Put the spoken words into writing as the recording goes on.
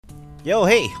Yo,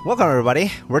 hey, welcome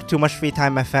everybody. We're Too Much Free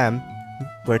Time FM,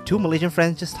 where two Malaysian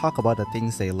friends just talk about the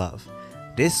things they love.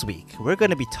 This week, we're going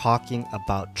to be talking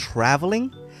about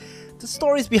traveling, the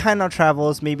stories behind our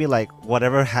travels, maybe like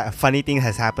whatever funny thing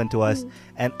has happened to us,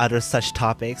 and other such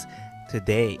topics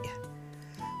today.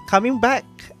 Coming back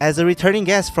as a returning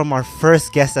guest from our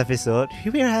first guest episode,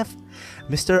 here we have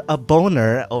Mr.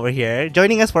 Aboner over here,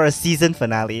 joining us for a season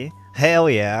finale. Hell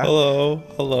yeah.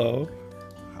 Hello.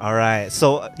 Alright,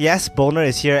 so yes, Boner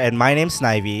is here and my name's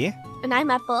Snivy. And I'm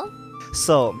Apple.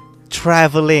 So,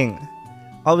 traveling.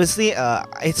 Obviously,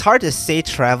 it's hard to say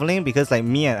traveling because like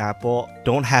me and Apple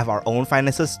don't have our own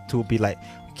finances to be like,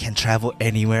 we can travel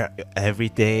anywhere every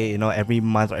day, every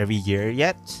month or every year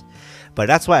yet. But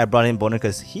that's why I brought in Boner,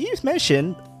 because he's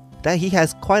mentioned that he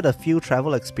has quite a few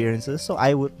travel experiences. So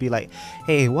I would be like,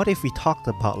 hey, what if we talked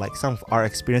about like some of our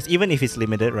experience, even if it's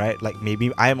limited, right? Like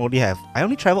maybe I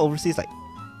only travel overseas like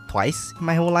twice in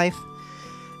my whole life,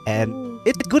 and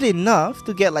it's good enough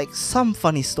to get like some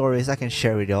funny stories I can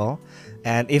share with y'all.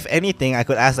 And if anything, I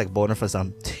could ask like Boner for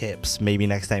some tips maybe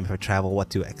next time if I travel, what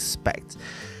to expect.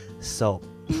 So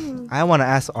I want to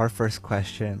ask our first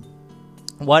question.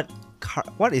 What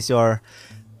is your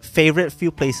favorite few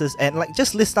places, and like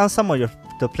just list down some of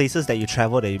the places that you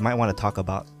travel that you might want to talk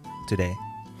about today.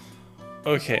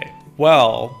 Okay.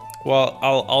 Well,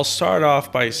 I'll start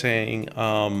off by saying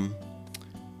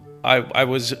I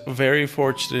was very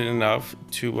fortunate enough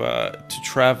to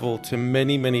travel to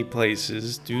many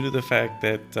places due to the fact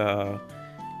that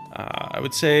I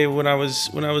would say when I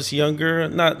was younger,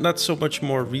 not so much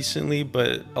more recently,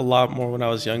 but a lot more when I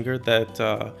was younger,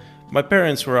 that my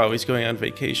parents were always going on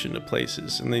vacation to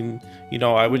places, and then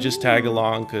I would just tag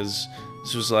along because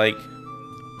this was like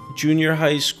junior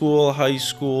high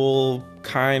school,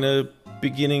 kind of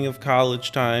beginning of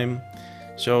college time.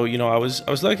 So, I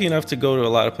was lucky enough to go to a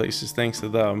lot of places thanks to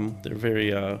them. They're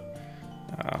very,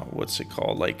 what's it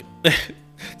called? Like,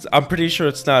 I'm pretty sure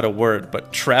it's not a word,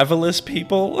 but travelist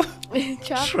people?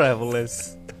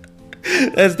 Travelers.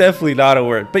 That's definitely not a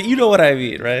word, but you know what I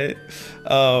mean, right?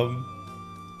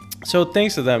 So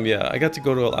thanks to them, yeah, I got to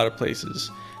go to a lot of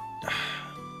places.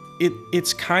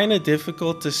 It's kind of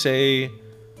difficult to say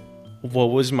what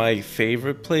was my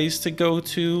favorite place to go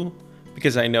to,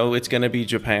 because I know it's going to be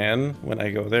Japan when I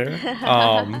go there.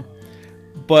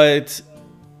 But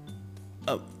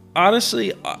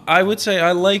honestly, I would say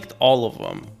I liked all of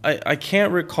them. I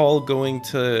can't recall going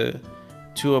to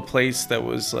a place that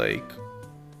was like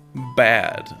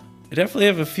bad. I definitely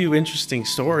have a few interesting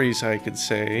stories, I could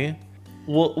say.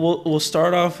 We'll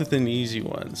start off with an easy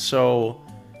one. So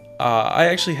I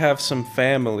actually have some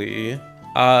family.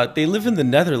 They live in the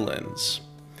Netherlands.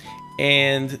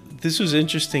 And this was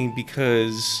interesting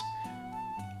because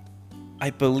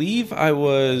I believe I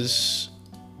was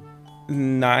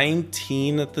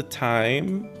 19 at the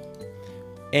time,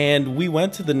 and we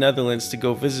went to the Netherlands to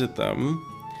go visit them.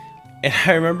 And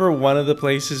I remember one of the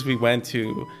places we went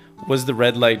to was the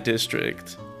red light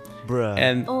district. Bruh.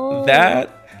 And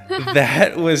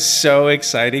that was so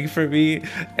exciting for me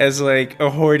as like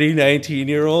a horny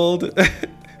 19-year-old.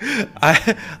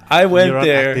 I went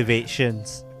there.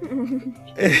 Activations.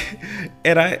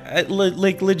 And I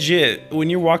like legit, when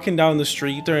you're walking down the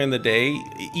street during the day,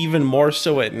 even more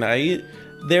so at night,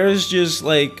 there's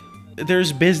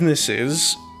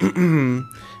businesses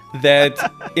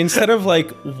that instead of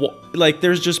like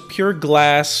there's just pure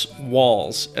glass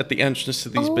walls at the entrance to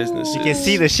these businesses. You can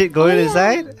see the shit going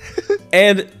inside.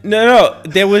 And no,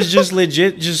 there was just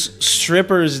legit just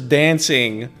strippers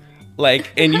dancing,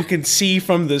 like, and you can see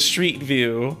from the street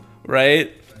view,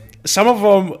 right? Some of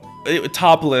them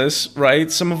topless,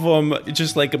 right? Some of them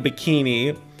just like a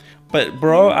bikini. But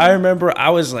bro, I remember I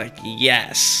was like,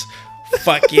 yes,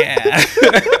 fuck yeah.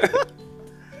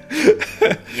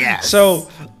 Yes. So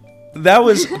that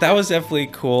was definitely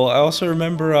cool. I also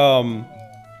remember,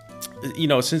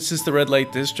 since it's the red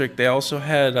light district, they also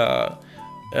had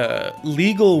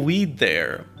legal weed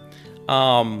there.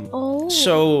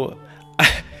 So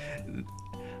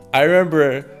I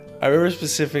remember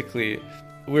specifically,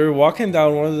 we were walking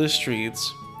down one of the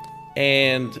streets,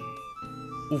 and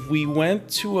we went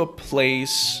to a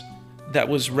place that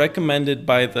was recommended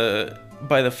by the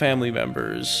family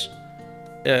members,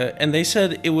 and they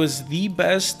said it was the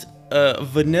best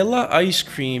vanilla ice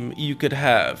cream you could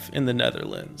have in the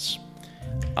Netherlands.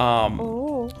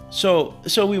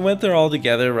 So we went there all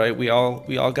together, right? We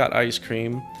all got ice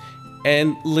cream,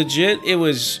 and legit, it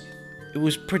was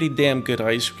pretty damn good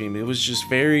ice cream. It was just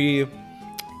very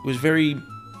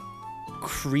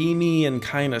creamy and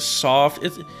kind of soft.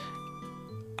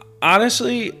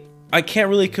 Honestly, I can't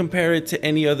really compare it to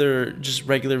any other just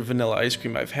regular vanilla ice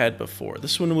cream I've had before.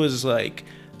 This one was like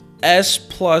S++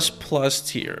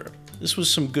 tier. This was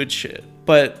some good shit.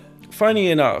 But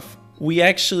funny enough, we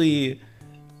actually,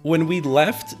 when we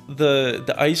left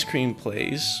the ice cream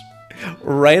place,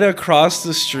 right across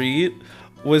the street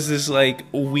was this like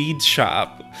weed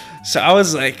shop. So I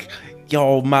was like,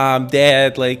 yo, mom,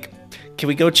 dad, like, can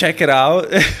we go check it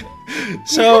out?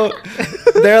 So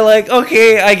they're like,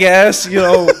 okay, I guess, you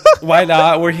know, why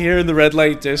not? We're here in the red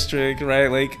light district, right?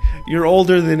 Like, you're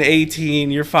older than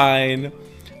 18, you're fine.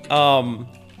 So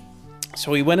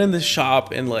we went in the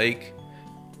shop and like,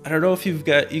 I don't know if you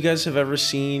guys have ever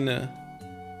seen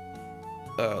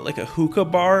like a hookah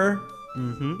bar.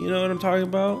 You know what I'm talking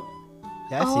about?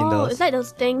 Yeah, I've seen those. It's like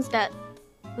those things that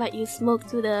like you smoke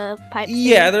through the pipe.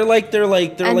 Yeah, thing. they're like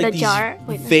the these jar?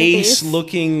 Wait, vase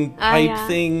looking pipe yeah.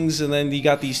 things, and then you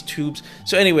got these tubes.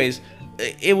 So anyways,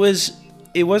 it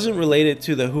wasn't related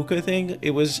to the hookah thing.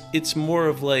 It's more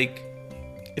of like,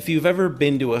 if you've ever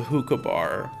been to a hookah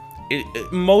bar,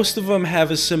 most of them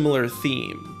have a similar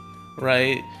theme,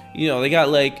 right? You know, they got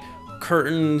like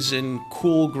curtains and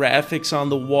cool graphics on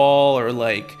the wall, or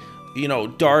like, you know,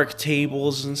 dark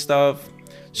tables and stuff.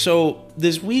 So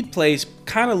this weed place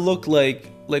kind of looked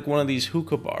like one of these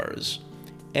hookah bars.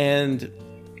 And,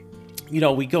 you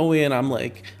know, we go in, I'm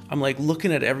like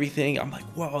looking at everything. I'm like,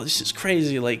 whoa, this is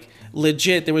crazy. Like,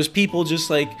 legit, there was people just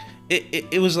like,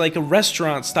 it was like a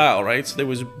restaurant style, right? So there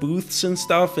was booths and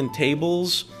stuff and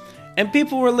tables, and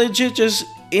people were legit just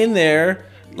in there,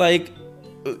 like,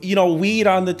 you know, weed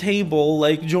on the table,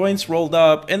 like joints rolled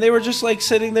up, and they were just like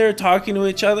sitting there talking to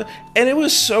each other, and it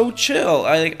was so chill.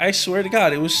 I swear to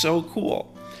God, it was so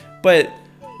cool. But,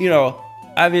 you know,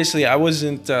 obviously I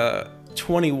wasn't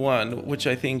 21, which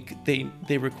I think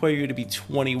they require you to be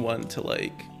 21 to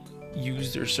like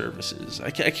use their services. I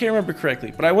can't remember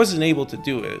correctly, but I wasn't able to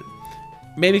do it.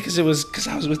 Maybe because I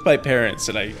was with my parents,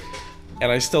 and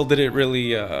I still didn't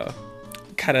really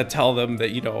kind of tell them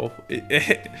that, you know,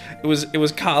 it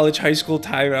was college, high school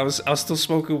time. I was still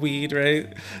smoking weed,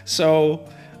 right? So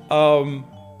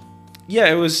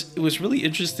yeah, it was really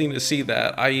interesting to see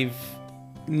that. I've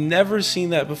never seen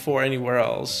that before anywhere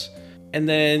else. And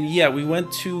then yeah, we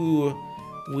went to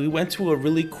a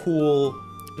really cool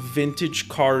vintage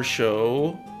car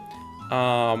show,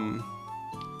 and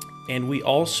we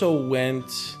also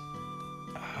went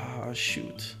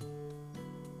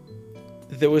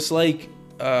there was like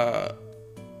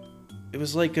it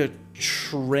was like a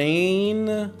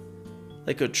train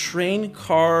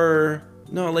car.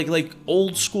 No, like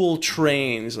old school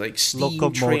trains, like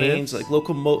steam trains, like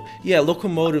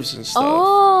locomotives and stuff.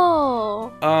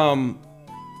 Oh.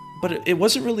 But it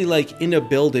wasn't really like in a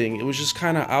building. It was just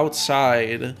kind of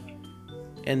outside,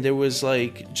 and there was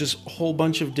like just a whole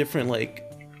bunch of different like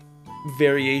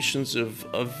variations of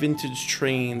vintage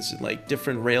trains and like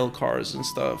different rail cars and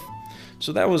stuff.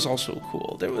 So that was also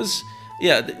cool. There was,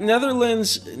 yeah,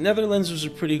 Netherlands was a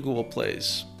pretty cool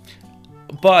place.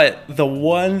 But the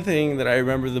one thing that I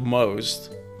remember the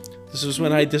most, this was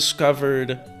when I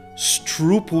discovered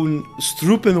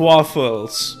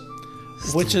stroopwafels,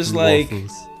 which is like,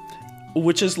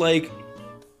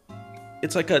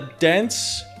 it's like a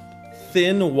dense,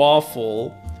 thin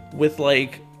waffle with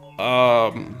like,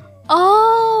 oh,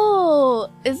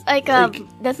 it's like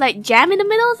there's like jam in the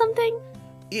middle or something.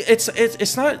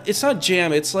 It's not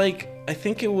jam. It's like, I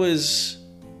think it's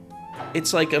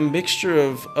like a mixture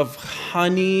of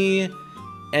honey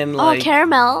and like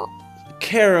caramel,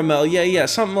 yeah,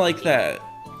 something like that.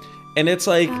 And it's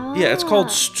like, yeah, it's called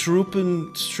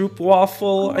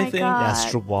stroopwafel, I think. Yeah,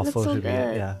 stroopwafel so should be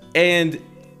it, yeah.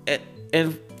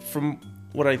 And from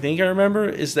what I think I remember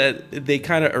is that they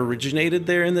kind of originated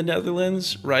there in the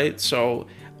Netherlands, right? So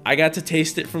I got to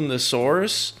taste it from the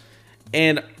source,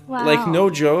 and like, no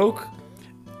joke,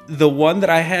 the one that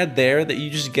I had there that you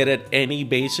just get at any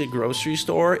basic grocery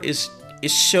store is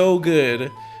so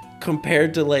good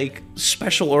compared to like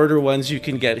special order ones you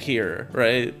can get here,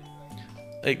 right?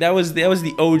 Like that was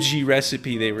the OG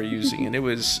recipe they were using, and it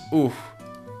was oof.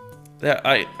 That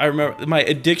I remember my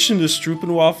addiction to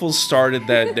stroopwafels started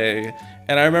that day.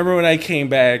 And I remember when I came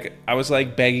back, I was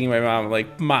like begging my mom,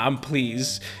 like, Mom,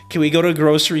 please, can we go to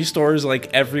grocery stores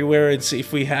like everywhere and see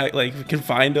if we can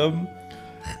find them?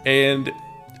 And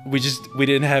we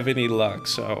didn't have any luck.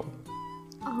 So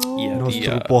yeah, no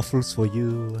stroopwafels for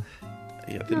you.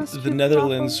 Yeah, the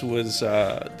Netherlands was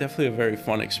definitely a very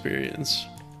fun experience.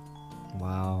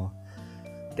 Wow.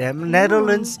 Damn,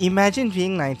 Netherlands, imagine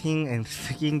being 19 and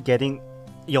freaking getting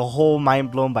your whole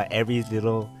mind blown by every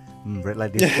little red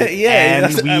light district yeah,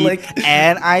 and weed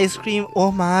and ice cream.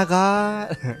 Oh my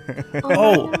god.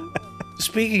 Oh,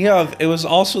 speaking of, it was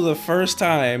also the first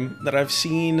time that I've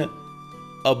seen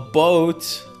a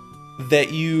boat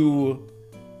that you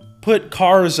put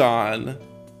cars on.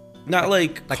 Not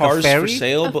like cars for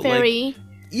sale, but like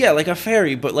like a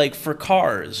ferry, but like for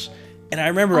cars. And I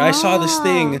remember I saw this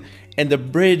thing and the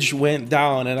bridge went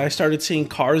down and I started seeing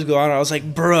cars go on. I was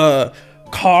like, bruh,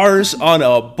 cars on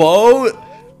a boat?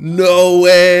 No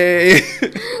way.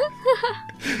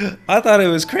 I thought it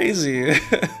was crazy.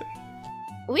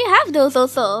 We have those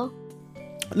also.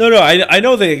 No, I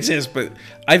know they exist, but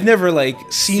I've never like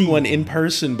seen one in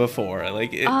person before. Like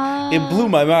it blew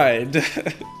my mind.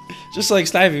 Just like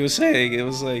Snivy was saying, it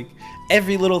was like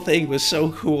every little thing was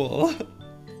so cool.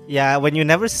 Yeah, when you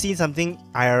never see something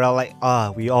IRL,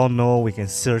 like we all know we can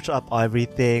search up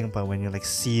everything, but when you like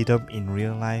see them in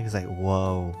real life, it's like,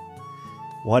 whoa,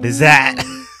 what is that?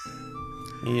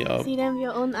 Yep. See them with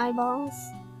your own eyeballs.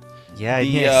 Yeah,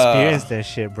 you can experience that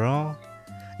shit, bro.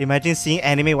 Imagine seeing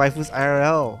anime waifus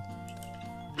IRL.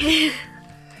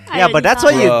 Yeah, but that's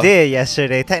what you did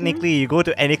yesterday. Technically, you go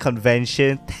to any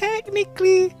convention.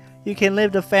 Technically, you can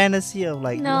live the fantasy of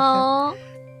like. No,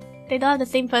 they don't have the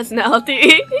same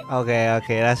personality. Okay,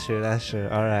 that's true.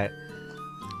 All right.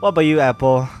 What about you,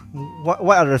 Apple?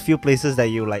 What are the few places that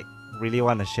you like really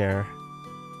want to share?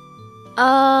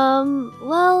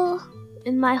 Well,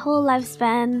 in my whole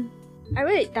lifespan, I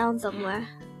wrote it down somewhere.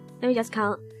 Let me just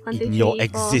count. 1, 2, 3, Your 4,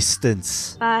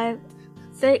 existence. 5,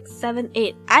 6, 7,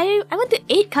 8. I went to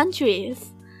 8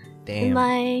 countries. Damn.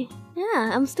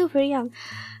 I'm still pretty young.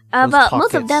 But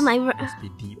most of them must be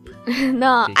deep.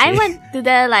 No, Okay. I went to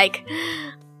there like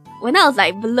when I was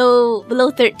like below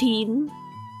 13.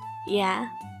 Yeah,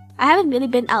 I haven't really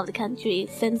been out of the country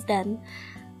since then.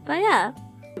 But yeah,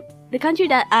 the country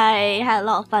that I had a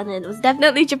lot of fun in was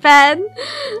definitely Japan.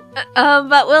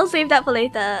 But we'll save that for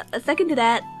later. Second to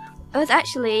that, it was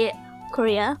actually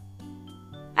Korea.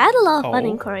 I had a lot of fun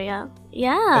in Korea.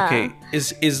 Yeah. Okay.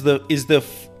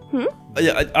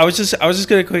 I was just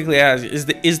gonna quickly ask: is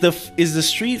the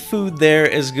street food there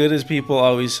as good as people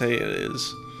always say it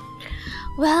is?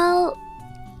 Well.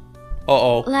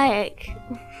 Like.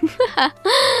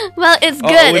 Well, it's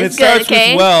good. When it's it starts good.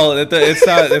 Okay. with well,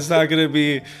 it's not gonna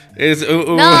be. It's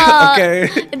no. Okay.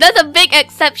 That's a big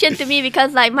exception to me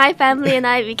because like my family and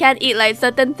we can't eat like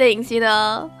certain things, you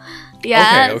know.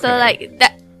 Yeah. Okay. So like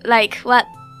that, like what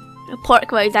pork,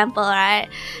 for example, right?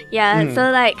 Yeah. So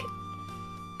like.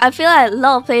 I feel like a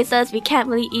lot of places we can't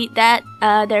really eat that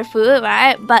their food,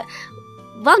 right? But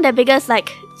one of the biggest like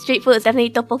street food is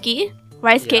definitely tteokbokki,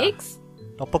 rice cakes.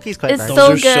 Tteokbokki is quite it's nice. so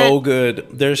Those are so good.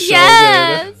 They're so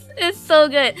good. It's so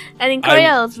good. And in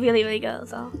Korea, it's really, really good.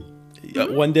 So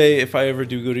one day, if I ever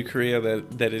do go to Korea,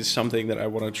 that is something that I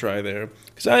want to try there.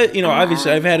 Because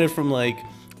obviously I've had it from like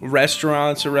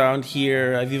restaurants around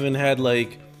here. I've even had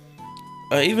like,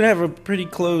 I even have a pretty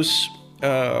close.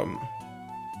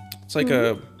 It's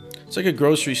like a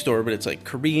grocery store, but it's like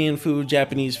Korean food,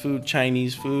 Japanese food,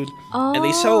 Chinese food, and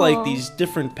they sell like these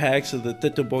different packs of the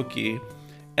tteokbokki,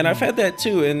 and I've had that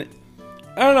too. And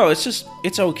I don't know,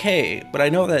 it's okay, but I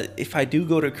know that if I do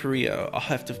go to Korea, I'll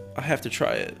have to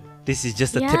try it. This is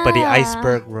just the tip of the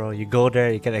iceberg, bro. You go there,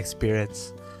 you can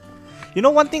experience. You know,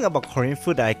 one thing about Korean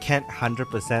food that I can't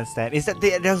 100% stand is that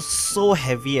they're so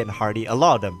heavy and hearty. A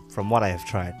lot of them, from what I have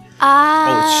tried.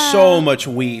 It's so much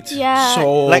wheat. Yeah.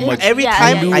 So like much every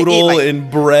time I noodle eat, like,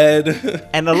 and bread.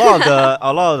 and a lot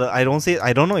of the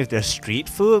I don't know if they're street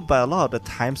food, but a lot of the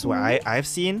times where I've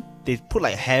seen, they put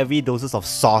like heavy doses of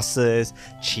sauces,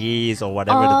 cheese, or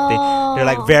whatever the thing. They're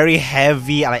like very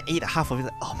heavy, and I ate half of it.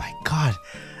 Like, oh my god,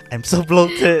 I'm so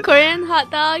bloated. Korean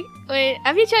hot dog. Wait,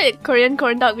 have you tried Korean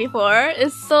corn dog before?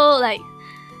 It's so like.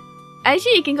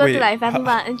 Actually, you can go to like Family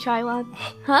Mart and try one.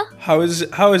 Huh? How is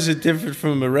it different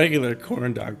from a regular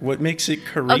corn dog? What makes it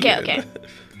Korean? Okay.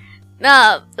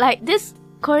 No, like this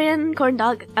Korean corn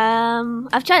dog.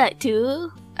 I've tried like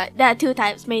 2. There are 2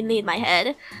 types mainly in my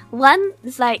head. One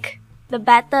is like the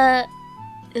batter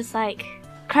is like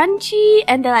crunchy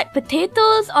and they're like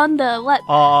potatoes on the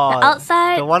the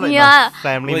outside. The one in the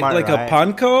Family Mart, like right? a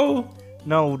panko?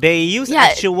 No, they use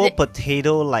actual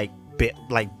potato like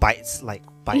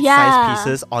bite-sized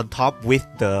pieces on top with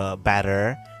the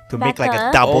batter to make like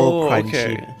a double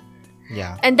crunchy. Okay.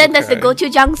 Yeah. And then there's the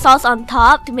gochujang sauce on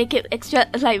top to make it extra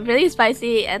like really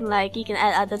spicy, and like you can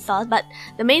add other sauce, but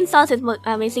the main sauce is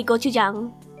basically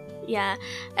gochujang. Yeah.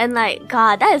 And like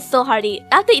god, that is so hearty.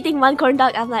 After eating one corn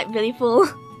dog, I'm like really full.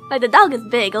 Like the dog is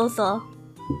big also.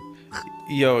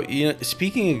 Yo,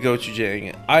 speaking of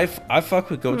gochujang, I fuck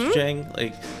with gochujang.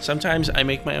 Like sometimes I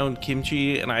make my own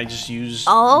kimchi and I just use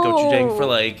gochujang for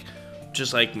like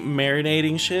just like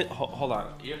marinating shit. Hold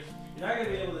on, you're You're not gonna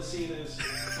be able to see this.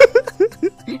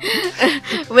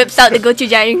 Whips out the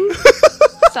gochujang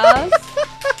sauce.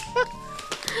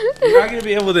 You're not gonna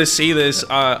be able to see this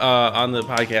on the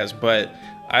podcast, but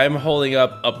I'm holding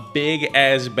up a big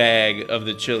ass bag of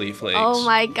the chili flakes. Oh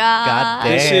my god. God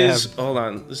damn. This is hold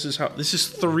on. This is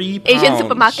 3 pounds. Asian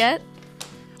supermarket.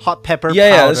 Hot pepper powder.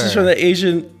 Yeah, this is from the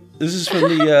Asian. This is from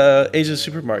the Asian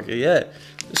supermarket. Yeah,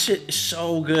 this shit is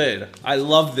so good. I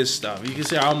love this stuff. You can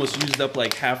see I almost used up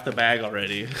like half the bag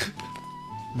already.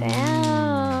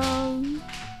 Damn.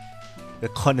 The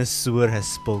connoisseur has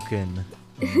spoken.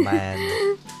 Man.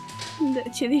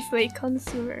 The chili flake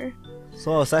connoisseur.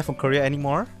 So aside from Korea, any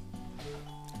more?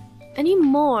 Any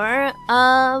more?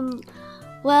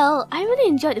 Well, I really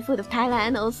enjoyed the food of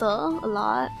Thailand also a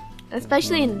lot,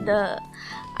 especially in the.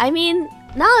 I mean,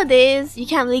 nowadays you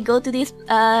can't really go to these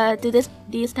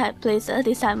type places,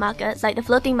 these type markets, like the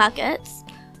floating markets.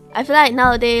 I feel like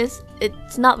nowadays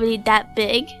it's not really that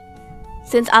big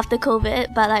since after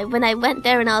COVID. But like when I went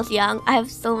there when I was young, I have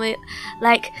so many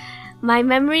like my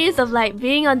memories of like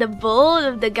being on the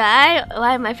boat with the guy,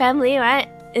 my family, right?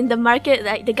 In the market,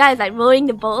 like the guy is like rowing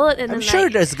the boat, and I'm then, sure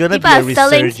like, there's gonna be people a are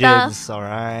selling resurgence,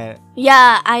 alright?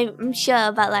 Yeah, I'm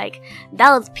sure, but like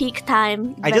that was peak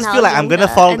time. I when just was feel like I'm gonna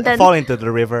younger. And then- fall into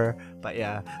the river, but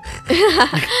yeah.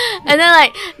 and then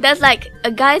like there's like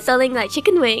a guy selling like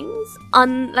chicken wings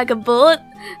on like a boat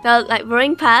that was like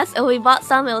rowing past, and we bought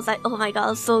some. It was like, oh my god, it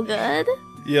was so good.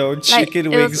 Yo, chicken it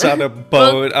was- wings on a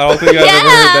boat. I don't think I've ever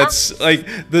heard that's like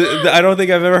I don't think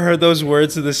I've ever heard those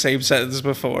words in the same sentence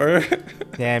before.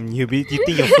 Damn, you think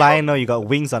you're flying? No, you got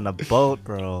wings on a boat,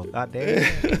 bro. God damn.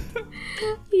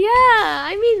 Yeah,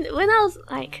 I mean when I was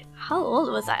like, how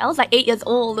old was I? I was like 8 years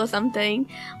old or something.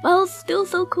 But it was still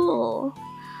so cool.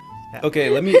 Okay,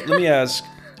 let me ask,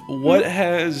 what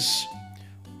has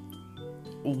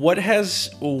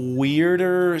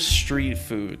weirder street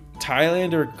food,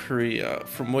 Thailand or Korea,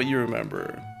 from what you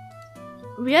remember?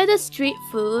 Weirdest street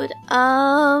food.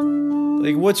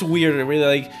 Like, what's weirder?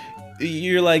 Really, like,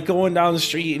 you're like going down the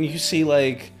street and you see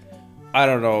like, I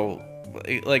don't know,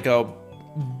 like a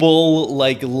bull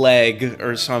like leg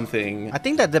or something. I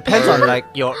think that depends on like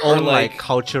your own like like-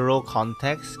 cultural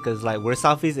context, because like we're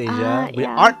Southeast Asia, we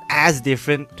yeah. aren't as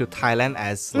different to Thailand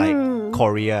as like Mm.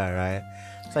 Korea, right?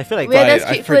 So I feel like We're that- the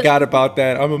I street food- forgot about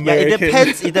that. I'm yeah, American. it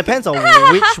depends. It depends on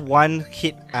which one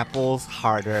hit apples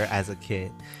harder as a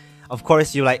kid. Of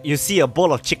course, you see a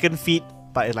bowl of chicken feet,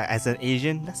 but like as an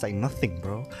Asian, that's like nothing,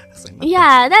 bro. That's like nothing.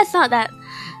 Yeah, that's not that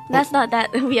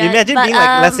weird. Imagine but, being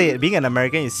like, let's say, being an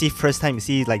American, you see you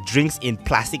see like drinks in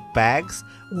plastic bags.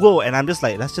 Whoa, and I'm just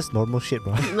like, that's just normal shit,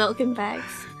 bro. milk in bags.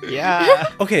 Yeah.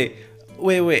 Okay,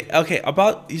 wait. Okay,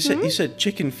 about you said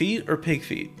chicken feet or pig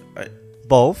feet?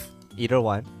 Both, either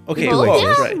one. Okay, Both, both,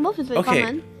 yeah, right. both is very Okay.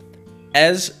 common.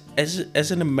 As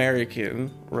an American,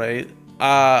 right?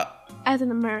 As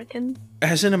an American.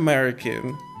 As an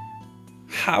American,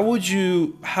 how would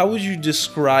you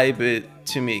describe it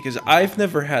to me? Because I've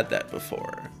never had that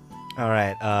before. All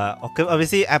right. Okay,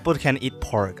 obviously, Apple can eat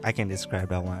pork. I can describe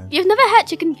that one. You've never had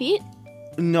chicken feet?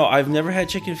 No, I've never had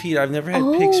chicken feet. I've never had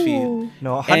pig's feet.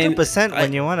 No, And 100%. When I-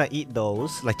 you want to eat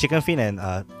those, like chicken feet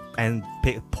and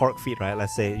pork feet, right?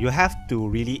 Let's say you have to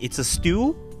really. It's a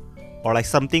stew, or like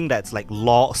something that's like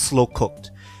slow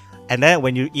cooked, and then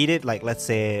when you eat it, like let's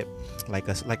say, like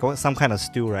some kind of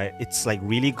stew, right? It's like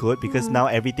really good because now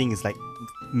everything is like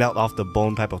melt off the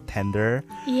bone type of tender.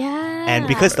 Yeah. And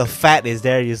because the fat is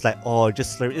there, it's like, oh,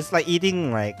 just slurp. It's like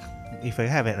eating like, if I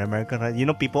have an American, right? You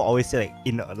know, people always say like,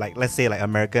 in like, let's say like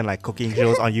American like cooking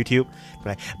shows on YouTube,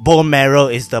 like bone marrow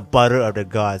is the butter of the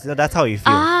gods. You know, that's how you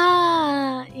feel.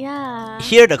 Yeah.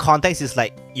 Here, the context is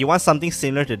like you want something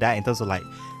similar to that in terms of like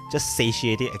just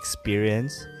satiating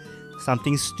experience.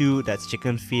 Something stewed that's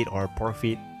chicken feet or pork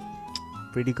feet.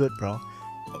 Pretty good, bro.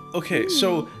 Okay,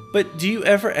 so but do you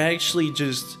ever actually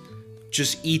just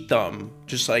eat them?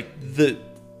 Just like the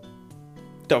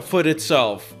foot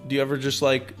itself? Do you ever just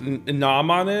like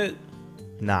nom on it?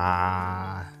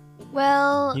 Nah.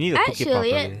 Well, You need to cook it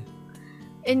actually, properly.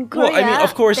 in Korea, Well, I mean,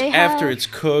 of course, they after have- it's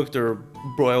cooked or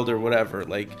broiled or whatever,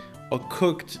 like a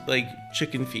cooked like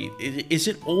chicken feet, is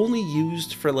it only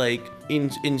used for like in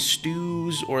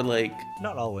stews or like?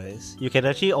 Not always. You can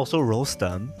actually also roast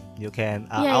them. You can.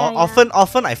 Yeah,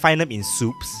 Often I find them in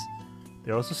soups.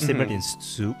 They're also simmered in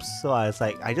soups. So I was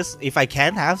like, if I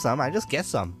can have some, I just get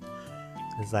some.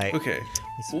 It's like, Okay,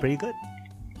 it's pretty good.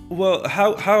 well,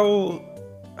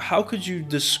 how could you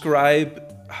describe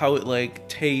how it like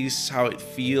tastes, how it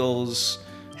feels?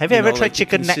 Have you ever know, tried like the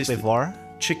chicken neck consistent- before?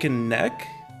 Chicken neck?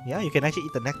 Yeah, you can actually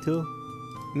eat the neck too.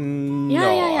 No,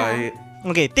 Yeah.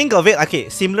 Okay, think of it. Okay,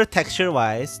 similar texture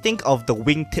wise. Think of the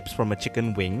wing tips from a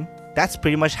chicken wing. That's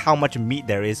pretty much how much meat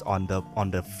there is on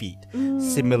the feet.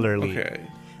 Similarly, Okay.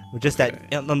 just that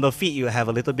on the feet you have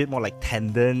a little bit more like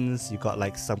tendons. You got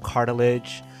like some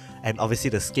cartilage, and obviously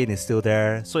the skin is still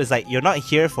there. So it's like you're not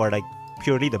here for like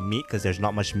purely the meat because there's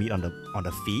not much meat on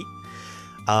the feet.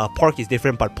 Pork is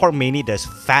different, but pork mainly there's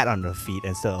fat on the feet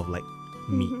instead of like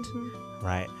meat,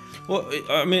 right? Well,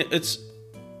 I mean, it's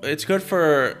good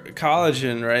for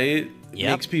collagen, right?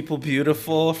 Yep. Makes people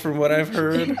beautiful, from what I've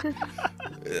heard.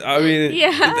 I mean,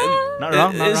 Not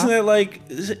wrong. Isn't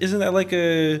that like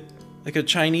a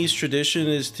Chinese tradition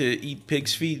is to eat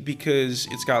pig's feet because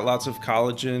it's got lots of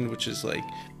collagen, which is like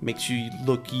makes you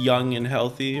look young and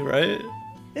healthy, right?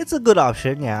 It's a good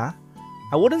option, yeah.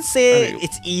 I wouldn't say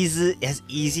it's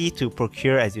easy to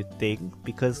procure as you think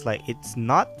because like it's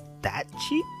not that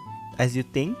cheap as you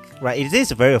think, right? It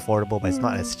is very affordable, but it's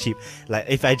not as cheap. Like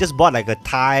if I just bought like a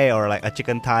thigh or like a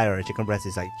chicken thigh or a chicken breast,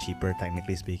 it's like cheaper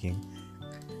technically speaking,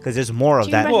 because there's more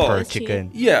of that per chicken.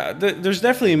 Yeah, there's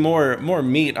definitely more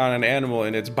meat on an animal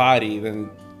in its body than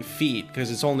feet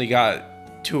because it's only got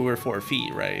 2 or 4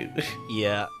 feet, right?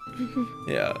 Yeah.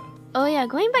 Yeah. Oh yeah,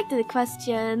 going back to the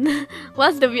question,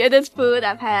 what's the weirdest food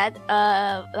I've had?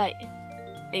 Like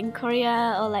in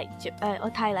Korea or like or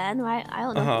Thailand, right? I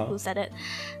don't know who said it.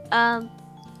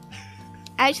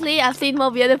 Actually, I've seen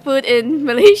more weird food in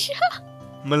Malaysia.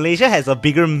 Malaysia has a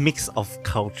bigger mix of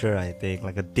culture, I think,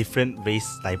 like a different race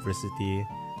diversity.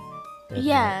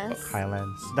 Yes.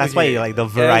 Thailand. That's why like the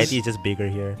variety is just bigger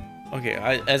here. Okay,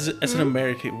 as an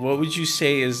American, what would you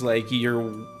say is like your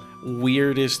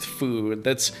weirdest food?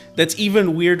 That's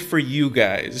even weird for you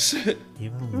guys.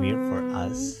 Even weird for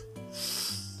us.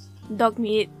 Dog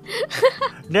meat.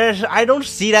 I don't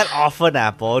see that often,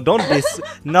 Apple. Don't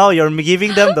No, you're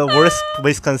giving them the worst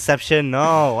misconception.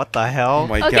 No, what the hell? Oh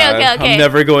my Okay, god, okay. I'm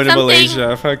never going to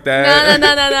Malaysia. Fuck that.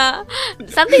 No.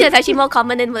 Something that's actually more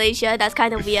common in Malaysia that's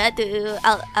kind of weird to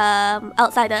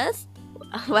outsiders,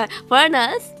 well,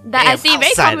 foreigners, that I see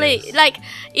very commonly, like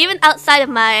even outside of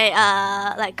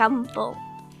my like kampung.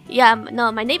 Yeah,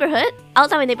 no, my neighborhood.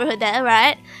 Outside my neighborhood there,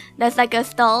 right? There's like a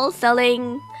stall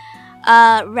selling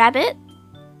rabbit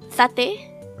satay.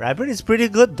 Rabbit is pretty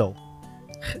good though.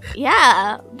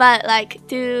 Yeah, but like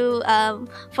to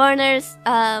foreigners,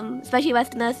 especially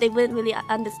Westerners, they wouldn't really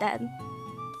understand.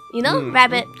 You know,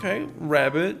 rabbit. Okay,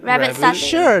 rabbit satay.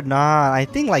 Sure, nah. I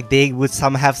think like they would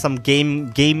have some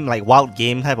game like wild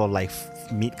game type of like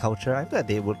meat culture. I bet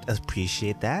they would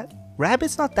appreciate that.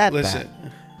 Rabbit's not that Listen,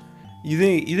 bad. you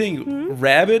think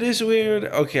rabbit is weird?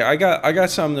 Okay, I got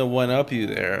something to one up you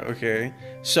there. Okay,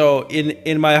 so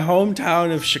in my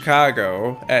hometown of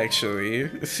Chicago, actually,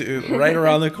 right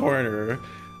around the corner,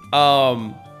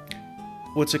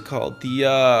 what's it called?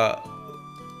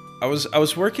 I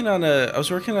was working on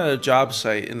a job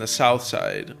site in the South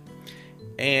Side,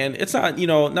 and it's not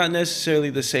not necessarily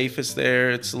the safest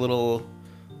there. It's a little,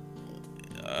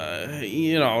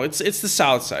 it's the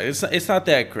South Side. It's not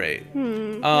that great.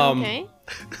 Okay.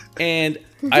 And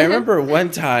I remember one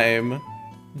time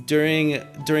during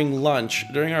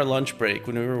our lunch break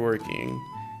when we were working,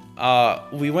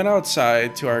 we went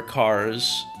outside to our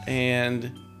cars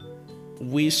and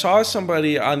we saw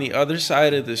somebody on the other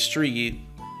side of the street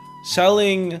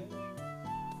selling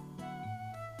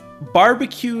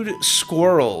barbecued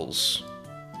squirrels.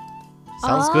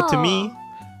 Sounds good to me.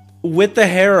 With the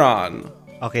hair on.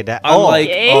 Okay, that Unlike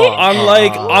a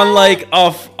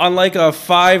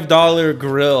 $5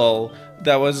 grill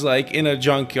that was like in a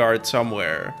junkyard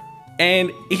somewhere.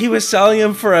 And he was selling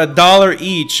them for $1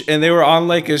 each, and they were on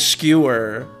like a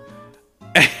skewer.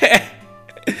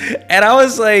 And I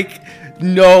was like,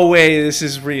 no way this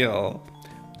is real.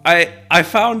 I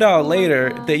found out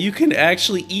later that you can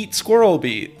actually eat squirrel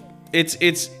meat.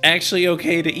 It's actually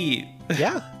okay to eat.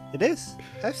 Yeah, it is.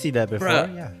 I've seen that before.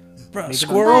 Bruh. Yeah. Bro,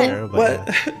 squirrel? What?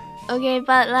 Okay,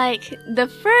 but like the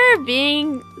fur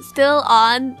being still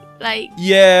on, like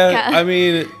yeah. I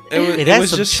mean, it has was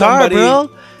some just char, somebody. bro.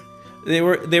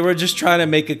 They were just trying to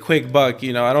make a quick buck.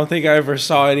 I don't think I ever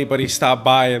saw anybody stop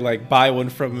by and like buy one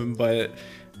from him. But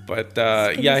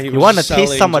yeah, he was. You want to taste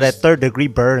selling some of that just- 3rd degree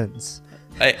burns?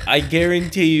 I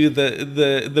guarantee you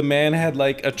the man had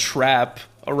like a trap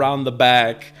around the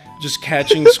back, just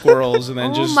catching squirrels and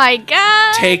then just my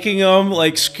god, taking them,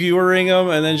 like skewering them,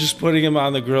 and then just putting them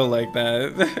on the grill like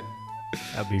that.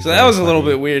 So that was a little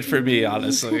bit weird for me,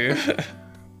 honestly.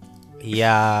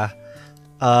 Yeah.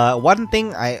 One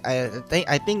thing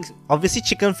I think obviously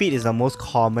chicken feet is the most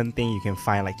common thing you can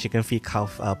find, like chicken feet,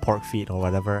 pork feet, or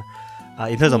whatever.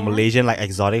 in terms of Yeah. Malaysian like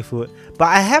exotic food. But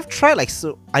I have tried like,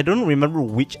 so I don't remember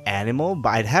which animal, but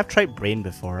I have tried brain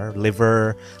before,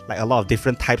 liver, like a lot of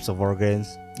different types of organs.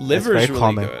 Liver That's is very really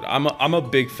common. good. I'm a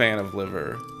big fan of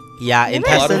liver. Yeah, Liver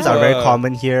intestines is are very good.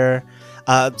 common here.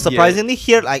 Surprisingly,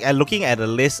 here, like I'm looking at a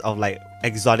list of like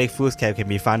exotic foods can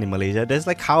be found in Malaysia. There's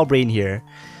like cow brain here.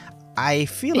 I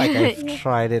feel like I've Yeah.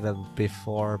 tried it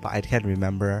before, but I can't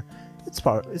remember. It's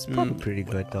probably pretty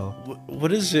good though.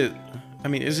 What is it? I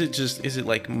mean, is it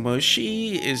like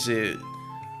mushy? Is it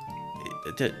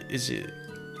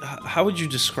how would you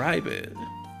describe it?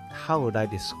 How would I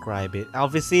describe it?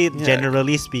 Obviously,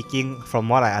 generally speaking, from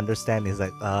what I understand, is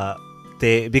like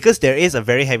because there is a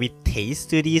very heavy taste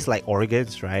to these like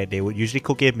organs, right? They would usually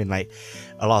cook it in like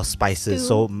a lot of spices.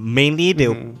 So mainly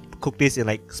they'll cook this in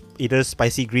like either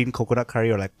spicy green coconut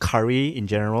curry or like curry in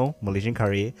general, Malaysian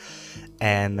curry.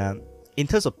 And in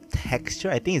terms of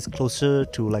texture, I think it's closer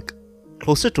to like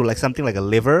something like a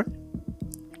liver.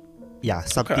 Yeah,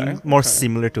 something more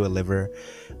similar to a liver,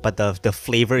 but the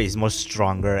flavor is more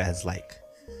stronger as like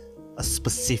a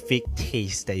specific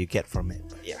taste that you get from it.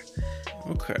 But yeah.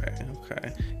 Okay.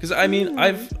 Because I mean,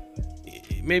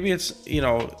 maybe it's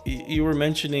you were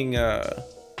mentioning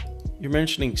you're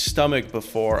mentioning stomach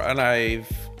before, and I've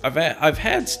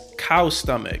had cow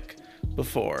stomach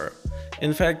before.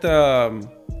 In fact,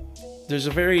 there's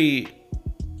a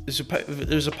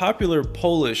popular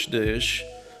Polish dish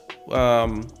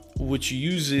which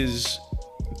uses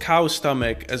cow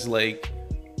stomach as like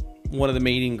one of the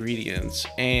main ingredients,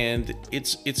 and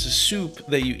it's a soup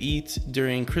that you eat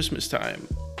during Christmas time.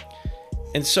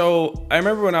 And so I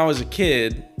remember when I was a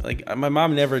kid, like my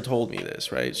mom never told me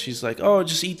this, right? She's like, "Oh,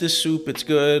 just eat this soup, it's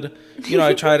good."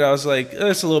 I tried it. I was like,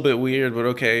 "It's a little bit weird, but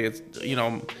okay." It's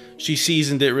she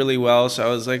seasoned it really well, so I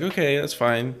was like, "Okay, that's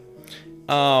fine."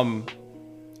 And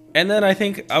then I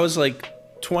think I was like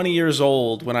 20 years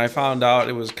old when I found out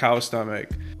it was cow stomach.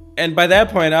 And by that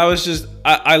point, I was just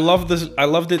I loved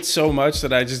it so much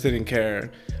that I just didn't care.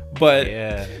 But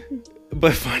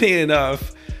but funny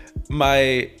enough,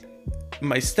 my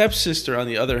stepsister, on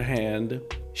the other hand,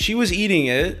 she was eating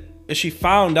it and she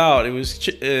found out it was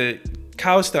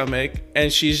cow stomach,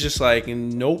 and she's just like,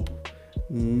 nope,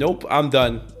 I'm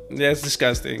done. That's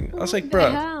disgusting. I was like,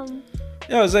 bro.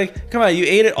 Yeah, I was like, come on, you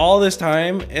ate it all this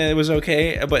time and it was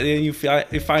okay, but then you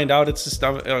find out it's the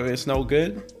stomach, it's no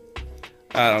good.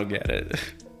 I don't get it.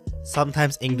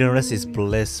 Sometimes ignorance is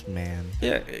bliss, man.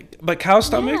 Yeah, but cow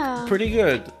stomach, pretty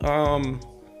good.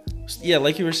 Yeah,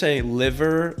 like you were saying,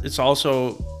 liver. It's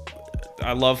also,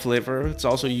 I love liver. It's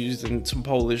also used in some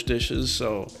Polish dishes,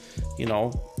 so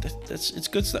it's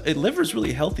good stuff. Liver's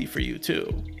really healthy for you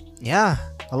too. Yeah,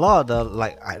 a lot of the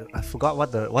like I forgot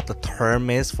what the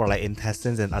term is for like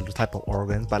intestines and other type of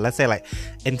organs, but let's say like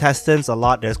intestines a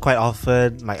lot. There's quite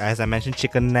often, like as I mentioned,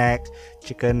 chicken neck,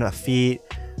 chicken feet.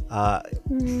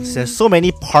 There's so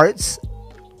many parts.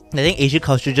 I think Asian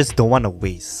culture just don't want to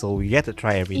waste, so you have to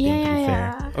try everything. To be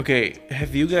fair. Okay,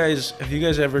 have you guys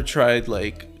ever tried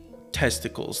like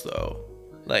testicles though?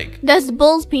 Like There's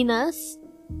bull's penis.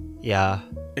 Yeah.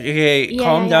 Okay,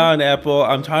 calm down, Apple.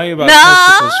 I'm talking about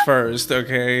testicles first,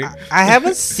 okay? I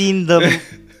haven't seen them.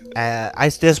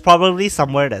 There's probably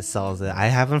somewhere that sells it. I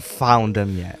haven't found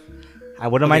them yet. I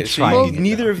wouldn't mind So trying it,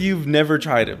 neither though. of you've never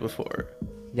tried it before.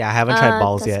 Yeah, I haven't tried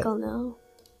balls yet. No.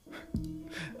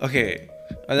 Okay.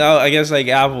 Now I guess like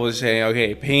Apple was saying,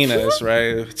 okay, penis,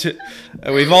 right?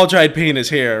 We've all tried penis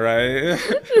here, right?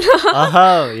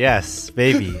 Oh, yes,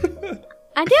 baby.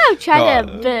 I think I've tried it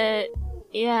a bit.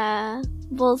 Yeah,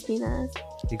 bull's penis.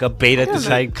 You got beta to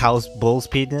try cow's bull's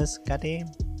penis? Goddamn.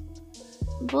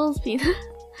 Bull's penis.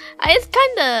 It's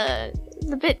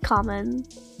a bit common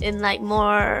in like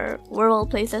more rural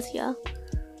places here.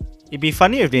 It'd be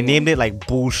funny if they named it like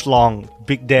Bull Schlong,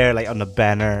 big there like on the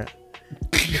banner.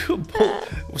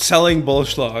 Selling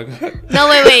bullschlag. No,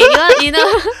 wait. You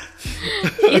know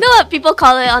what people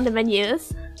call it on the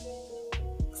menus?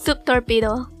 Soup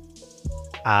torpedo.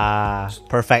 Ah,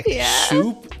 perfect. Yeah.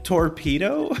 Soup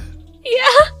torpedo?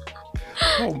 Yeah.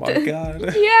 Oh my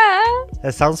god. Yeah.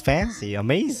 That sounds fancy.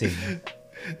 Amazing.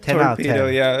 10 out of 10. Torpedo,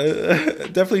 yeah.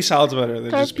 Definitely sounds better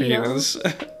than just Torpedo. penis.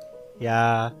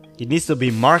 Yeah, it needs to be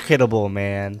marketable,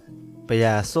 man. But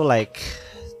yeah, so like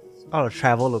all the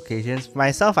travel locations.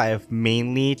 Myself, I have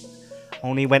mainly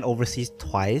only went overseas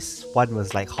twice. One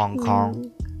was like Hong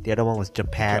Kong. The other one was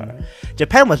Japan. Okay.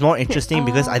 Japan was more interesting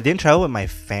because I didn't travel with my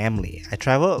family. I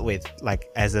traveled with like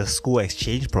as a school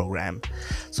exchange program.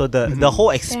 So the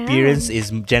whole experience is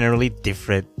generally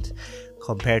different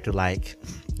compared to like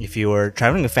if you were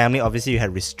traveling with family, obviously you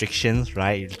had restrictions,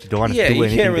 right? You don't want to do anything. Yeah,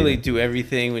 you can't really do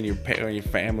everything when your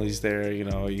family's there. You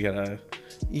know, you gotta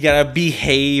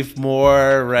behave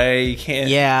more, right? You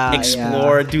can't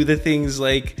explore, do the things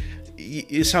like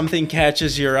something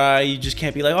catches your eye. You just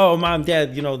can't be like, oh, mom,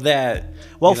 dad, you know that.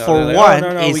 Well, you know, for like, one,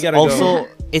 oh, no, we it's gotta also go.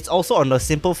 it's also on the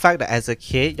simple fact that as a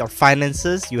kid, your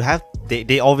finances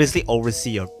they obviously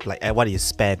oversee your like what you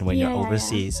spend when you're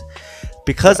overseas.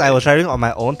 Because I was traveling on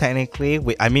my own, technically,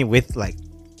 with like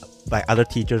other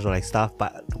teachers or like stuff,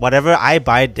 but whatever I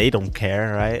buy, they don't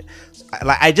care, right?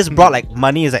 Like I just brought like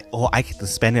money. Is like, oh, I get to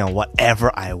spend it on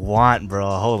whatever I want, bro.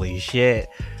 Holy shit.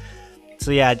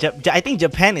 So yeah, I think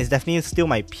Japan is definitely still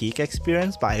my peak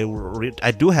experience, but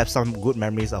I do have some good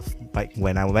memories of like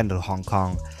when I went to Hong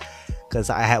Kong, because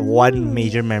I had one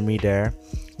major memory there.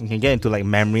 You can get into like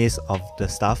memories of the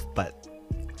stuff, but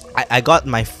I got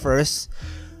my first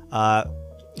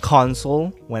console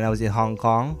when I was in Hong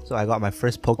Kong, so I got my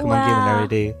first Pokemon game and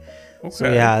everything. Okay.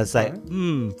 So yeah, it's like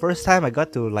first time I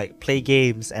got to like play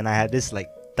games, and I had this like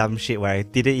dumb shit where I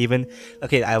didn't even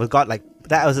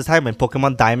that was the time when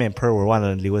Pokemon Diamond and Pearl were one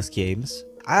of the newest games.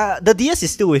 The DS is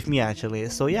still with me actually,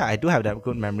 so yeah, I do have that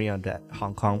good memory on that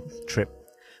Hong Kong trip.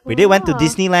 We did went to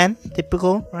Disneyland,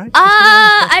 typical, right?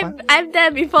 I'm there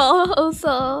before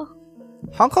also.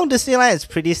 Hong Kong Disneyland is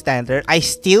pretty standard. I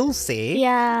still say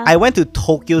I went to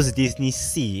Tokyo's Disney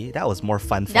Sea. That was more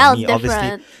fun for me.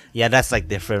 Obviously, yeah, that's like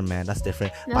different, man. That's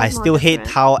different. But I still hate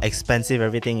how expensive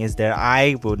everything is there.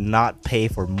 I would not pay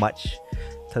for much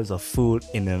in terms of food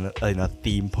in a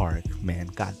theme park, man.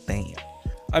 God damn.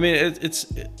 I mean, it's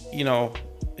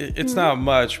not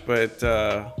much, but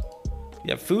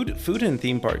yeah, food in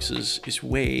theme parks is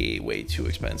way too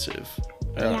expensive.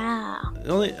 I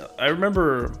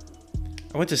remember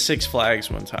I went to Six Flags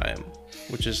one time,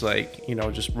 which is like,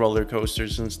 just roller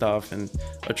coasters and stuff and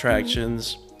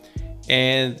attractions.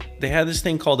 And they had this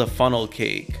thing called a funnel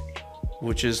cake,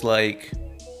 which is like,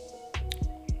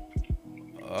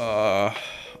 how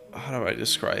do I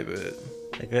describe it?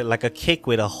 Like a cake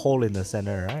with a hole in the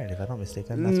center, right? If I'm not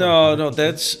mistaken.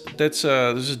 That's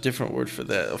there's a different word for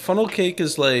that. A funnel cake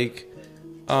is like,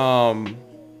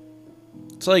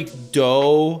 it's like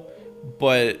dough,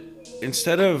 but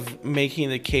instead of making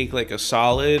the cake like a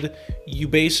solid, you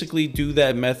basically do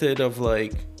that method of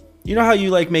like, you know how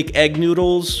you like make egg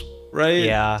noodles, right?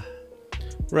 Yeah.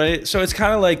 Right? So it's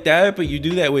kind of like that, but you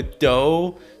do that with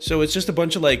dough. So it's just a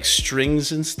bunch of like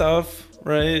strings and stuff,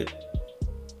 right?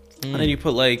 And then you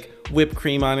put like whipped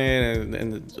cream on it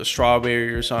and a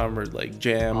strawberry or something, or like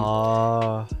jam.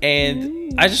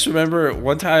 And I just remember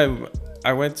one time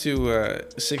I went to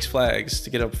Six Flags to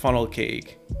get a funnel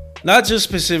cake. Not just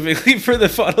specifically for the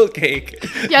funnel cake,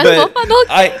 but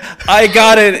I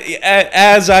got it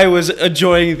as I was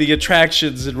enjoying the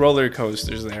attractions and roller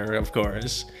coasters there, of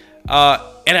course.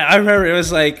 And I remember it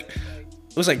was like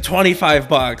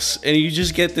 $25, and you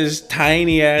just get this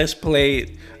tiny ass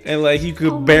plate, and like you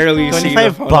could barely see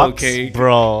the funnel cake,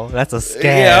 bro. That's a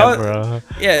scam, bro.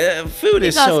 Yeah, food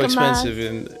is so expensive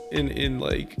in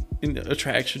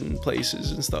attraction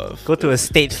places and stuff. Go to a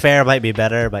state fair might be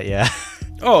better, but yeah.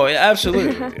 Oh, yeah,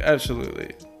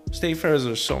 absolutely. State fairs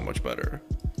are so much better.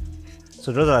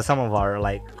 So those are some of our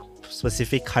like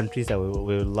specific countries that we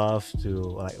would love to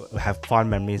like have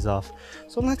fond memories of.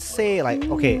 So let's say like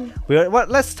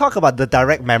let's talk about the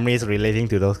direct memories relating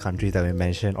to those countries that we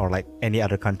mentioned, or like any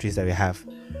other countries that we have.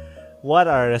 What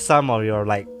are some of your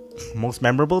like most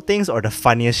memorable things or the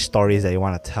funniest stories that you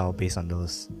want to tell based on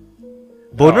those?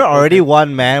 Boner already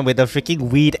won, man, with the freaking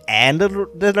weed and the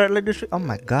electricity. Oh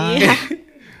my god. Yeah.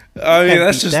 I mean,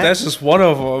 that's just one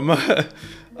of them.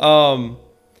 I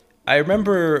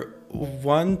remember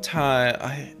one time,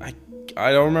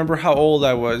 I don't remember how old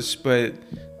I was, but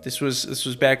this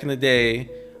was back in the day.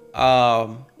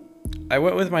 I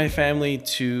went with my family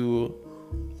to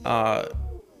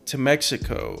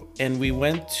Mexico, and we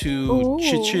went to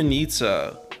Chichen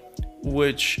Itza,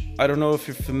 which I don't know if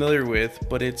you're familiar with,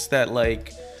 but it's that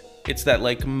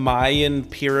Mayan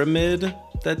pyramid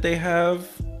that they have.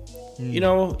 You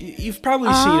know, you've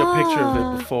probably seen a picture of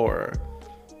it before.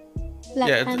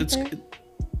 Black Panther?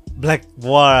 Black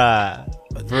Panther,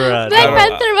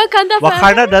 Wakanda.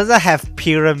 Wakanda doesn't have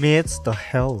pyramids. The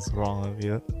hell's wrong with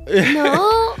you?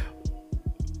 No.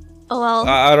 Oh well.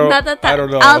 I don't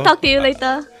know. I'll talk to you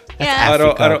later. Yeah. I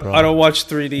don't watch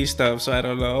 3D stuff, so I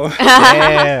don't know.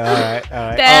 Yeah, all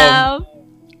right. Damn.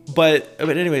 But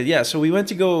anyway, yeah. So we went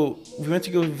to go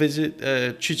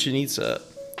visit Chichen Itza,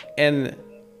 and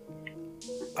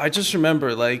I just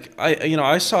remember like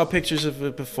I saw pictures of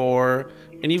it before,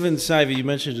 and even Snivy, you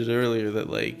mentioned it earlier that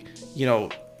like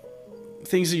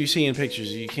things that you see in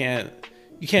pictures, you can't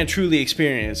truly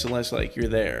experience unless like you're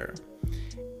there.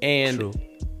 And True.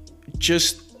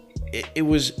 just it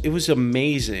was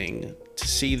amazing to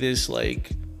see this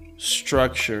like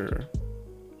structure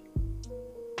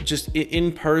just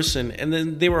in person. And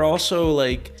then they were also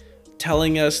like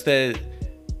telling us that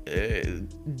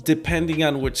depending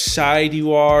on which side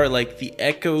you are, like the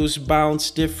echoes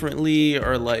bounce differently,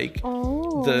 or like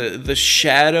the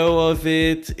shadow of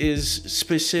it is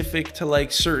specific to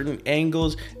like certain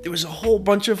angles. There was a whole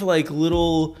bunch of like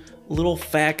little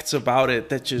facts about it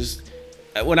that just,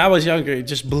 when I was younger, it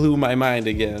just blew my mind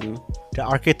again. The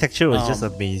architecture was just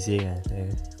amazing. I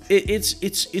think.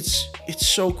 It's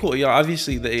so cool. Yeah,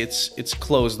 obviously it's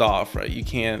closed off, right? You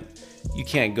can't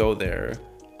go there.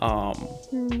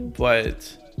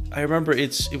 But I remember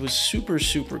it was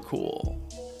super cool.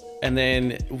 And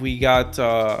then we got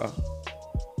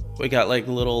like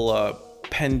little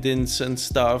pendants and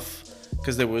stuff,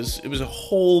 because it was a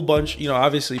whole bunch, you know,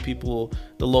 obviously the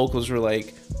locals were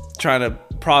like trying to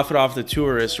profit off the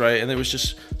tourists, right? And there was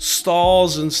just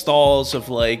stalls and stalls of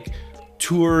like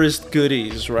tourist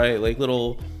goodies, right? Like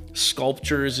little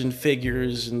sculptures and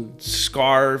figures and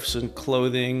scarves and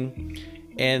clothing.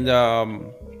 And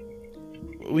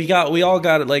we all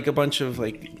got like a bunch of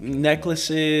like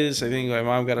necklaces. I think my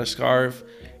mom got a scarf.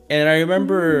 And I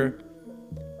remember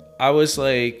I was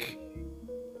like,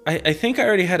 I think I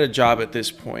already had a job at this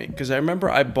point, because I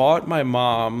remember I bought my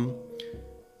mom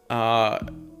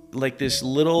like this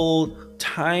little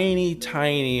tiny,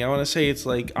 I want to say it's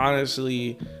like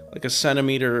honestly like a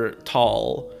centimeter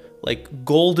tall, like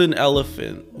golden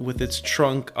elephant with its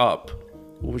trunk up,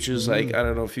 which is like, I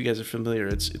don't know if you guys are familiar,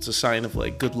 it's a sign of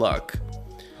like good luck.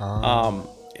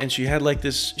 And she had like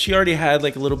this, she already had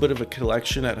like a little bit of a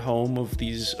collection at home of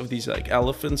these like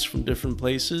elephants from different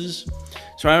places.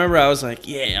 So I remember I was like,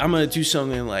 yeah, I'm gonna do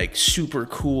something like super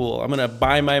cool. I'm gonna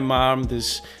buy my mom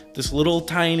this little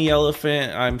tiny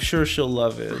elephant. I'm sure she'll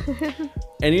love it.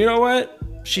 And you know what?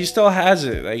 She still has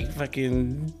it, like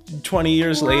fucking 20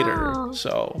 years later.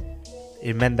 So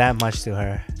it meant that much to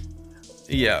her.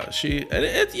 Yeah,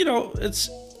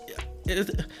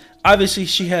 obviously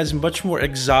she has much more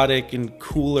exotic and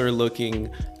cooler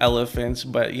looking elephants,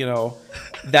 but you know,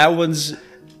 that one's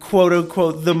quote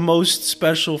unquote the most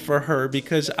special for her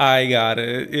because I got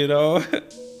it, you know.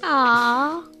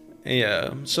 Aww.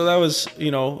 Yeah, so that was,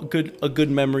 you know, a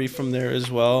good memory from there as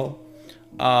well.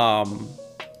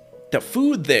 The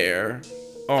food there,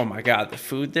 oh my god, the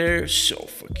food there is so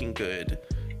fucking good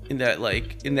in that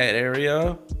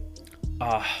area.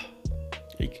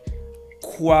 Like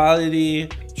quality,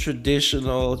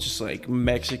 traditional, just like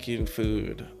Mexican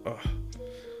food.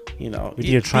 You know, we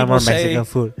need to try more Mexican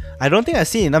food. I don't think I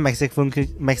see enough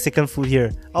Mexican food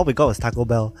here. All we got was Taco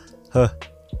Bell. Huh.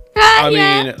 I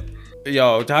mean,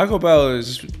 yo, Taco Bell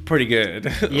is pretty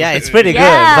good. Yeah, it's pretty good,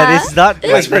 but it's not.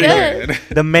 It's pretty good.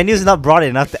 The menu is not broad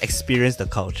enough to experience the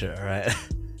culture, right?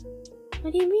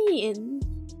 What do you mean?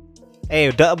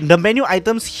 Hey, the menu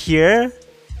items here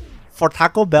for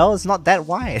Taco Bell is not that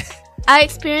wide. I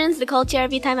experience the culture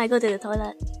every time I go to the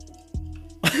toilet.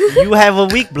 You have a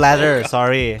weak bladder,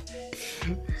 sorry.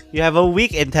 You have a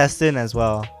weak intestine as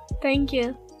well. Thank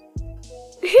you.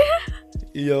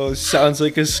 Yo, sounds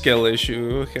like a skill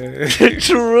issue. Okay.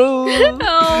 True.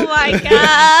 Oh my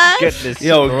god.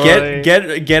 Yo,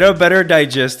 get a better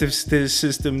digestive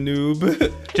system,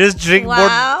 noob. Just drink more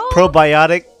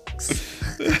probiotics.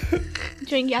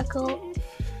 Drink Yakult.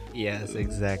 Yes,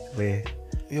 exactly.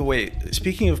 Yo, wait,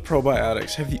 speaking of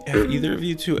probiotics, have either of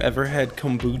you two ever had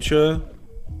kombucha?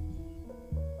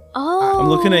 Oh. I'm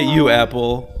looking at you,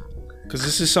 Apple, because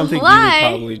this is something you would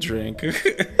probably drink.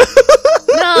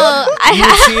 No, you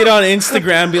would see it on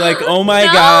Instagram and be like, oh my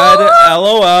god,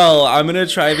 LOL, I'm gonna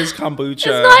try this kombucha. It's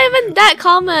not even that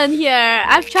common here.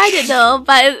 I've tried it though,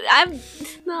 but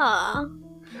no.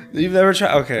 You've never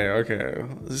tried? Okay.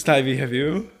 Snivy, have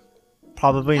you?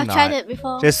 Probably not. I've tried it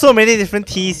before. There's so many different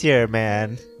teas here,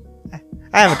 man.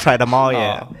 I haven't tried them all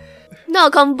yet. No,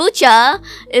 kombucha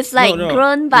is like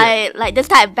grown by like this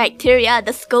type of bacteria,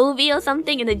 the SCOBY or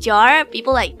something in a jar.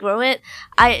 People like grow it.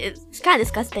 It's kind of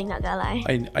disgusting, not gonna lie.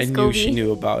 I knew she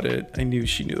knew about it.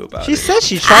 She said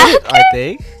she tried it, I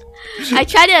think. I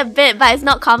tried it a bit, but it's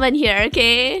not common here,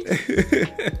 okay?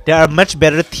 There are much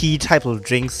better tea type of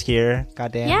drinks here.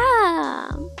 Goddamn.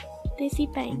 Yeah.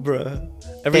 Desi Peng. Bruh.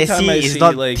 Every time I see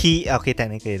not like tea. Okay,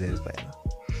 technically it is, but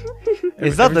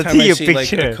it's not the tea you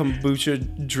picture. Like a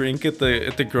kombucha drink at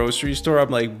the grocery store, I'm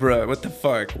like, bruh, what the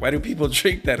fuck? Why do people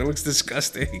drink that? It looks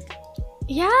disgusting.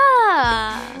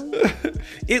 Yeah.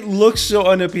 It looks so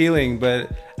unappealing,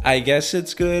 but I guess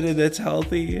it's good and it's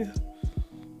healthy.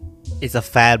 It's a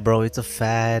fad, bro. It's a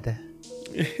fad.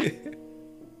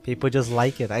 People just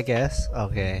like it, I guess.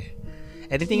 Okay.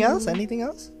 Anything else? Anything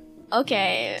else?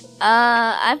 Okay.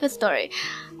 I have a story.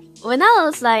 When I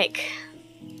was like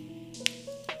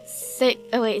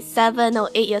 7 or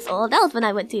 8 years old. That was when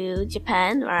I went to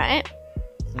Japan, right?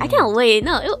 I can't wait.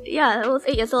 No, I was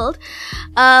 8 years old.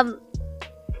 And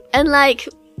like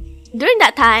during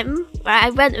that time, right, I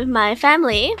went with my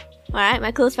family, right,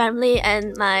 my close family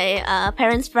and my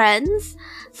parents' friends.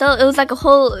 So it was like it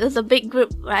was a big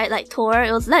group, right, like tour.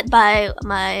 It was led by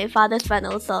my father's friend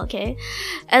also, okay?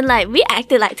 And like we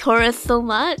acted like tourists so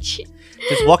much.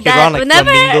 Just walking around like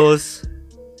flamingos.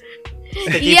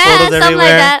 Yeah, something everywhere.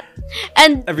 Like that.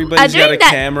 And everybody's got a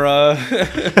camera.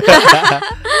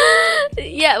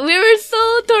 Yeah, we were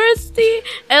so touristy.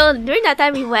 And during that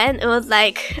time we went, it was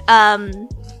like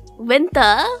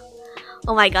winter.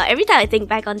 Oh my god, every time I think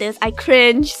back on this, I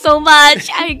cringe so much.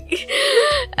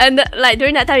 And like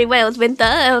during that time we went, it was winter.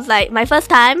 It was like my first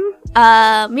time,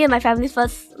 me and my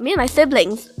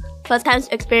siblings first time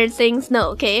experiencing snow,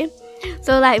 okay?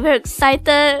 So like we're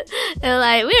excited and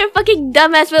like we're fucking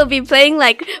dumbass. We'll be playing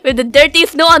like with the dirty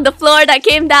snow on the floor that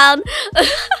came down.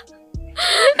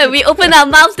 And we open our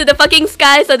mouths to the fucking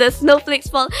sky so the snowflakes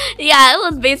fall. Yeah,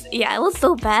 it was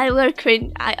so bad. We were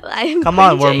cringe. Come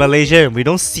on, we're Malaysian. We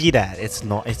don't see that. It's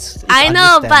I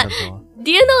know, but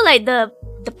do you know like the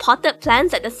potted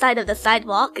plants at the side of the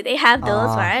sidewalk? They have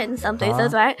those, right? In some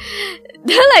places, right?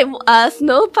 They're like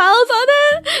snow piles on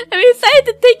it, and we decided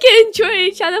to take it and enjoy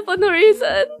each other for no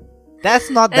reason. That's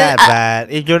not that bad.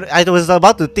 I was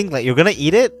about to think like you're gonna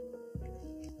eat it,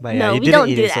 but yeah, no, you we didn't don't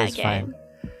eat do it, that, so it's okay? fine.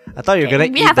 I thought you were gonna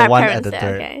we eat have the our one parents at the there,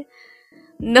 dirt. okay?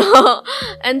 No,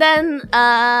 and then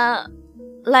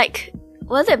like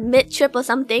was it mid trip or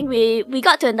something? We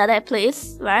got to another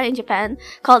place, right, in Japan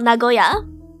called Nagoya.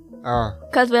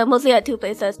 Because we're mostly at two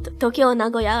places, Tokyo and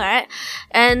Nagoya, right?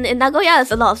 And in Nagoya,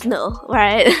 there's a lot of snow,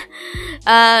 right?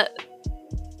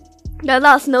 There's a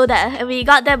lot of snow there. And we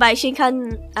got there by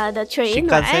the train,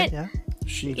 right? Yeah.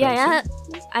 Yeah,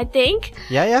 I think.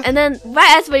 Yeah. And then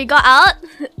right as we got out,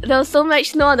 there was so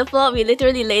much snow on the floor, we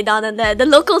literally lay down on there. The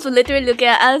locals were literally looking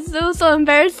at us. It was so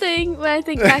embarrassing when I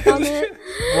think back on it.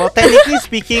 Well, technically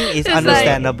speaking, it's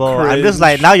understandable. Like, I'm just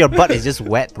like, now your butt is just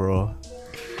wet, bro.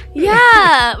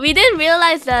 Yeah, we didn't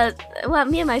realize that. Well,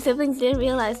 me and my siblings didn't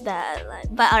realize that. Like,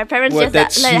 but our parents What, just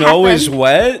that let snow it is happen.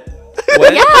 wet?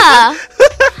 Yeah.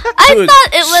 I Dude, thought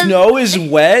it was. Snow is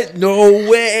wet? No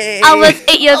way. I was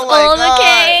 8 years Oh my old, God.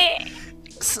 okay?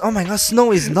 Oh my god,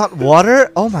 snow is not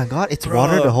water? Oh my god, it's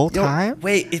water the whole time?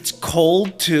 Wait, it's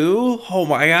cold too? Oh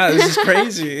my god, this is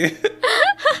crazy.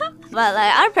 But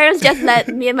like our parents just let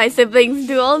me and my siblings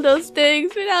do all those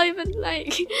things without even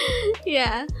like,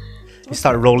 yeah. You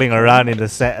start rolling around in the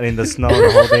snow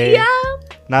the whole day.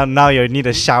 Yeah. Now you need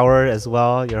a shower as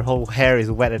well. Your whole hair is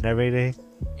wet and everything.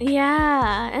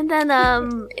 Yeah, and then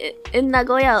in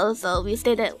Nagoya also we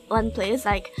stayed at one place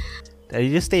like.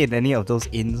 You just stay in any of those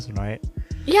inns, right?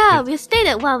 Yeah, we stayed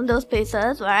at one of those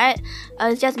places, right?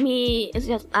 It's just me. It's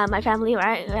just my family,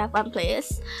 right? We have one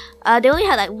place. They only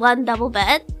had like one double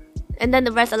bed, and then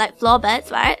the rest are like floor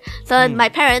beds, right? So my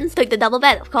parents took the double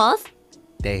bed, of course.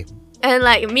 Damn. And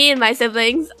like me and my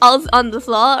siblings all on the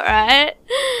floor, right?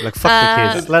 Like fuck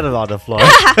the kids, let them on the floor.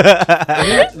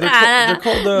 They're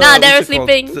called no, they were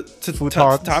sleeping.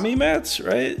 Tatami mats,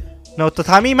 right? No,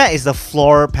 tatami mat is the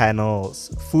floor panels.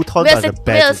 Futons are the We were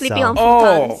beds sleeping on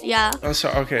itself. futons, yeah. Oh,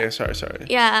 sorry.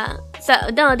 Yeah. So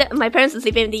no, my parents were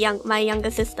sleeping with my younger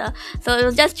sister. So it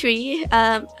was just three.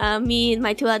 Me and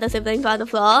my two other siblings were on the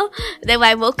floor. Then when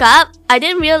I woke up, I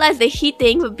didn't realize the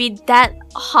heating would be that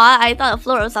hot. I thought the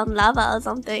floor was on lava or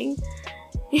something.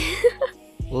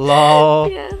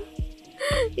 Lol. Yeah.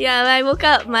 Yeah, when I woke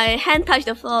up, my hand touched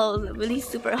the floor. It was really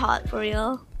super hot, for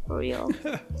real.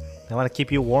 They want to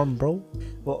keep you warm, bro.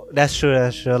 Well, that's true.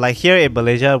 Like here in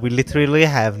Malaysia, we literally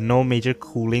have no major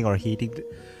cooling or heating.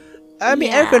 I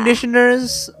mean, air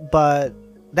conditioners, but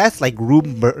that's like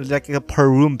like a per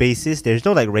room basis. There's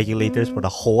no like regulators for the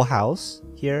whole house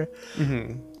here,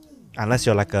 unless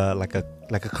you're like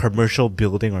a commercial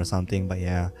building or something. But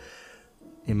yeah,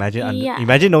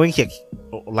 imagine knowing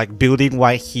like building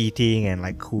wide heating and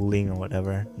like cooling or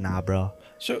whatever. Nah, bro.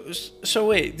 So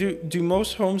wait, do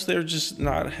most homes there just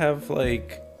not have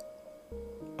like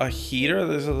a heater?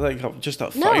 There's like just a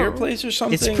fireplace or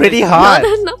something? It's pretty hot.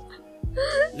 No.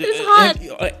 It's hot.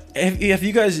 Have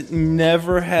you guys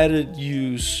never had it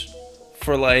use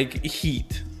for like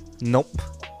heat? Nope.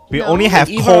 We only have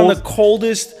even cold. on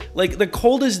the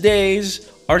coldest days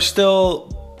are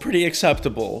still pretty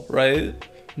acceptable, right?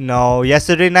 No,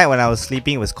 yesterday night when I was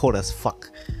sleeping, it was cold as fuck.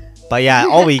 But yeah,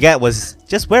 all we get was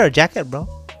just wear a jacket, bro.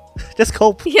 Just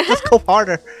cope. Yeah. Just cope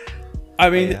harder. I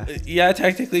mean, yeah,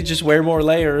 technically just wear more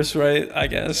layers, right? I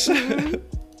guess.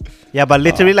 Yeah, but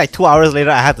literally like 2 hours later,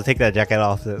 I had to take that jacket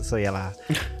off. So yeah lah.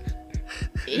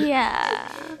 Yeah.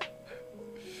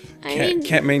 I mean,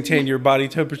 Can't maintain your body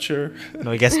temperature.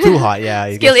 No, it gets too hot. Yeah,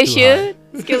 it skill gets too hot.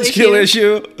 issue. Skill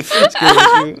issue. Skill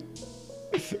issue.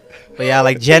 But yeah,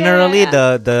 like generally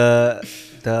Yeah.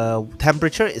 the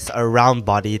temperature is around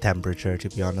body temperature, to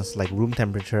be honest, like room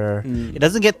temperature.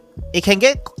 It can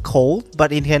get cold,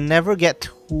 but it can never get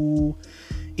too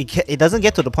it doesn't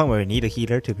get to the point where you need a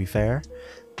heater, to be fair.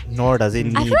 Nor does it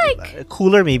need I feel like a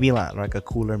cooler, maybe like a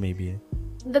cooler maybe.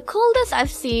 the coldest I've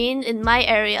seen in my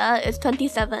area is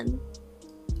 27.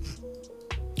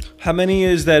 How many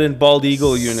is that in bald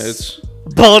eagle units?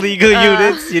 Bald eagle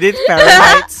units, you did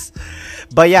Fahrenheit.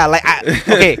 But yeah, like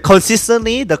okay,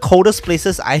 consistently the coldest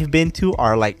places I've been to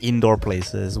are like indoor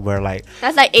places where like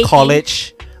That's like 80.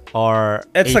 college or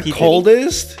It's the 80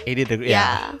 coldest? 80 degrees.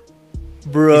 Yeah.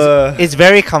 Bruh. It's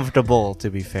very comfortable, to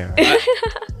be fair.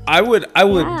 I would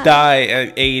Yeah. die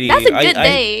at 80. That's a good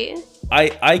day.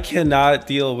 I cannot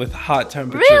deal with hot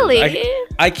temperatures. Really?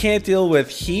 I can't deal with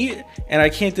heat and I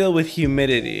can't deal with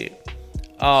humidity.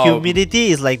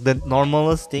 Humidity is like the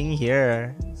normalest thing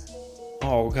here.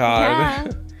 Oh god.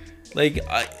 Yeah. Like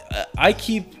I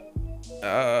keep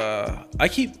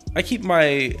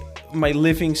my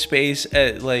living space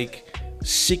at like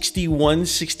 61,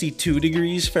 62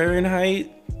 degrees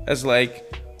Fahrenheit as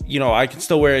like, you know, I can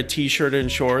still wear a t-shirt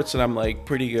and shorts and I'm like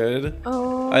pretty good.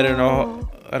 Oh. I don't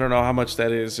know how much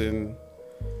that is in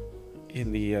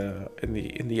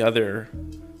the other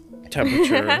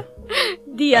temperature.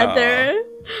 The other.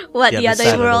 What, the other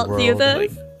side other of the world world,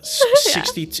 users? Like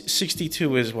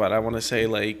 62 is what I want to say,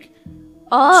 like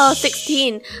Oh,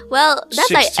 16. Well, that's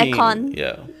 16, like aircon.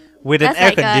 Yeah. With an That's air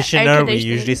like a air conditioner, we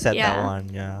conditioning, usually set that yeah. one.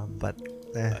 Yeah, but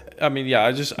I mean,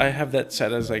 yeah, I have that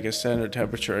set as like a standard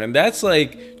temperature, and that's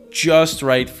like just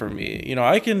right for me. You know,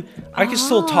 I can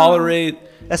still tolerate.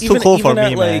 that's too cold for me,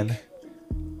 at, like, man.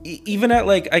 Even at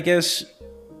like, I guess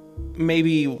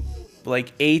maybe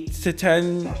like 8 to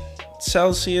 10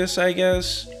 Celsius, I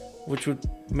guess, which would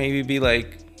maybe be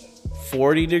like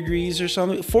 40 degrees or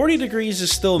something. 40 degrees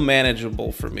is still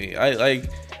manageable for me. I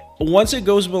like once it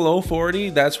goes below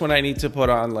 40, that's when I need to put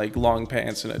on like long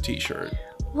pants and a t-shirt,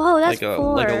 Whoa, that's like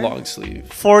four. a long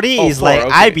sleeve. 40 Oh, is 4, like okay.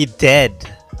 I'd be dead.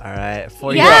 All right,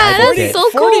 40 Yeah, I'd be that's dead. so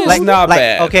 40 is cool. not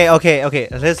bad. Okay.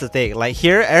 Here's the thing. Like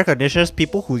here, air conditioners,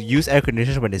 people who use air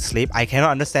conditioners when they sleep, I cannot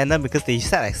understand them because they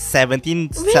set like 17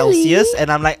 Really? Celsius,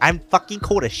 and I'm like, I'm fucking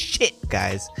cold as shit,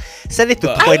 guys. Set it to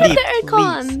But- 20, I love the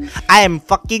aircon. please. I am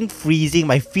fucking freezing.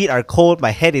 My feet are cold. My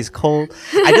head is cold.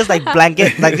 I just like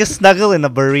blanket, like just snuggle in a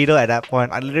burrito at that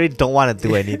point. I literally don't want to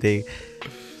do anything.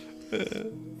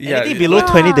 Yeah, Anything below Yeah.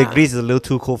 20 degrees is a little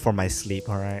too cold for my sleep.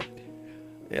 All right.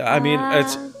 yeah. I mean,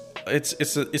 it's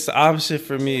the opposite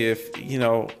for me. If you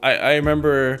know, I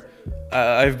remember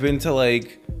I've been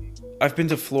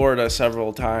to Florida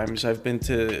several times. I've been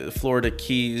to Florida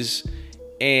Keys,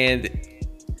 and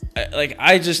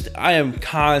I am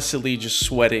constantly just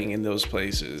sweating in those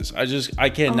places. I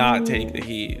cannot take the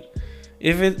heat.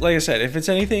 If it, like I said, if it's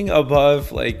anything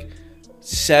above like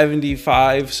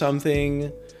 75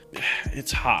 something,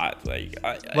 it's hot. Like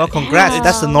Well, congrats. Yeah.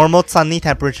 That's the normal sunny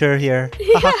temperature here.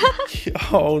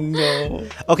 oh no.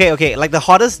 Okay. Like the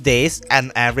hottest days,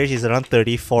 an average is around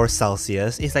 34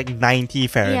 Celsius. It's like 90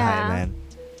 Fahrenheit, Yeah. man.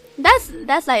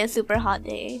 That's like a super hot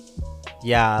day.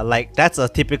 Yeah, like that's a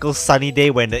typical sunny day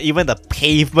when even the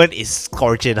pavement is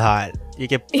scorching hot. You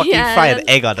can fucking fry an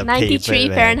egg on the 93 pavement,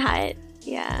 man. Fahrenheit.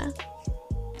 Yeah.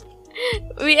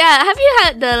 Yeah, have you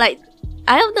had the like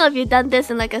I don't know if you've done this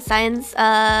in like a science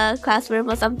classroom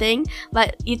or something,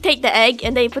 but you take the egg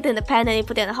and then you put it in the pan and you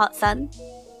put it in the hot sun.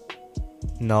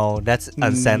 No, that's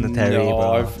unsanitary, No,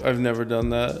 bro. I've never done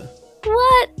that.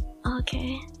 What?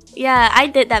 Okay. Yeah, I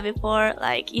did that before.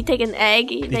 Like you take an egg,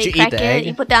 then you you eat crack the it, egg?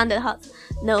 you put down the hot.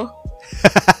 No.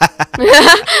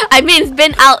 I mean, it's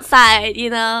been outside, you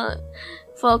know,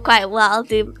 for quite a while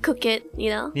to cook it, you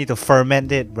know. Need to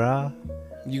ferment it, bro.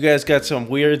 You guys got some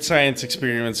weird science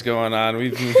experiments going on.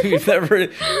 We've never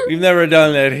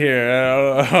done that here.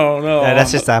 I don't know. Yeah,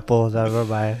 that's just Apple. Never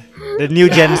mind. The new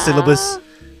gen syllabus.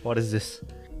 What is this?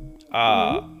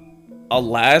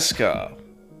 Alaska.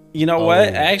 You know what?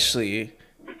 Oh. Actually,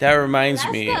 that reminds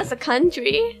me. Alaska as a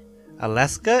country.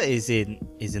 Alaska is in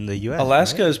the US.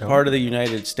 Alaska right? is No? part of the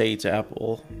United States,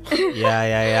 Apple.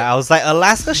 Yeah. I was like,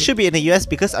 Alaska should be in the US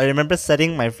because I remember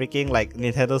setting my freaking like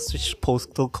Nintendo Switch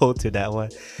postal code to that one.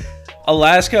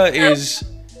 Alaska is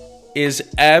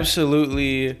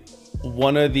absolutely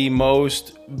one of the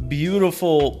most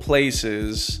beautiful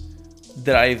places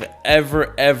that I've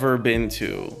ever been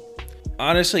to.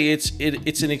 Honestly,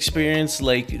 it's an experience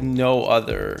like no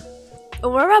other.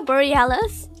 Aurora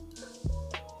Borealis?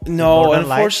 No,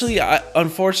 Northern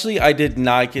unfortunately, I did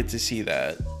not get to see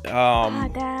that.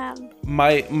 Damn.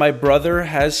 My brother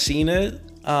has seen it.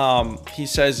 He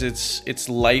says it's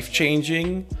life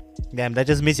changing. Damn, that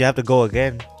just means you have to go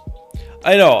again.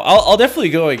 I know. I'll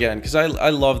definitely go again because I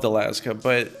loved Alaska.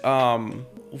 But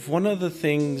one of the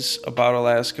things about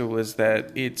Alaska was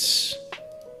that it's,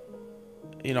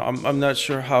 you know, I'm not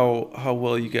sure how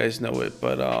well you guys know it,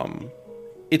 but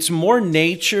it's more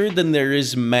nature than there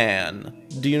is man.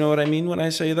 Do you know what I mean when I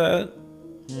say that?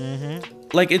 Mm-hmm.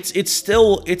 Like it's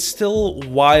still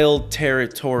wild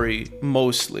territory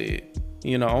mostly,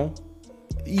 you know?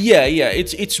 Yeah,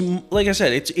 it's like I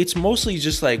said, it's mostly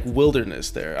just like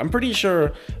wilderness there. I'm pretty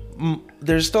sure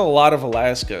there's still a lot of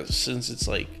Alaska since it's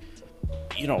like,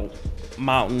 you know,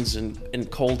 mountains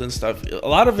and cold and stuff. A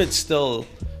lot of it's still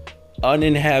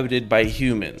uninhabited by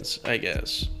humans, I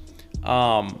guess.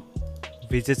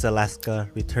 Visits Alaska,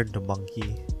 return to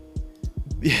monkey.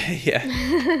 Yeah.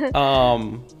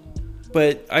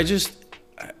 But I just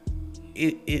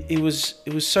it was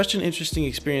such an interesting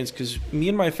experience because me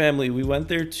and my family, we went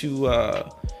there to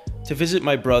visit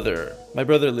my brother. My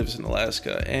brother lives in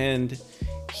Alaska, and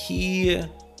he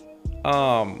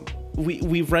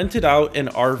we rented out an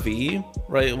RV,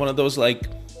 right? One of those like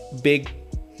big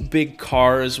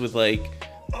cars with like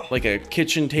a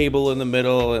kitchen table in the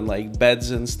middle and like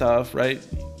beds and stuff, right?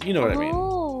 You know what I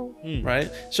mean, right?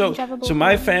 So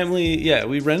my family, yeah,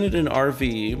 we rented an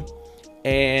RV,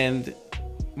 and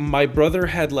my brother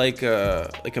had like a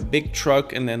big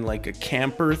truck and then like a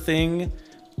camper thing.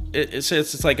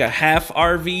 It's like a half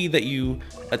RV that you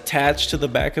attach to the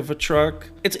back of a truck.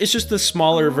 It's just the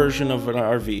smaller version of an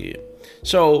RV.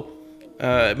 So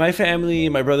my family,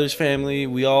 my brother's family,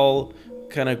 we all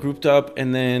kind of grouped up,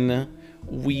 and then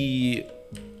we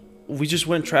just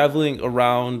went traveling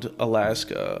around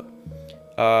Alaska.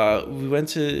 We went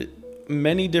to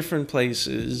many different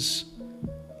places,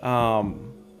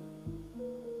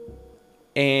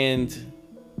 and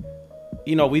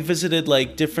you know, we visited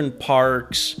like different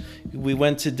parks. We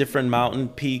went to different mountain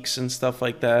peaks and stuff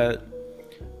like that.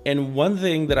 And one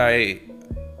thing that I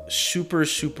super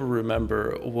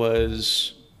remember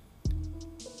was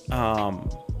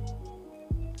the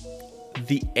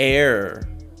air.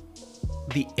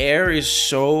 The air is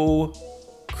so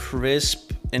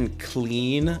crisp and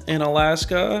clean in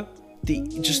Alaska.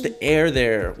 Just the air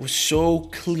there was so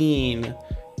clean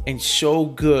and so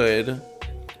good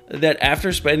that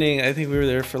after spending, I think we were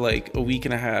there for like a week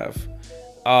and a half.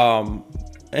 I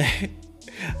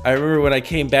remember when I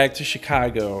came back to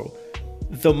Chicago,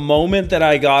 the moment that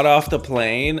I got off the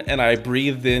plane and I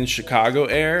breathed in Chicago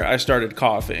air, I started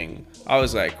coughing. I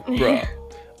was like, bruh,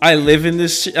 I live in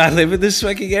this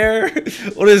fucking air?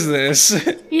 What is this?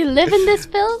 You live in this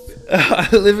filth? I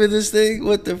live in this thing?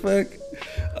 What the fuck?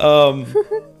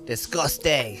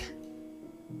 Disgusting.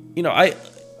 You know, I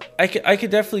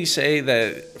could definitely say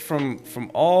that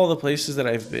from all the places that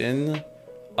I've been,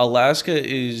 Alaska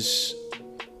is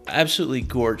absolutely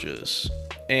gorgeous.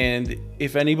 And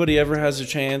if anybody ever has a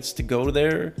chance to go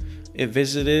there and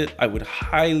visit it, I would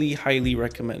highly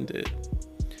recommend it.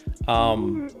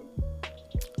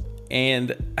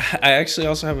 And I actually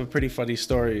also have a pretty funny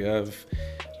story of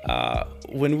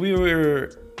when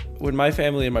my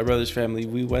family and my brother's family,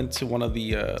 we went to one of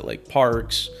the like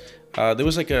parks. There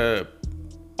was like a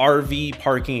RV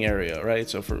parking area, right?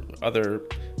 So for other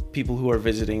people who are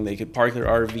visiting, they could park their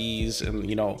RVs and,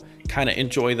 you know, kind of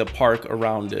enjoy the park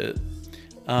around it.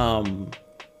 And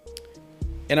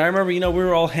I remember, you know, we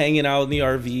were all hanging out in the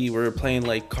RV. We were playing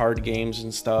like card games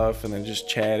and stuff, and then just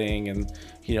chatting. And,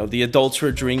 you know, the adults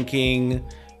were drinking.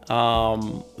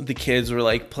 The kids were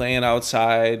like playing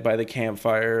outside by the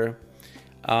campfire.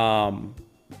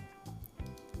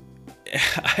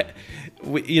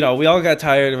 We all got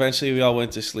tired. Eventually, we all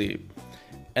went to sleep.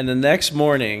 And the next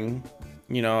morning,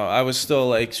 you know, I was still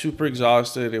like super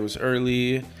exhausted. It was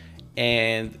early,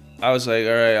 and I was like,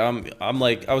 all right, I'm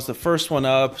like, I was the first one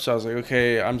up, so I was like,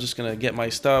 okay, I'm just gonna get my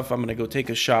stuff. I'm gonna go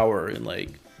take a shower in like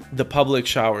the public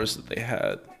showers that they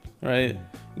had, right?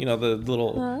 You know, the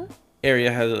little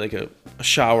area had like a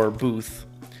shower booth.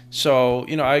 So,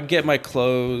 you know, I get my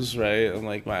clothes, right? And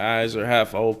like my eyes are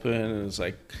half open, and it's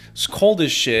like, it's cold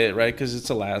as shit, right? Because it's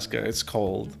Alaska, it's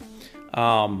cold.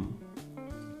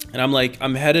 And I'm like,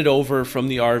 I'm headed over from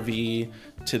the RV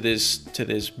to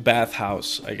this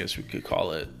bathhouse, I guess we could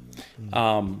call it.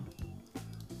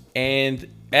 And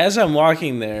as I'm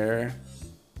walking there,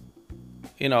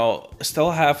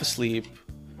 still half asleep.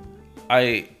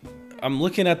 I'm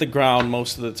looking at the ground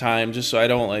most of the time just so I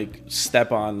don't like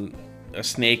step on a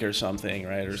snake or something,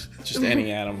 right? Or just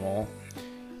any animal.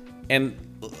 And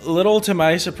little to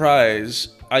my surprise,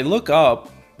 I look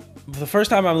up. The first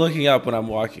time I'm looking up when I'm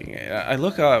walking, I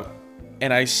look up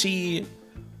and I see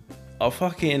a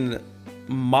fucking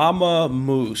mama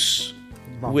moose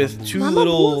with two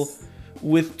little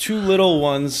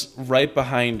ones right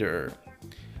behind her.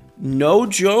 No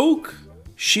joke,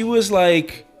 she was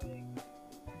like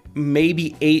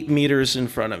maybe 8 meters in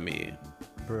front of me.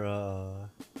 Bruh.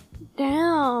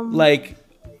 Damn. Like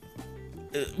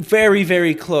very,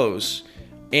 very close.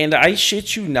 And I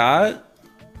shit you not,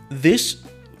 this,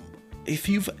 if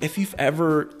you've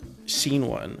ever seen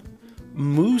one,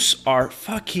 moose are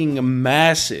fucking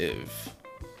massive.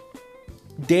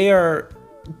 They are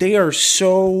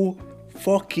so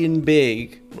fucking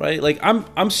big, right? Like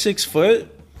I'm 6 foot,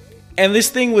 and this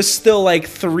thing was still like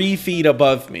 3 feet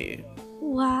above me.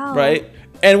 Wow. Right?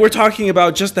 And we're talking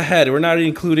about just the head. We're not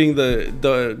including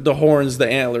the horns, the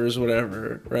antlers,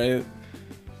 whatever, right?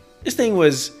 This thing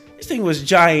was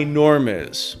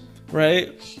ginormous,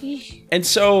 right? Sheesh. And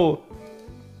so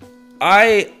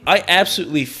I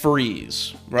absolutely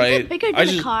freeze, right? Is it bigger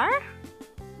than a car?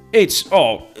 It's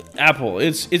Apple.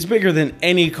 It's bigger than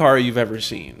any car you've ever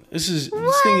seen. These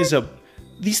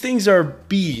things are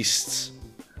beasts.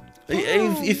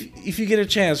 If you get a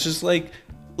chance, just like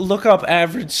look up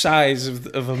average size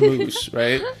of a moose,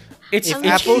 right? If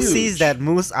Apple huge. sees that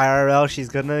moose IRL, she's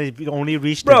gonna only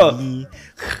reach the knee.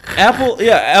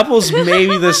 Apple's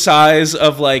maybe the size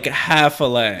of like half a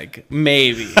leg,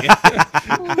 maybe.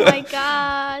 Oh my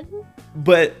god.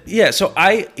 But yeah, so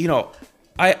I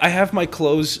have my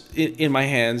clothes in my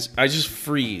hands. I just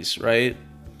freeze, right?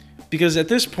 Because at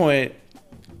this point,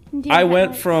 I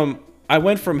went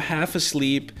from half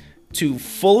asleep to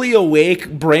fully awake.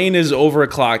 Brain is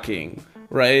overclocking,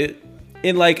 right?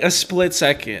 In like a split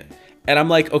second. And I'm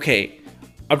like, okay,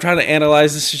 I'm trying to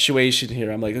analyze the situation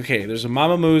here. I'm like, okay, there's a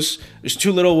mama moose. There's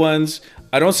 2 little ones.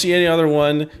 I don't see any other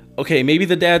one. Okay, maybe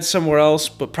the dad's somewhere else,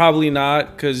 but probably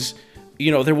not, because,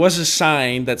 there was a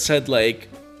sign that said, like,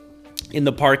 in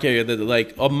the park area that,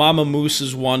 like, a mama moose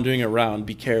is wandering around.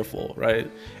 Be careful, right?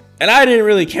 And I didn't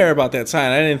really care about that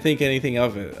sign. I didn't think anything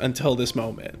of it until this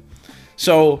moment.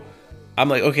 So I'm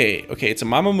like, okay, it's a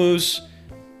mama moose.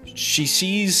 She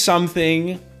sees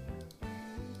something.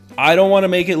 I don't want to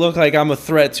make it look like I'm a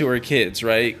threat to her kids,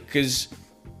 right? Because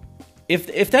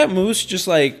if that moose just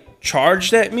like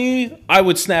charged at me, I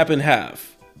would snap in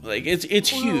half. Like it's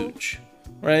huge,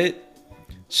 right?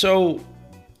 So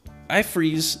I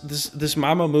freeze. This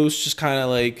mama moose just kind of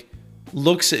like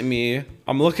looks at me.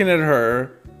 I'm looking at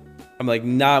her. I'm like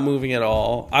not moving at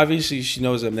all. Obviously she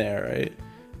knows I'm there, right?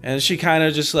 And she kind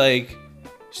of just like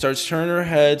starts turning her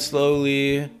head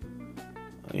slowly.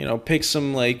 Pick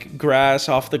some like grass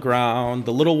off the ground.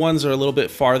 The little ones are a little bit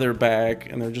farther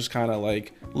back and they're just kind of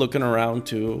like looking around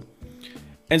too.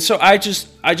 And so I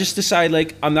just decide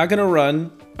like I'm not gonna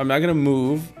run, I'm not gonna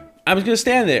move, I'm just gonna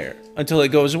stand there until it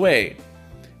goes away.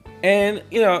 And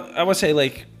I would say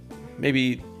like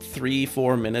maybe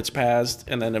 3-4 minutes passed,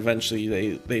 and then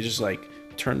eventually they just like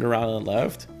turned around and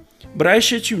left. But I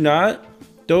shit you not,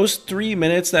 those 3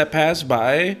 minutes that passed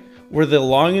by were the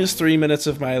longest 3 minutes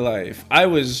of my life. I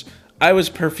was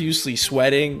profusely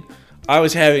sweating. I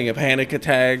was having a panic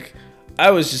attack.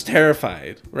 I was just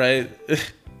terrified, right?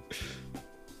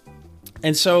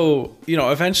 And so,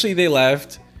 eventually they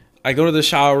left. I go to the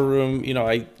shower room.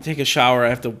 I take a shower. I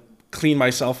have to clean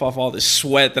myself off all this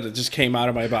sweat that just came out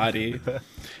of my body.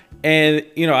 And,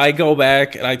 I go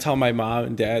back and I tell my mom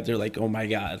and dad. They're like, oh my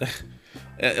God.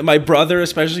 My brother,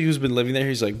 especially, who's been living there,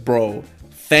 he's like, bro,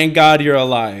 thank God you're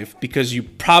alive, because you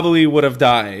probably would have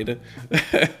died.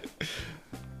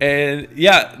 And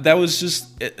yeah, that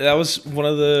was one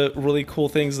of the really cool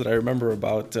things that I remember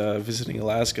about visiting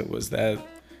Alaska, was that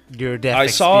your death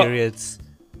experience.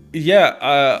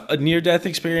 A near-death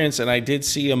experience, and I did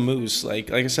see a moose,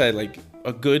 like I said, like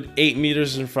a good 8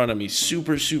 meters in front of me,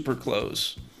 super, super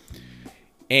close.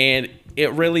 And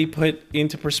it really put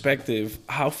into perspective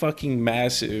how fucking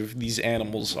massive these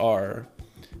animals are.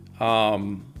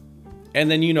 And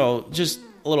then, just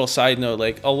a little side note,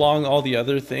 like along all the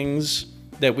other things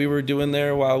that we were doing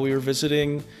there while we were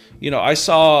visiting, I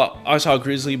saw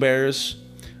grizzly bears.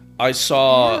 I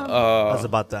saw, I was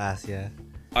about to ask, yeah.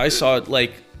 I saw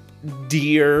like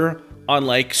deer on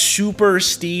like super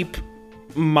steep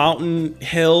mountain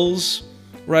hills,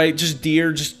 right? Just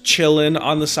deer just chilling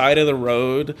on the side of the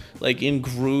road, like in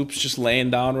groups, just laying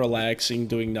down, relaxing,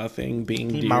 doing nothing, being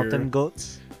deer. Mountain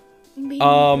goats?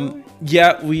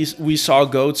 Yeah, we saw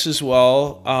goats as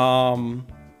well.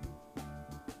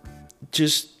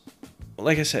 Just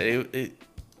like I said,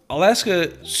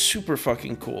 Alaska, super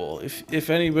fucking cool. If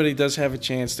anybody does have a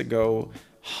chance to go,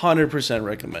 100%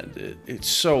 recommend it. It's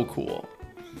so cool.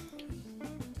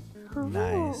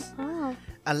 Nice. Oh.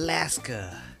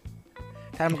 Alaska.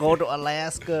 Time to go to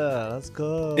Alaska. Let's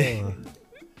go.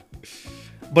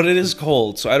 But it is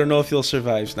cold, so I don't know if you'll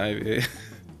survive, Snivy.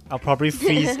 I'll probably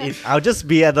freeze. I'll just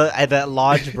be at that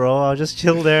lodge, bro. I'll just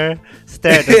chill there,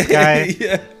 stare at the sky.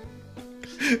 Yeah.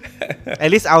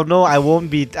 At least I'll know I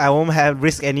won't have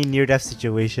risk any near-death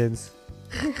situations.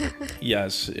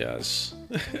 Yes.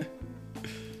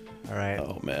 All right.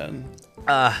 Oh man.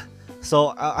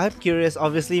 So I'm curious.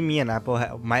 Obviously, me and Apple,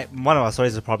 one of our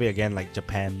stories is probably again like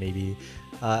Japan, maybe.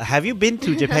 Have you been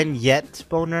to Japan yet,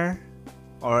 Boner?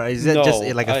 Or is it just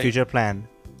like a future plan?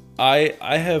 I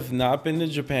have not been to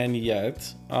Japan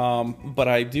yet, but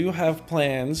I do have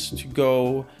plans to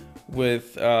go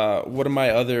with one of my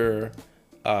other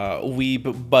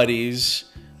weeb buddies,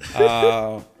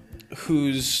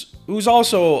 who's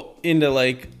also into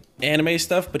like anime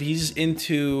stuff, but he's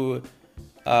into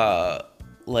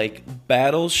like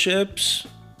battleships,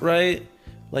 right?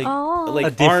 Like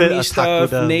army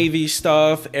stuff, navy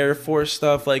stuff, air force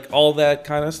stuff, like all that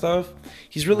kind of stuff.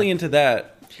 He's really into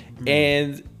that,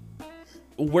 and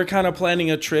we're kind of planning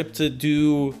a trip to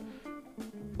do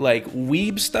like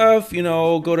weeb stuff, you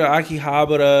know, go to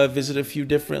Akihabara, visit a few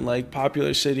different like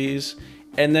popular cities,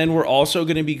 and then we're also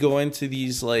going to be going to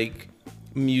these like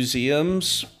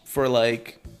museums for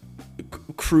like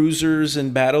cruisers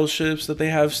and battleships that they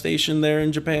have stationed there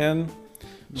in Japan.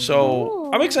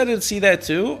 So I'm excited to see that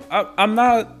too. I'm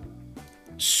not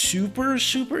super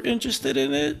interested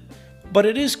in it, but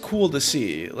it is cool to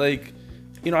see. Like,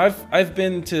 you know, I've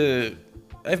been to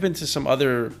some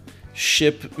other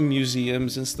ship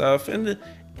museums and stuff, and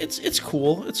it's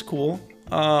cool. It's cool.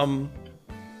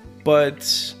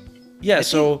 But yeah,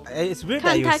 so it's weird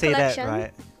that you say that,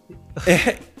 right?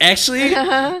 Actually,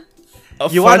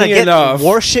 you want to get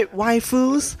warship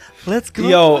waifus? Let's go.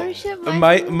 Yo,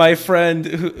 my friend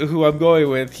who I'm going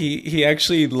with, he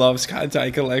actually loves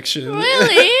Kantai Collection.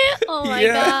 Really? Oh my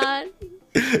god.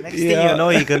 Next thing you know,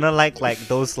 you're gonna like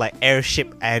those like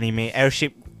airship waifu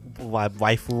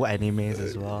animes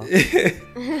as well.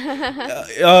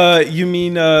 You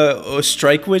mean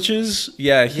Strike Witches?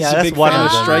 Yeah, he's a big fan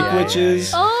of Strike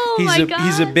Witches. Oh my god.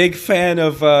 He's a big fan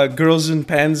of Girls in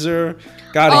Panzer.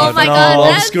 God, oh my god,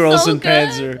 loves Girls in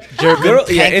Panzer. It's I love good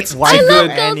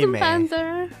Girls anime. in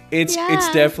Panzer. It's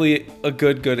definitely a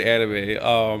good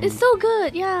anime. It's so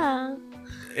good, yeah.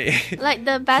 Like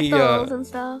the battles and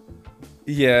stuff.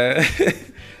 Yeah.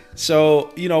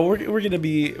 So, you know, we're gonna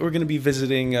be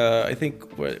visiting. I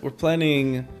think we're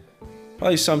planning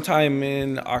probably sometime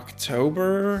in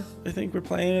October. I think we're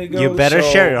planning to go. You better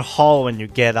share your haul when you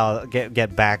get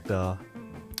back, though.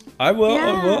 I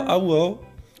will.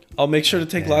 I'll make sure to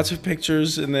take lots of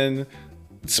pictures and then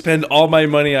spend all my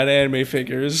money on anime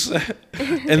figures,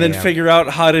 and then figure out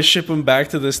how to ship them back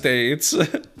to the States.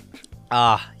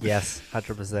 Yes,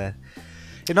 100%.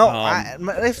 You know,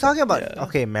 if talking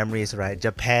about memories, right?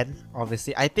 Japan,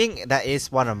 obviously, I think that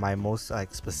is one of my most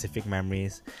like specific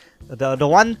memories.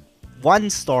 The one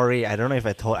story, I don't know if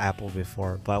I told Apple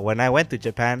before, but when I went to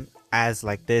Japan as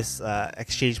like this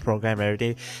exchange program and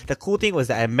everything, the cool thing was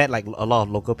that I met like a lot of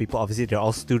local people. Obviously, they're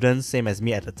all students, same as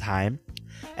me at the time.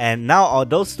 And now all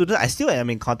those students, I still am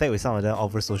in contact with some of them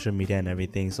over social media and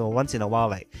everything. So once in a while,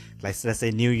 like let's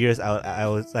say New Year's, I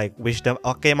would like wish them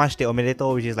 "Okemashite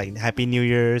omedetou," which is like Happy New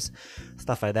Year's,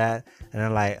 stuff like that. And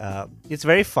then like it's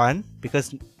very fun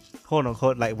because, quote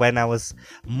unquote, like when I was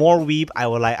more weeb,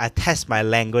 I test my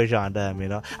language on them. You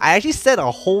know, I actually said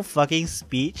a whole fucking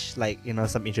speech, like, you know,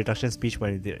 some introduction speech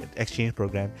when we did exchange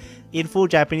program in full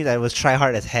Japanese. I was try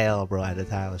hard as hell, bro. At the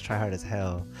time, I was try hard as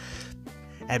hell.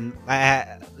 And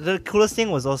the coolest thing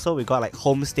was also we got like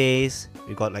homestays.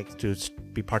 We got like to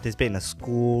participate in a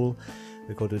school.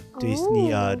 We go to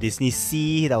Disney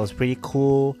Sea. That was pretty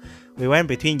cool. We went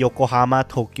between Yokohama,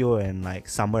 Tokyo, and like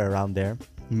somewhere around there.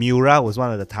 Miura was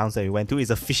one of the towns that we went to.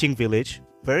 It's a fishing village.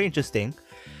 Very interesting.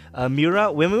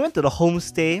 Miura. When we went to the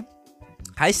homestay,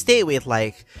 I stayed with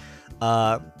like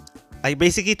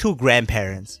basically two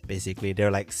grandparents. Basically,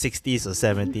 they're like 60s or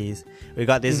 70s. We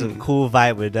got this cool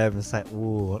vibe with them. It's like,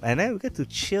 ooh, and then we get to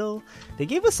chill. They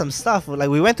gave us some stuff. Like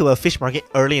we went to a fish market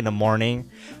early in the morning,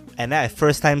 and then I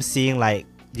first time seeing like,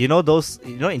 you know, those,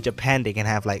 you know, in Japan they can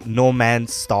have like unmanned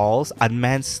stalls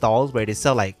where they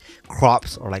sell like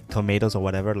crops or like tomatoes or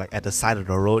whatever, like at the side of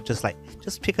the road, just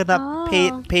pick it up, pay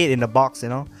it in the box, you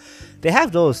know. They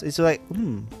have those. It's like,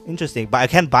 interesting. But I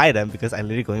can't buy them because I'm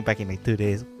literally going back in like 2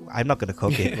 days. I'm not gonna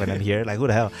cook it when I'm here. Like, who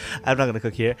the hell? I'm not gonna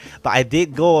cook here. But I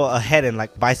did go ahead and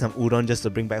like buy some udon just to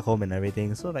bring back home and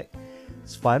everything. So like,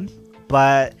 it's fun.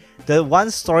 But the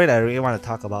one story that I really want to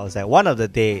talk about is that one of the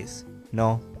days,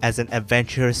 as an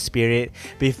adventurous spirit,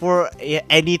 before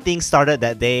anything started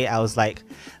that day, I was like,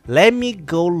 let me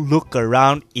go look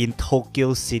around in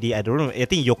Tokyo City. I don't know. I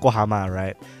think Yokohama,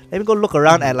 right? Let me go look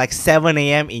around at like 7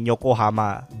 a.m. in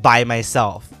Yokohama by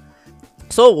myself.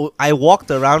 So I walked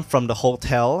around from the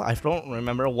hotel. I don't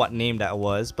remember what name that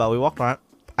was, but we walked around.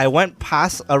 I went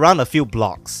past around a few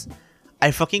blocks.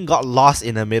 I fucking got lost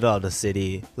in the middle of the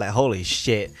city. Like, holy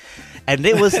shit. And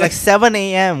it was like 7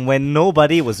 a.m. when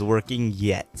nobody was working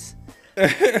yet.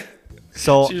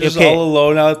 So you're just all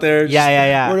alone out there.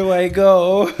 Yeah. Where do I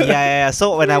go? Yeah.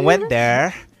 So when I went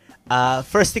there,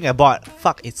 first thing I bought,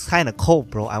 it's kind of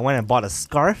cold, bro. I went and bought a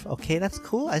scarf. Okay, that's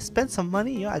cool. I spent some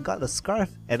money. I got the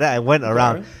scarf. And then I went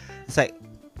around. It's like,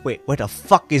 wait, where the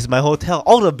fuck is my hotel?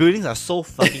 All the buildings are so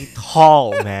fucking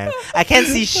tall, man. I can't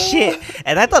see shit.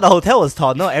 And I thought the hotel was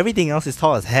tall. No, everything else is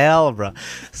tall as hell, bro.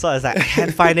 So I was like, I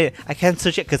can't find it. I can't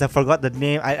search it because I forgot the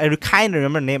name. I kind of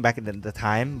remember the name back in the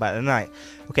time. But then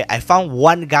okay, I found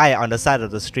one guy on the side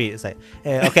of the street. It's like,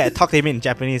 okay, I talked to him in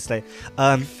Japanese. Like,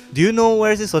 do you know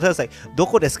where is this hotel? It's like,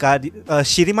 doko desu ka?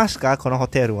 Shirimasu ka? Kono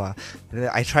hotel wa? And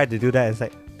then I tried to do that. It's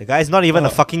like, the guy's not even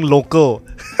a fucking local.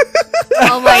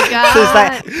 Oh my god. So it's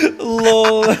like,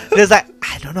 lol. There's like,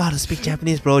 I don't know how to speak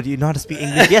Japanese, bro. Do you know how to speak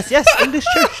English? Yes, English,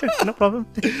 sure, no problem.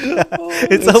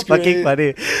 It's so fucking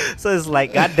funny. So it's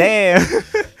like, goddamn.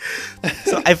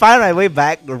 So I found my way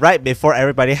back right before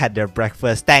everybody had their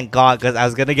breakfast. Thank God, because I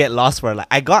was gonna get lost for like,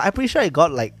 I'm pretty sure I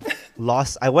got like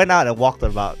lost. I went out and walked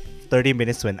about 30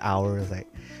 minutes to an hour. It's like,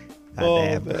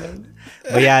 goddamn. Man.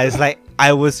 But yeah, it's like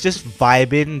I was just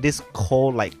vibing this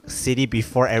cold like city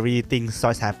before everything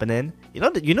starts happening.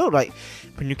 Like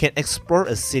when you can explore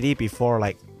a city before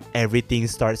like everything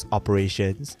starts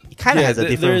operations, it kind of has a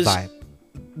different vibe.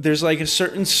 There's like a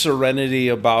certain serenity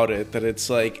about it that it's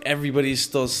like everybody's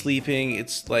still sleeping.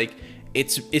 It's like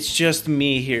it's just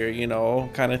me here,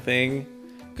 kind of thing.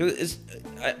 Because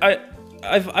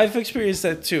I've experienced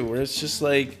that too, where it's just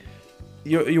like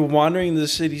you're wandering the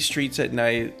city streets at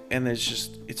night and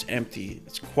it's empty,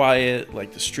 it's quiet,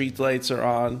 like the street lights are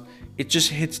on. It just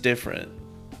hits different.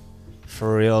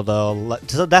 For real though,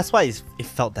 so that's why it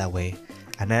felt that way.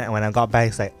 And then when I got back,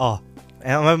 it's like, oh,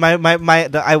 and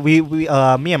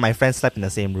me and my friend slept in the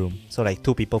same room, so like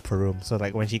 2 people per room. So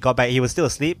like when she got back, he was still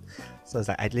asleep. So it's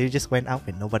like I literally just went out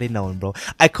with nobody knowing, bro.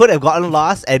 I could have gotten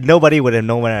lost and nobody would have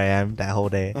known where I am that whole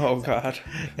day. Oh god.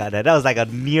 Yeah, that was like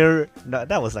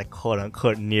that was like quote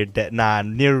unquote near death.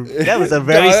 That was a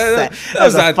very sad. That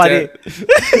was a funny.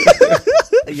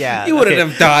 Yeah, you wouldn't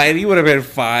have died. You would have been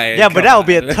fine. Yeah, but that would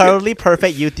be a totally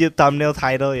perfect YouTube thumbnail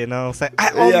title. It's like,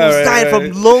 I almost died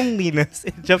from loneliness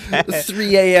in Japan.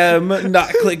 3 a.m. not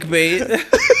clickbait.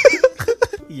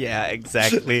 Yeah,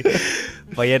 exactly.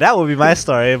 But yeah, that would be my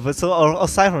story. But so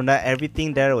aside from that,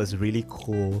 everything there was really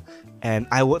cool, and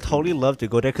I would totally love to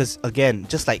go there because again,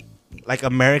 just like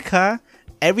America,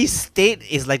 every state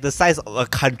is like the size of a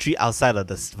country outside of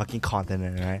this fucking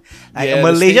continent, right? Like yeah,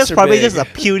 Malaysia's probably just a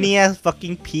puny ass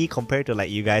fucking pea compared to like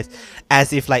you guys,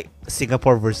 as if like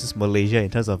Singapore versus Malaysia in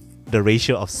terms of the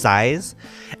ratio of size,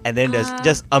 and then there's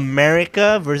just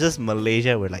America versus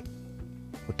Malaysia. We're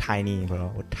tiny,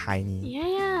 bro. We're tiny.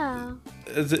 Yeah.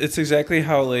 It's exactly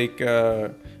how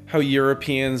how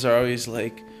Europeans are always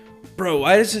like, bro,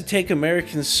 why does it take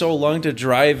Americans so long to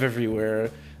drive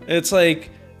everywhere? It's like,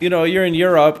 you're in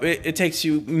Europe, it takes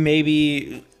you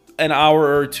maybe an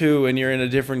hour or 2 and you're in a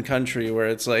different country, where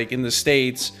it's like in the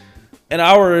States, an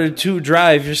hour or 2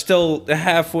 drive, you're still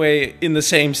halfway in the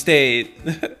same state.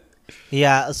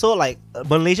 Yeah, so like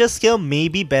Malaysia's scale may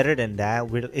be better than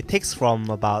that. It takes from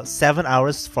about 7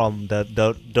 hours from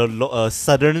the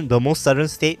most southern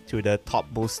state to the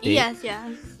topmost state. Yes.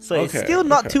 So it's still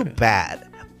not too bad.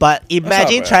 But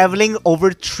imagine traveling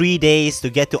over 3 days to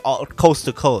get to coast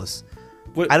to coast.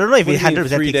 I don't know if it 100%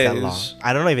 takes that long.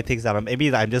 I don't know if it takes that long.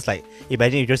 Maybe I'm just like,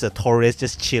 imagine you're just a tourist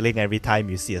just chilling every time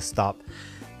you see a stop.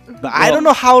 But I don't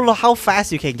know how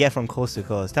fast you can get from coast to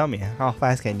coast. Tell me, how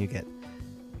fast can you get?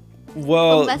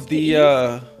 Well, west to east?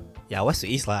 West to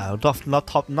east,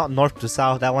 not north to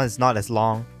south. That one is not as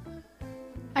long.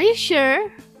 Are you sure?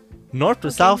 North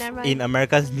to south in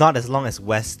America is not as long as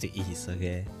west to east.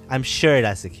 Okay, I'm sure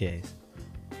that's the case.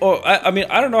 Oh, I mean,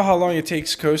 I don't know how long it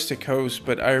takes coast to coast,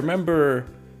 but I remember,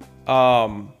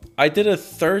 I did a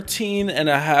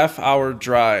 13.5-hour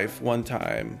drive one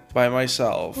time by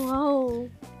myself. Whoa.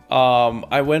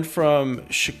 I went from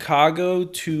Chicago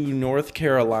to North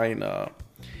Carolina.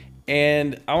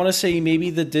 And I want to say maybe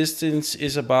the distance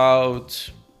is about,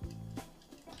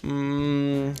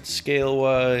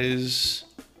 scale-wise,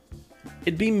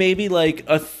 it'd be maybe like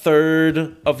a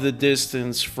third of the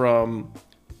distance from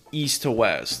east to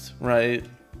west, right?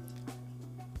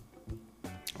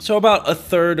 So about a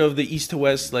third of the east to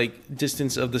west like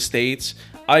distance of the states,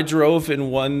 I drove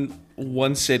in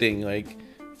one sitting, like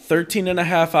 13 and a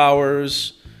half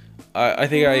hours. I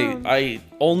think I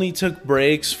only took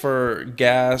breaks for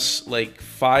gas like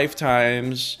 5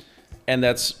 times, and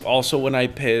that's also when I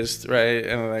pissed, right?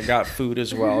 And I got food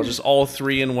as well, just all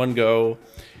 3 in one go.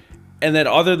 And then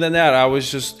other than that, I was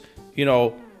just,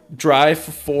 drive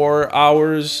for 4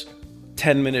 hours,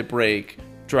 10-minute break.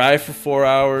 Drive for 4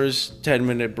 hours,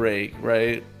 10-minute break,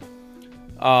 right?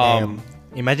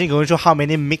 Imagine going through how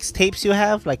many mixtapes you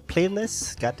have, like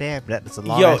playlists. Goddamn, that's a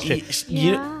long ass trip.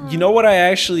 You know what I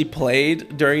actually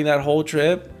played during that whole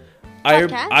trip?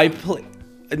 I play.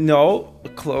 No,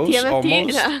 close, TMFT?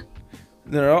 almost.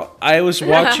 No, I was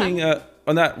watching.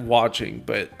 Well, not watching,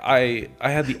 but I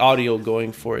had the audio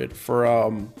going for it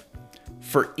for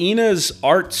Ina's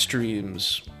art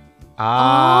streams.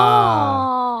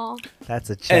 Ah, that's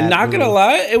a chat. And not move. gonna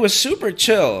lie, it was super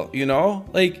chill.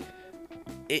 Like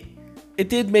it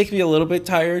did make me a little bit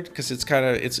tired because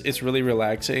it's really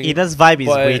relaxing. Ina's vibe is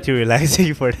way too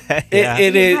relaxing for that. Yeah.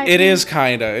 It is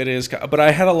kind of. But I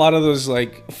had a lot of those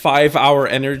like 5-hour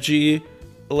energy,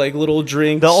 like little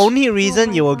drinks. The only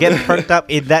reason you will get perked up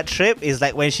in that trip is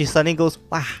like when she suddenly goes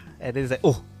wow, and it's like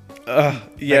oh,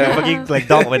 yeah, like a fucking like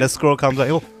dog when a squirrel comes like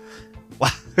oh,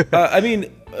 wow. I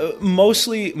mean,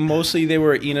 mostly they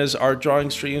were Ina's art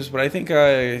drawing streams, but I think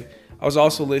I was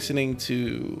also listening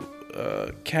to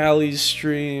Callie's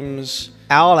streams.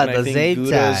 All at and the I think same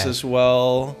Gouda's time as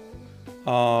well.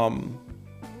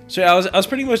 So yeah, I was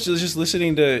pretty much just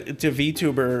listening to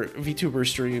VTuber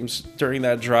streams during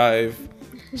that drive.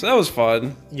 So that was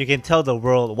fun. You can tell the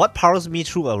world what powers me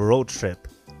through a road trip.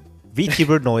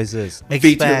 VTuber noises.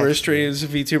 VTuber streams,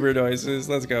 VTuber noises.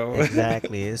 Let's go.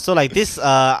 Exactly. So like this,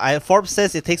 Forbes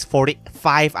says it takes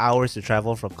 45 hours to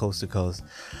travel from coast to coast.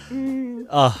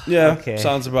 Oh, yeah, okay.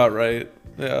 Sounds about right.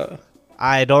 Yeah.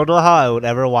 I don't know how I would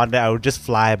ever want that. I would just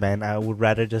fly, man. I would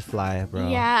rather just fly, bro.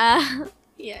 Yeah.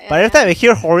 But every time I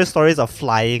hear horror stories of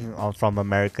flying from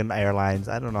American Airlines,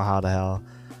 I don't know how the hell.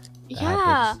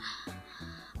 Yeah.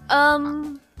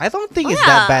 I don't think it's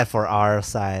that bad for our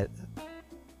side.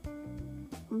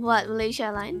 What, Malaysia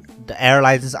Airlines? The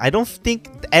airlines, I don't think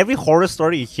every horror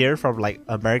story you hear from like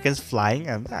Americans flying,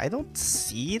 and I don't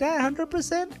see that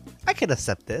 100%. I can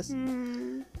accept this.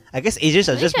 I guess Asians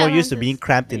are just more used to being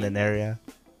cramped in an area.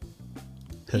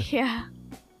 Yeah.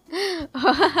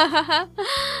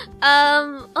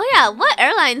 Oh yeah, what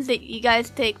airlines did you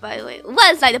guys take, by the way?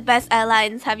 What is like the best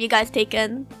airlines have you guys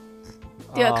taken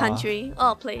to your country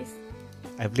or place?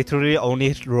 I've literally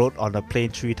only rode on a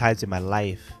plane 3 times in my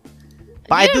life.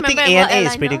 But I do think remember what ANA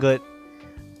is pretty good.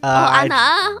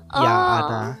 Anna? Yeah,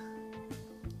 Anna.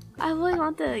 I really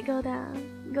want to go there.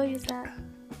 Go use that.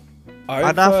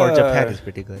 Anna for Japan is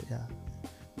pretty good, yeah.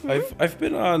 I've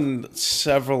been on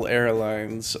several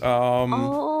airlines.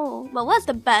 But what's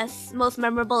the best, most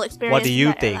memorable experience? What do you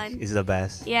in that think airline? is the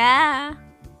best? Yeah.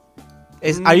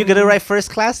 Are you gonna ride first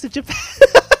class to Japan?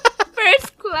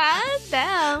 First class?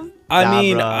 Damn. I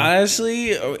mean, bro.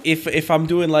 honestly, if I'm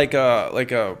doing like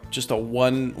a just a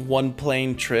one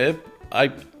plane trip, I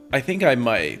think I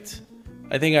might.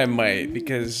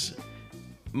 Because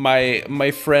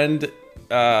my friend,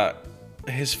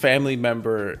 his family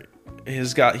member,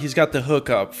 he's got the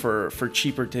hookup for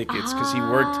cheaper tickets because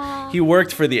he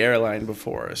worked for the airline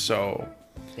before. So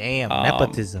damn,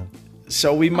 nepotism.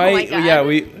 So we might,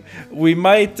 we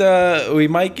might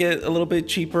get a little bit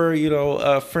cheaper,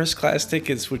 first class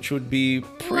tickets, which would be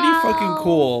pretty fucking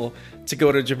cool to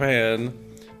go to Japan.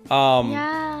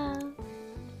 Yeah.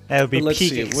 That would be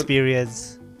peak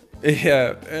experience.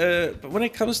 Yeah, but when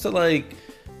it comes to like,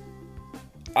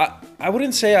 I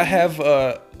wouldn't say I have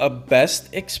a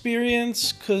best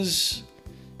experience because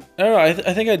I don't know.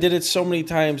 I think I did it so many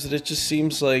times that it just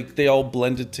seems like they all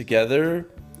blended together.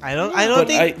 I don't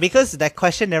think because that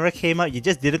question never came out. You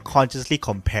just didn't consciously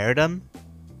compare them,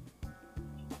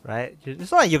 right?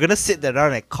 It's not like you're gonna sit there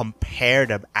and like compare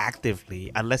them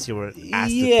actively unless you were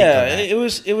asked to think of that.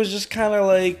 it was just kind of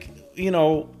like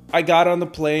I got on the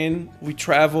plane, we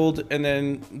traveled, and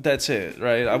then that's it,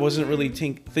 right? I wasn't really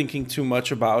thinking too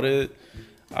much about it.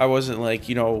 I wasn't like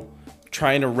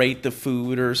trying to rate the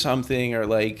food or something or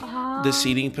like the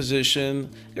seating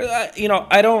position.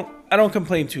 I don't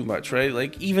complain too much, right?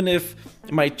 Like even if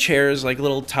my chair is like a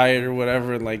little tight or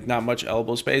whatever, and like not much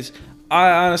elbow space,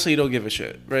 I honestly don't give a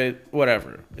shit, right?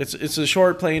 Whatever. It's a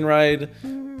short plane ride.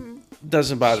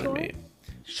 Doesn't bother me.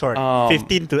 Short,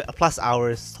 15 to plus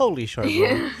hours, totally short,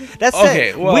 bro. That's Okay,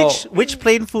 it. well-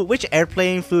 Which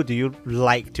airplane food do you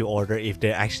like to order if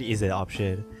there actually is an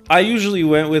option? I usually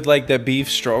went with like the beef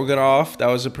stroganoff. That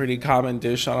was a pretty common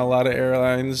dish on a lot of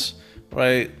airlines,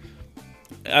 right?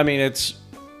 I mean, it's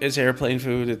airplane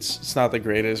food. It's not the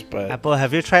greatest, but Apple,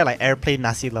 have you tried like airplane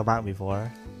nasi lemak before?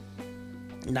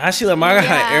 nasi lemak on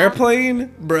Yeah. an airplane,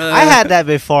 bruh. I had that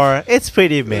before. It's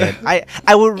pretty mid. I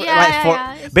would Yeah, like yeah, for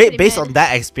yeah, it's pretty based mid. on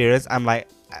that experience, I'm like,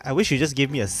 I wish you just give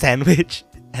me a sandwich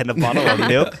and a bottle of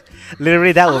milk.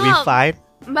 Literally, that would be Oh. fine.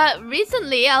 But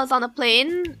recently, I was on a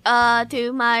plane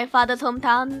to my father's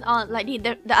hometown on like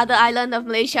the other island of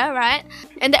Malaysia, right?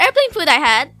 And the airplane food I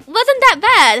had wasn't that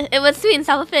bad. It was sweet and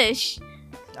sour fish.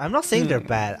 I'm not saying they're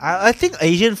bad. I think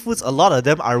Asian foods, a lot of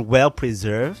them are well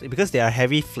preserved because they are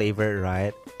heavy flavored,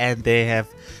 right? And they have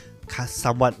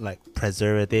somewhat like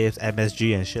preservatives,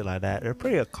 MSG and shit like that. They're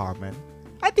pretty common.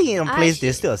 I think in a place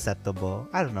they're still acceptable.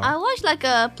 I don't know. I watched like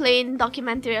a plane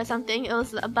documentary or something. It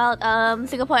was about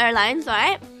Singapore Airlines,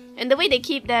 right? And the way they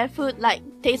keep their food like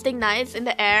tasting nice in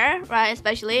the air, right?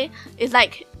 Especially, is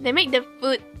like they make the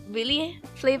food really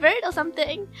flavored or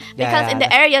something. Because in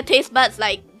the air, your taste buds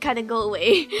like kind of go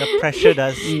away. The pressure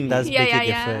does Yeah, make yeah, it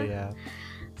yeah. different. Yeah.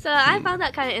 So I found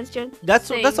that kind of interesting. That's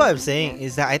what I'm saying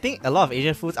is that I think a lot of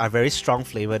Asian foods are very strong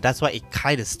flavored. That's why it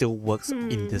kind of still works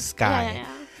in the sky. Yeah, yeah,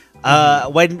 yeah.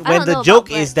 When I don't the know joke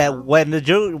about is that, that when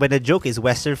the joke is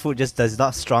Western food just does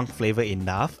not strong flavor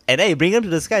enough, and then you bring them to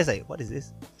the sky, it's like, what is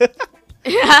this?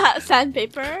 Yeah,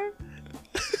 sandpaper.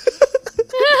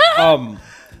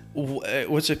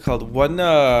 What's it called? One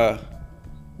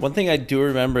thing I do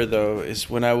remember though is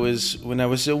when I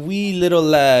was a wee little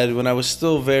lad, when I was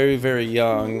still very very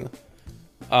young,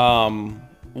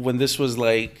 when this was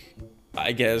like,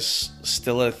 I guess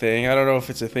still a thing. I don't know if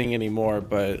it's a thing anymore,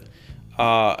 but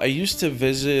I used to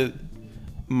visit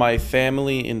my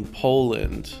family in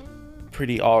Poland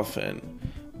pretty often.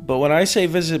 But when I say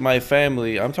visit my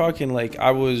family, I'm talking like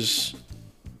I was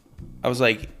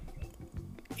like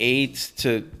 8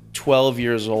 to 12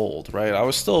 years old, right? I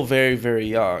was still very, very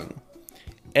young.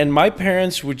 And my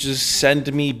parents would just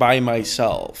send me by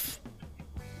myself.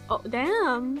 Oh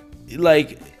damn.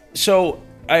 Like, so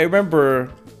I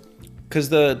remember, because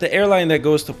the airline that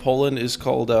goes to Poland is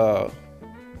called,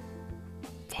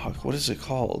 what is it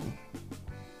called?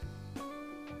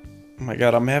 Oh my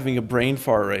god, I'm having a brain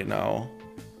fart right now.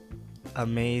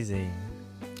 Amazing.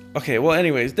 Okay, well,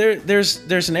 anyways,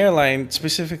 there's an airline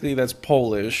specifically that's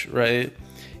Polish, right?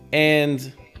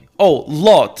 And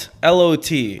LOT,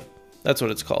 L-O-T, that's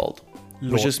what it's called,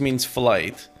 which LOT. just means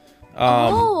flight.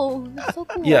 Oh, that's so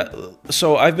cool. Yeah,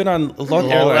 so I've been on LOT Oh,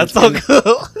 airlines. that's so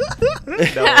cool.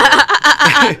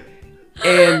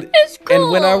 and It's cool.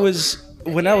 and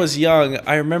when I was young,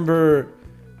 I remember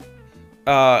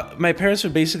my parents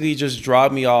would basically just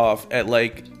drop me off at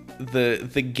like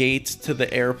the gate to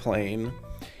the airplane,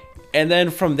 and then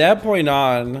from that point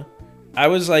on, I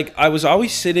was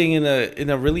always sitting in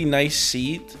a really nice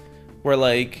seat where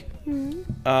like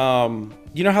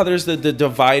you know how there's the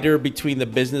divider between the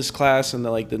business class and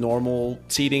the normal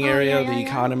seating area, the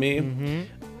economy.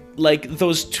 Like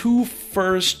those two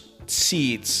first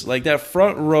seats, like that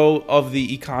front row of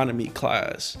the economy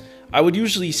class, I would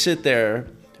usually sit there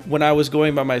when I was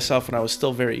going by myself when I was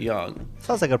still very young.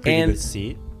 Sounds like a pretty good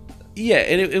seat. Yeah,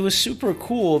 and it was super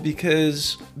cool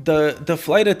because the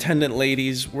flight attendant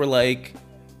ladies were like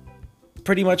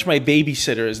pretty much my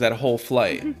babysitters that whole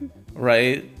flight,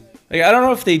 right? Like I don't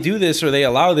know if they do this or they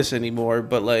allow this anymore,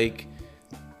 but like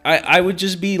I would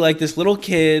just be like this little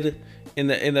kid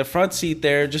in the front seat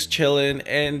there just chilling,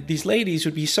 and these ladies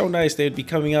would be so nice. They would be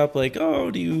coming up like,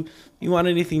 "Oh, do you want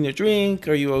anything to drink?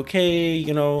 Are you okay?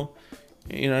 You know,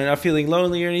 not feeling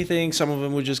lonely or anything?" Some of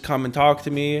them would just come and talk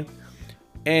to me.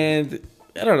 And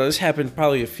I don't know, this happened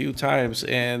probably a few times,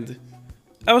 and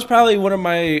that was probably one of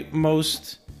my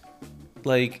most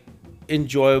like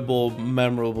enjoyable,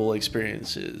 memorable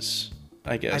experiences,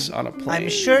 I guess, on a plane. I'm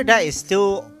sure that is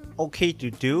still okay to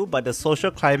do, but the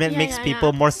social climate makes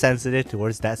people more sensitive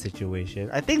towards that situation.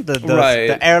 I think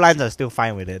the airlines are still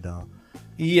fine with it though.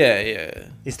 Yeah.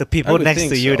 It's the people next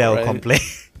to you that will complain.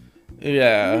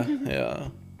 Yeah.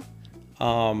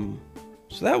 So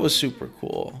that was super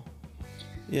cool.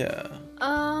 Yeah.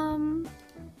 I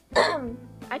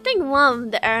think one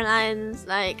of the airlines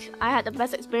like I had the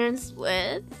best experience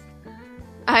with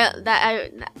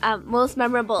most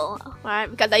memorable, right?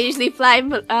 Because I usually fly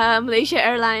Malaysia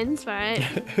Airlines, right,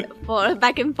 for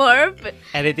back and forth.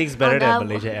 Anything's better than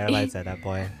Malaysia Airlines at that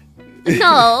point.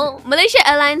 No, Malaysia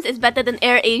Airlines is better than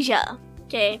Air Asia.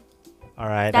 Okay. All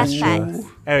right, That's that's true. facts.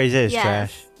 Air Asia is Yes.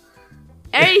 trash.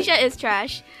 Air Asia is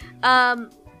trash.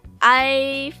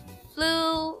 I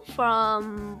flew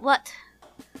from what?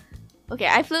 Okay,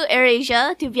 I flew Air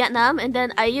Asia to Vietnam, and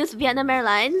then I used Vietnam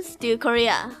Airlines to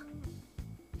Korea.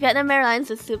 Vietnam Airlines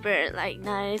was super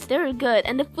nice. They were good,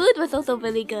 and the food was also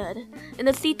really good, and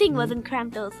the seating wasn't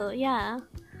cramped also. Yeah.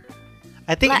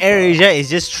 I think Air Asia is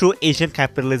just true Asian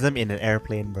capitalism in an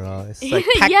airplane, bro. It's like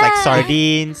packed like Yeah.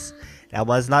 sardines. That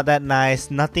was not that nice.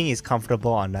 Nothing is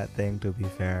comfortable on that thing, to be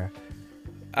fair.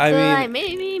 I So mean,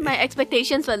 maybe my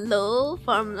expectations were low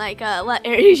from Air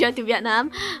Asia to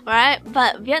Vietnam, right?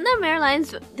 But Vietnam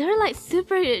Airlines, they're like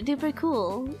super duper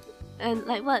cool, and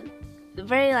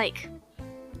very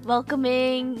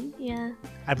welcoming. Yeah.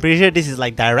 I'm pretty sure this is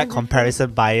like direct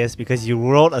comparison bias because you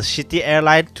rode a shitty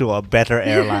airline to a better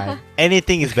airline.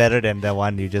 Anything is better than the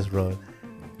one you just rode.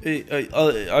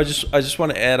 I just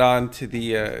want to add on to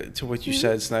the to what you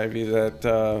said, Snivy, that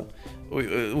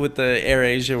with the Air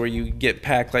Asia where you get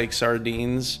packed like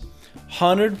sardines,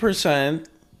 100%,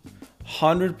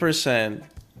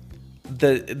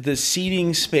 the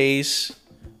seating space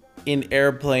in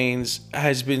airplanes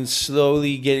has been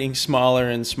slowly getting smaller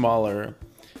and smaller.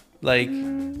 Like,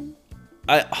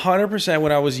 100%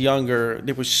 when I was younger,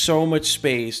 there was so much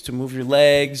space to move your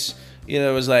legs. You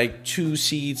know, it was like 2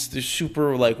 seats. They're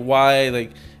super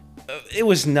wide. It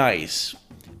was nice.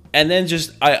 And then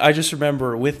I just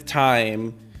remember with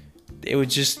time, it would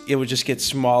just get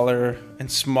smaller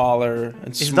and smaller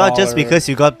and smaller. It's not just because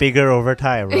you got bigger over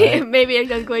time, right? Maybe I'm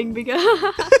just going bigger.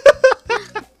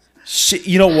 Shit,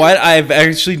 you know what? I've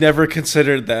actually never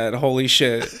considered that. Holy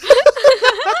shit.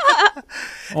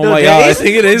 Oh my god, I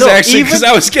think it is actually because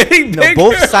I was getting bigger.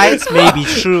 No, both sides may be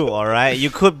true, alright? You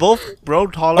could both grow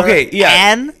taller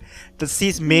and the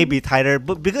seats may be tighter,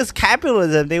 but because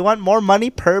capitalism, they want more money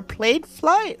per plane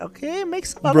flight, okay? It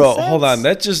makes a lot of sense. Bro, hold on.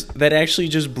 That actually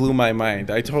just blew my mind.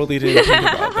 I totally didn't think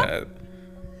about that.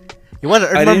 You want to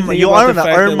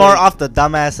earn more off the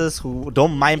dumbasses who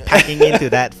don't mind packing into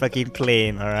that fucking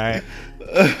plane, alright?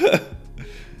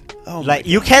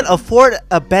 You can't afford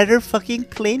a better fucking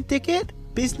plane ticket?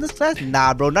 Business class?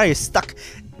 Nah, bro. Now you're stuck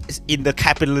in the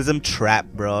capitalism trap,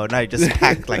 bro. Now you're just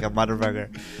packed like a motherfucker.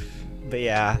 But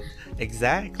yeah,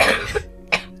 exactly.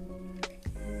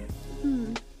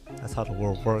 That's how the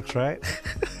world works, right?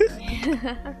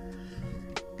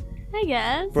 I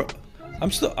guess. Bro,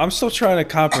 I'm still trying to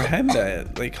comprehend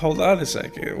that. Like, hold on a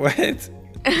second. What?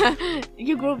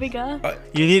 You grow bigger.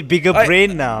 You need bigger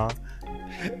brain now.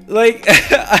 Like,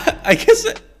 I guess,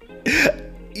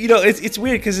 you know, it's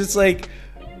weird because it's like,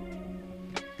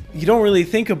 you don't really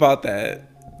think about that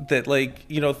like,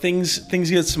 you know, things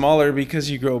get smaller because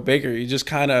you grow bigger. You just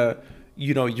kind of,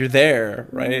 you know, you're there,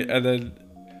 right? And then,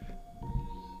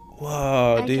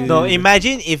 whoa, dude. No,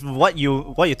 imagine if what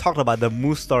you talked about, the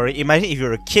moose story. Imagine if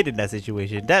you're a kid in that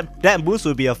situation. That moose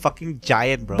would be a fucking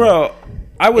giant, bro. Bro,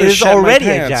 I would have shit already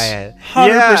my a pants.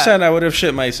 giant. 100%, I would have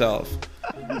shit myself.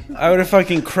 I would have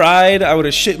fucking cried. I would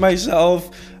have shit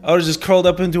myself. I would have just curled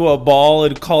up into a ball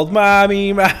and called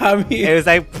mommy. It was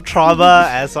like trauma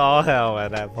as all hell at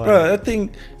that point. Bro, that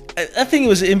thing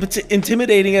was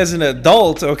intimidating as an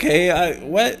adult, okay?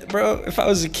 What, bro? If I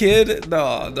was a kid,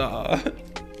 no.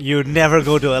 You'd never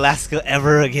go to Alaska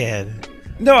ever again.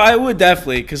 No, I would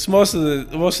definitely, because most of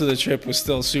the trip was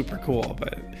still super cool,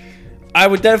 but I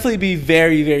would definitely be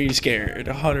very, very scared,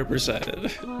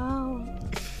 100%. Wow.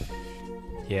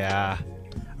 Yeah.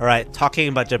 All right, talking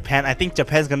about Japan, I think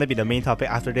Japan's gonna be the main topic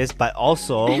after this, but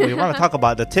also we want to talk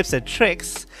about the tips and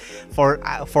tricks for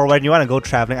when you want to go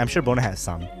traveling. I'm sure Bona has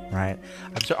some, right?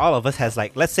 I'm sure all of us has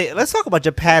let's talk about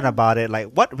Japan about it,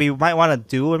 like what we might want to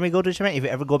do when we go to Japan if we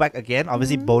ever go back again.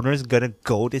 Obviously, Boner's gonna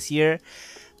go this year,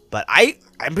 but I'm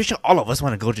pretty sure all of us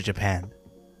want to go to Japan,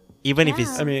 even if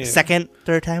it's second,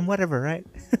 third time, whatever, right?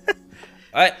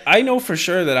 I know for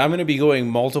sure that I'm gonna be going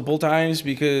multiple times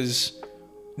because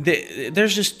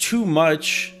there's just too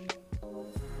much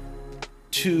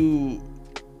to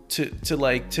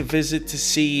visit, to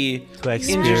see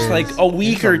in just like a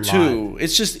week or two.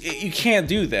 It's just, you can't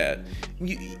do that.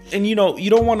 You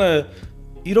don't want to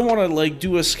like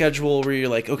do a schedule where you're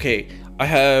like, okay, I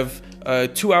have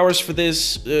 2 hours for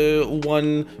this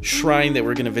one shrine that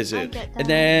we're gonna visit, and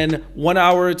then 1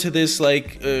 hour to this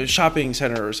like shopping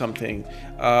center or something.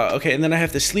 Okay, and then I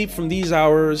have to sleep from these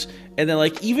hours, and then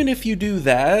like even if you do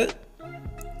that,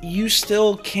 you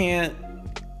still can't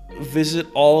visit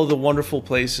all of the wonderful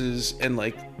places and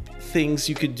like things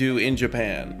you could do in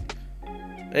Japan.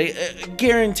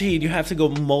 Guaranteed you have to go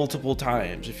multiple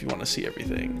times if you want to see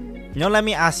everything. Now let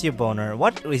me ask you, Boner,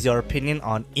 what is your opinion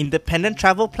on independent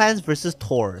travel plans versus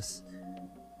tours?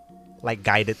 Like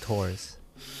guided tours.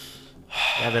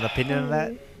 You have an opinion on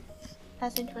that?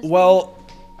 That's interesting. Well,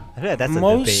 I feel like that's a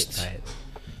debate, right?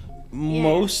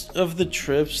 Most of the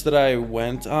trips that I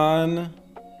went on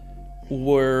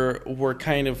were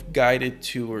kind of guided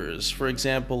tours. For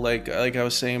example, like I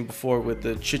was saying before with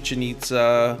the Chichen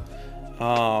Itza,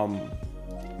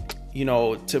 you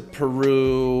know, to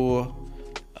Peru,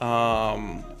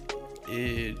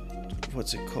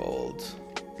 what's it called?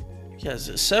 Yes,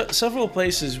 several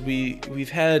places we've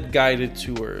had guided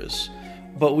tours,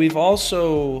 but we've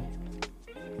also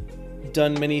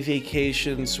done many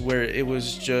vacations where it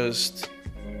was just,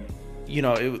 you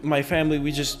know, my family,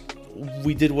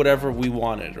 we did whatever we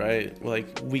wanted, right?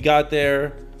 Like we got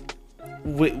there,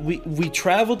 we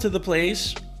traveled to the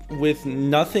place with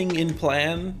nothing in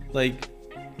plan, like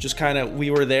just kind of we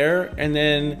were there, and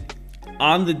then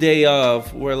on the day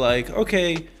of we're like,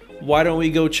 okay, why don't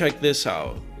we go check this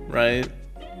out, right?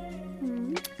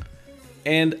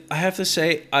 And I have to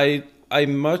say I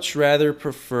much rather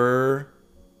prefer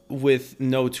with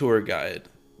no tour guide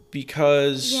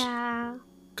because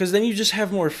then you just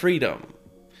have more freedom.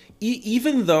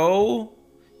 Even though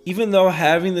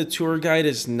having the tour guide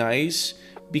is nice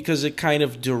because it kind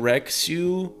of directs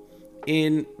you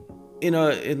in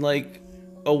like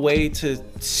a way to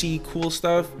see cool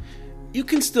stuff, you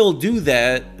can still do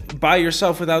that by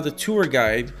yourself without the tour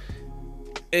guide.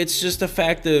 It's just a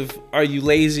fact of, are you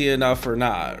lazy enough or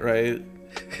not, right?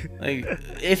 Like,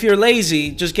 if you're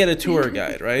lazy, just get a tour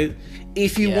guide, right?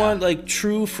 If you want like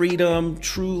true freedom,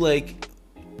 true like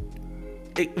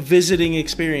visiting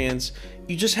experience,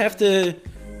 you have to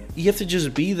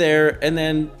just be there and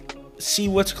then see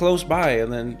what's close by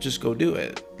and then just go do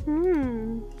it.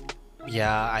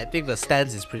 Yeah, I think the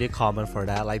stance is pretty common for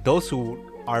that. Like those who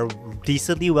are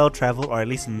decently well traveled or at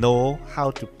least know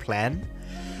how to plan.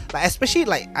 Like especially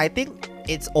like I think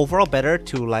it's overall better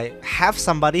to like have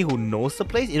somebody who knows the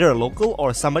place, either a local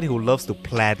or somebody who loves to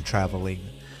plan traveling.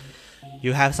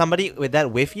 You have somebody with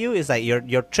that with you, is like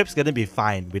your trip's gonna be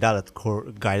fine without a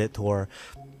guided tour.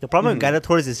 The problem with guided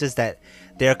tours is just that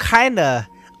they're kind of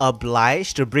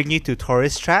obliged to bring you to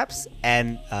tourist traps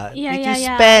and make you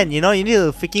spend. You know, you need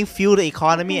to freaking fuel the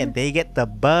economy, and they get the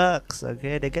bucks.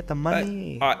 Okay, they get the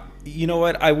money. You know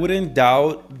what? I wouldn't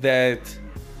doubt that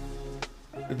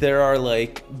there are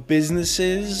like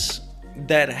businesses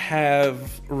that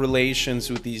have relations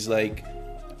with these like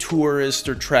tourist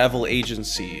or travel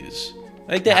agencies.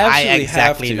 Like they actually I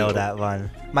exactly have to. know that one.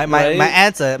 My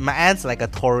aunt's like a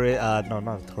tourist. No,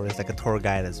 not a tourist, like a tour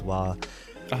guide as well.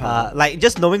 Like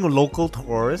just knowing local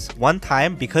tours. One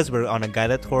time, because we're on a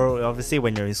guided tour, obviously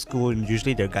when you're in school,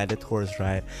 usually they're guided tours,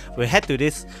 right? We head to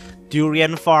this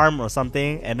durian farm or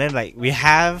something, and then like we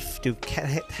have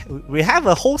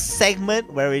a whole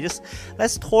segment where we just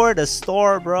let's tour the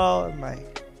store, bro. I'm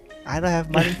like, I don't have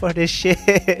money for this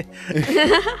shit.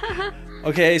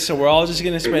 Okay, so we're all just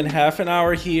gonna spend half an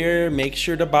hour here, make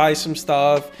sure to buy some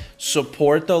stuff,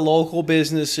 support the local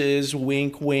businesses,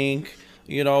 wink wink.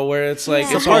 You know, where it's like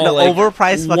it's all like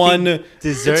overpriced one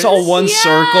desserts. It's all one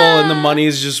circle and the money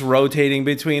is just rotating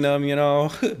between them, you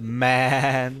know.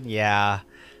 Man, yeah.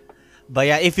 But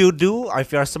yeah, if you do, or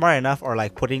if you're smart enough, or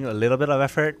like putting a little bit of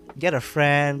effort, get a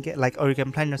friend, or you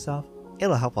can plan yourself.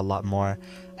 It'll help a lot more.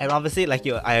 And obviously, like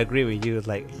I agree with you.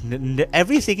 Like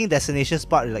every sinking destination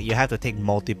spot, like you have to take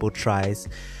multiple tries.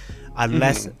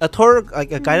 Unless a tour,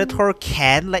 like a guided tour,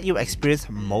 can let you experience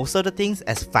most of the things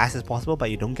as fast as possible, but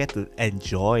you don't get to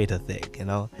enjoy the thing, you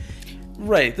know.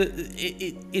 Right.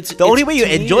 It's the only way you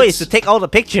enjoy is to take all the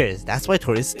pictures. That's why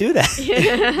tourists do that.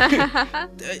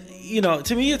 You know,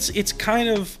 to me,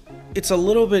 it's a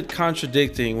little bit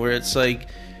contradicting, where it's like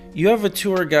you have a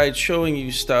tour guide showing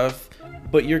you stuff,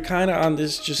 but you're kind of on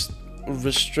this just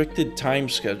restricted time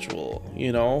schedule,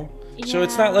 you know. So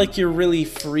it's not like you're really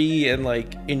free and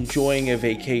like enjoying a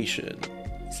vacation.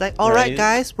 It's like, all right,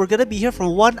 guys, we're gonna be here for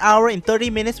 1 hour in 30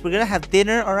 minutes. We're gonna have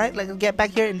dinner. All right, like get back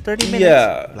here in 30 minutes.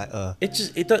 Yeah, like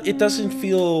it doesn't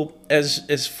feel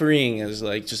as freeing as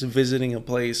like just visiting a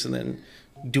place and then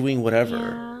doing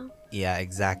whatever. Yeah,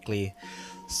 exactly.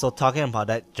 So talking about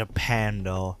that, Japan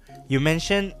though, you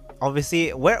mentioned. Obviously,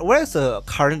 where's the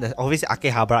current? Obviously,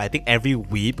 Akihabara. I think every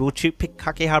weeb will pick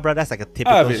Akihabara. That's like a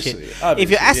typical shit. If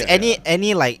you ask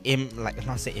any like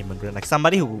not say immigrant, like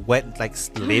somebody who went like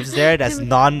lives there that's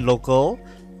non-local,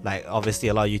 Like obviously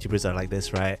a lot of YouTubers are like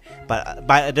this, right?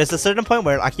 But there's a certain point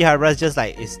where Akihabara is just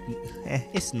like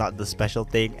it's not the special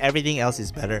thing. Everything else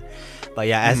is better. But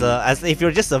yeah, as if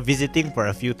you're just visiting for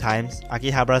a few times,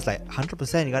 Akihabara is like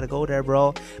 100%. You gotta go there,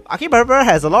 bro. Akihabara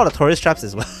has a lot of tourist traps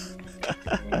as well.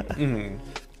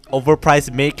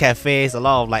 Overpriced maid cafes, a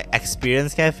lot of like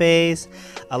experience cafes,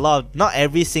 a lot of not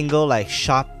every single like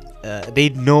shop. They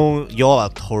know you're a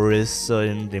tourist, so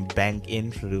they bank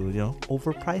in through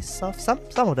overpriced stuff.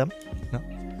 Some of them.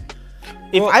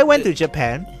 If I went to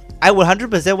Japan, I would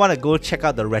 100% want to go check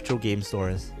out the retro game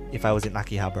stores. If I was in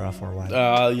Akihabara for a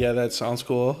while. Yeah, that sounds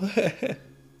cool.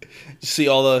 see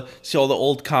all the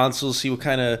old consoles. See what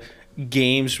kind of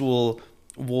games will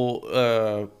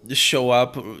show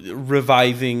up,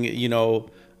 reviving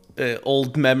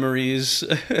old memories.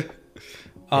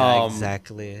 Yeah,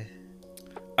 exactly.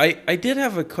 I did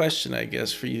have a question, I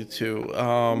guess, for you too.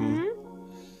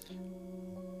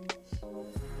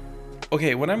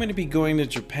 Okay, when I'm going to be going to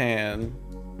Japan,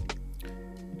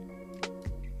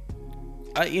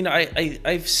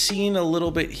 I've seen a little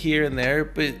bit here and there,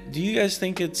 but do you guys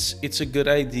think it's a good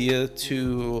idea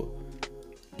to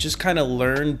just kind of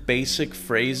learn basic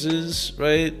phrases,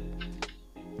 right?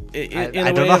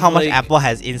 I don't know how much Apple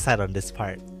has insight on this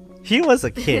part. He was a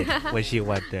kid when she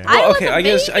went there. I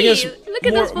guess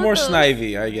more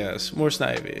Snivy, I guess. More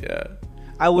Snivy, yeah.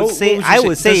 I would say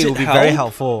it would be very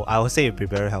helpful. I would say it would be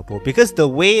very helpful because the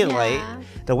way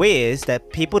is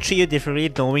that people treat you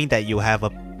differently, knowing that you have a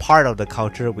part of the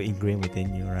culture ingrained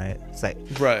within you, right? It's like,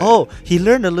 oh, he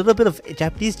learned a little bit of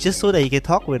Japanese just so that he can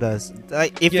talk with us.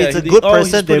 Like, if it's a good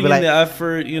person, they'll be like, the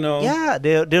effort, Yeah,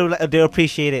 they'll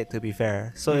appreciate it. To be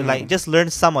fair, so like just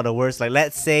learn some of the words. Like,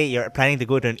 let's say you're planning to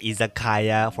go to an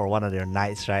izakaya for one of their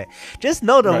nights, right? Just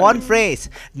know the one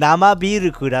phrase, "Nama biru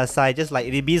kudasai." Just like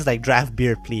it means like draft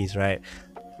beer, please, right?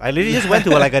 I literally just went to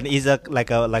like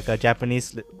a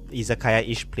Japanese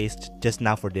izakaya-ish place just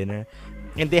now for dinner.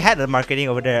 And they had the marketing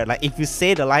over there. Like, if you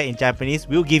say the line in Japanese,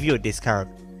 we'll give you a discount.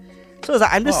 So it's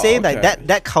like, I'm just saying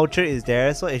that culture is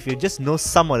there. So if you just know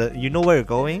some of the, where you're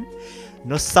going,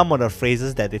 know some of the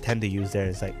phrases that they tend to use there.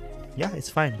 It's like, yeah, it's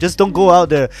fine. Just don't go out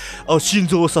there. Oh,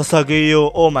 Shinzo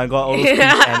Sasageyo. Oh my god, all those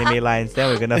anime lines. Then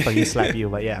we're gonna fucking slap you.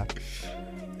 But yeah.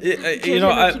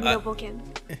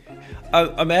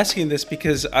 I'm asking this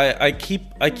because I keep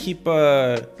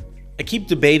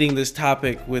debating this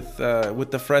topic with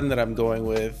the friend that I'm going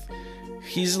with.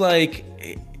 He's like,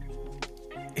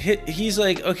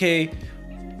 okay,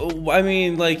 I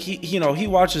mean, like he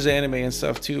watches anime and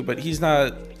stuff too, but he's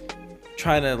not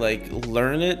trying to like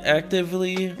learn it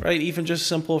actively, right? Even just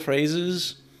simple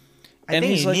phrases. And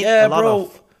he's like, yeah, bro.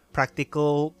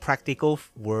 Practical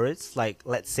words, like,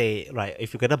 let's say, right,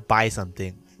 if you're gonna buy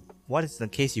something, what is the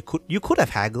case you could have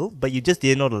haggled, but you just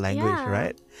didn't know the language,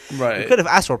 right? You could have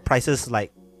asked for prices,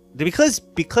 like, because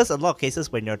a lot of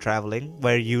cases when you're traveling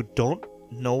where you don't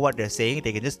know what they're saying,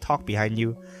 they can just talk behind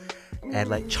you and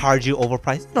like charge you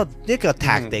overpriced. No, they got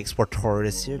tactics for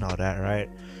tourists, you know that, right?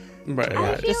 Right.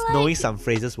 Yeah, just knowing some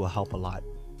phrases will help a lot.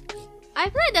 I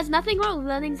feel like there's nothing wrong with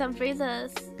learning some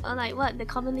phrases, or like what they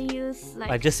commonly use,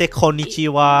 like just say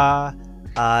konnichiwa.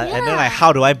 And then like,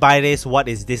 how do I buy this? What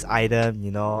is this item?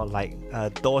 Like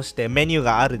those the menu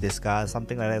ga aru desu ka?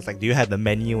 Something like that. It's like, do you have the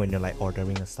menu when you're like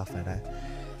ordering and stuff like that?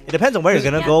 It depends on where you're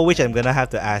gonna go, which I'm gonna have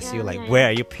to ask you. Like, where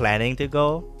are you planning to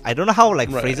go? I don't know how like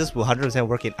phrases will 100%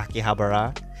 work in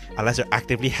Akihabara unless you're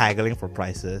actively haggling for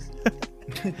prices.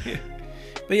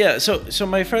 But yeah, so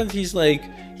my friend, he's like,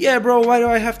 yeah, bro, why do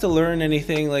I have to learn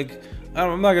anything? Like,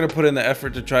 I'm not gonna put in the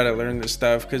effort to try to learn this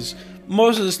stuff because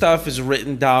most of the stuff is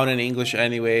written down in English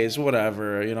anyways,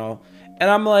 whatever, And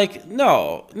I'm like,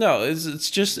 no, it's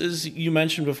just as you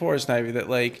mentioned before, Snivy, that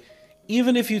like,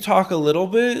 even if you talk a little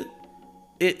bit,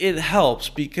 it helps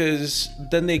because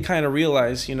then they kind of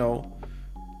realize,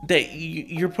 that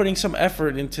you're putting some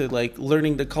effort into like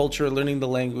learning the culture, learning the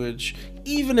language,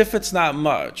 even if it's not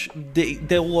much, they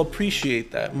will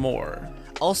appreciate that more.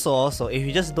 Also, if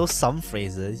you just know some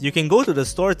phrases, you can go to the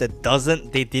stores that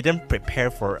they didn't prepare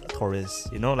for tourists.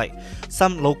 Like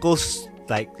some locals,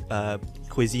 like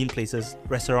cuisine places,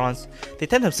 restaurants, they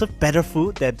tend to serve better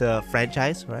food than the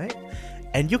franchise, right?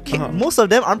 And you can most of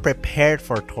them aren't prepared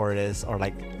for tourists or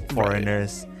like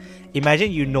foreigners.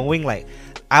 Imagine you knowing like,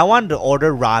 I want to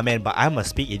order ramen, but I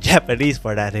must speak in Japanese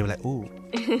for that. They were like, ooh,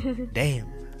 damn.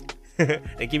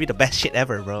 They give you the best shit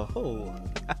ever, bro. Oh.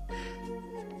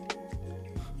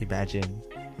 Imagine.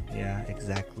 Yeah,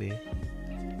 exactly.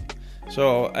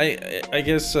 So I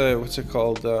guess what's it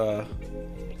called?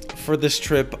 For this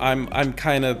trip, I'm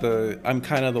kind of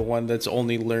the one that's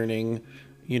only learning,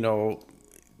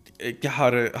 how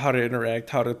to interact,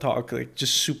 how to talk, like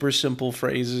just super simple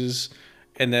phrases,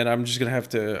 and then I'm gonna have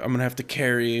to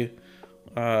carry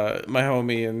my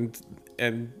homie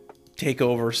and take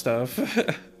over stuff.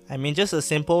 I mean, just a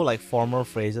simple like formal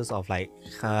phrases of like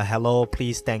hello,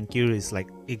 please, thank you is like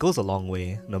it goes a long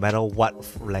way, no matter what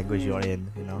language you're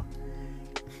in, you know.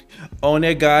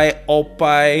 Onegai,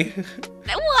 opai.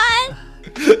 What?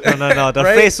 No. The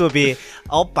Right? phrase would be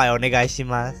 "Oppai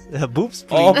onegaishimasu." Boobs,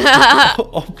 please.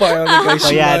 Opai onegai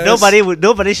But yeah, shimasu.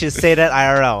 nobody should say that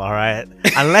IRL, all right?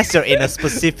 Unless you're in a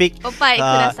specific Oppai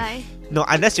kudasai. no,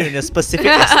 unless you're in a specific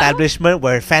establishment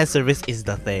where fan service is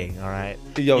the thing, all right?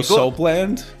 Yo, You go- so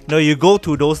bland. No, you go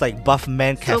to those like buff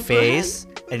man So cafes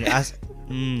and you ask,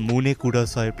 mune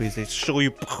kudasai, please. They show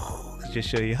you, just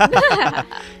show you.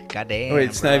 God damn. Wait,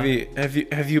 bro.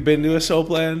 Snivy, have you been to a soap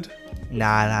land? Nah,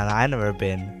 I never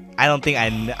been. I don't think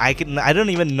I don't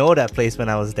even know that place when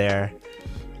I was there.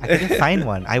 I couldn't find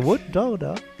one. I would though.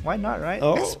 Why not, right?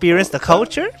 Oh, Experience the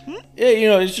culture?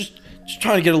 Yeah, it's just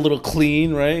trying to get a little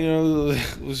clean, right?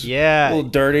 It was Yeah. a little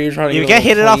dirty. Trying to You get get a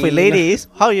hit it little off with clean. ladies.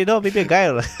 How you know? Maybe a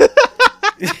guy will.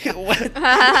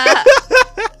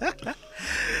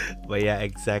 But yeah,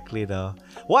 exactly though.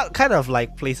 What kind of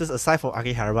like places aside from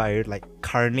Akihabara are you like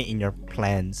currently in your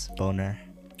plans, Boner?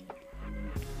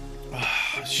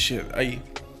 Shit,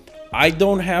 I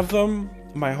don't have them.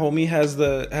 My homie has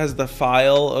the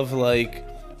file of like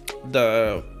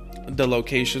the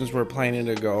locations we're planning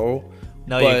to go.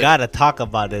 No, But- you gotta talk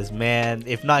about this, man.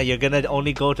 If not, you're gonna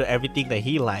only go to everything that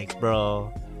he likes,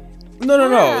 bro. No.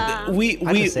 Ah.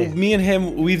 I'm just saying. Me and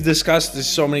him, we've discussed this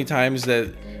so many times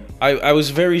that I was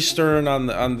very stern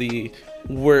on the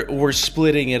we're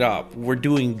splitting it up. We're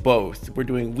doing both. We're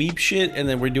doing weep shit and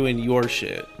then we're doing your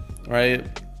shit, right?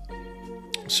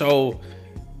 So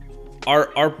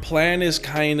our plan is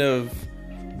kind of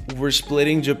we're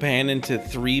splitting Japan into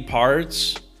 3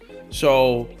 parts.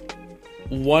 So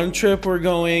one trip we're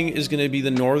going is going to be the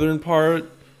northern part.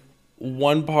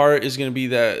 One part is going to be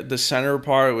the center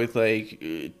part with like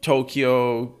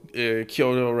Tokyo,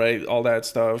 Kyoto, right? All that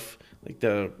stuff, like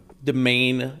the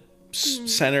main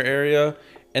center area.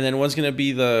 And then one's going to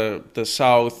be the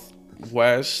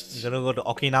southwest You're gonna go to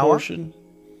Okinawa? portion.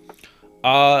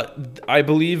 I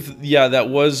believe, yeah, that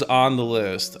was on the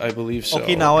list. I believe so.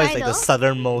 Okinawa is like the Hokkaido?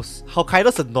 southernmost.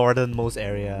 Hokkaido's the northernmost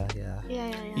area. Yeah.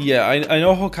 Yeah. Yeah, I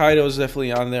know Hokkaido is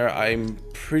definitely on there. I'm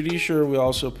pretty sure we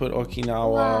also put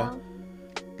Okinawa.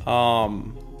 Wow.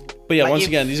 But yeah, Like once if-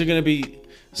 again, these are gonna be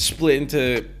split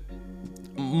into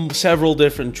several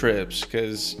different trips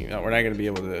because we're not gonna be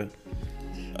able to,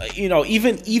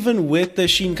 even with the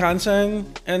Shinkansen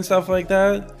and stuff like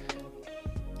that,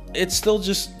 it's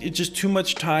just too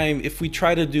much time. If we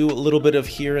try to do a little bit of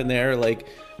here and there, like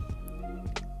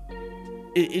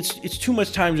it's too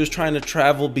much time just trying to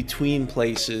travel between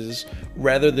places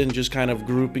rather than just kind of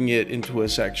grouping it into a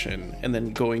section and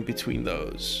then going between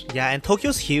those. Yeah, and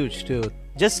Tokyo's huge too.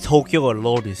 Just Tokyo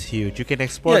alone is huge. You can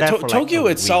explore Yeah, that for like Tokyo a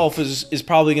week. itself is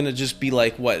probably gonna just be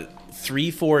like what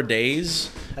 3-4 days.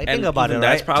 Like, And think about it, even right?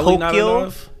 that's probably not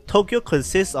enough. Tokyo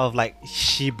consists of like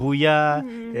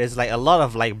Shibuya. There's like a lot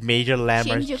of like major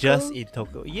landmarks Shinjuku. just in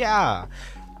Tokyo. Yeah,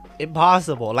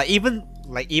 impossible. Like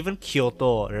even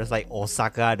Kyoto. There's like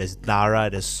Osaka. There's Nara.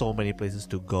 There's so many places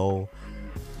to go.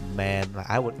 Man, like,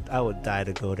 I would die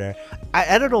to go there.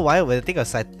 I don't know why when I think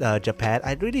of Japan,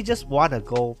 I really just want to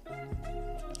go.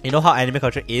 You know how anime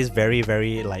culture is very,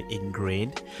 very like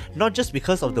ingrained, not just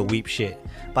because of the weep shit,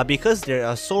 but because there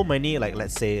are so many like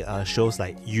let's say shows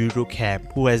like Yuru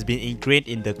Camp, who has been ingrained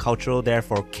in the cultural there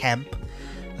for camp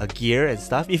gear and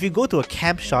stuff. If you go to a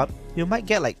camp shop, you might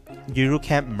get like Yuru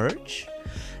Camp merch.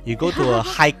 You go to a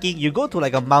hiking, you go to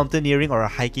like a mountaineering or a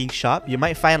hiking shop, you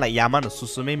might find like Yama no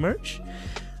Susume merch.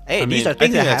 Hey, these are things I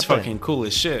think that that's happen. fucking cool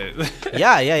as shit.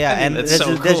 Yeah. And that's there's,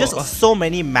 so there's cool. just so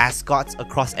many mascots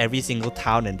across every single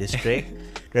town and district.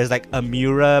 There's like a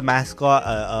Miura mascot,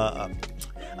 a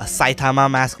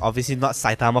Saitama mask. Obviously not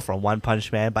Saitama from One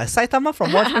Punch Man, but Saitama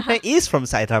from One Punch Man is from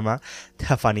Saitama.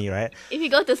 Funny, right? If you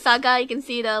go to Saga, you can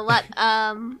see the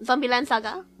Zombieland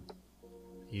Saga.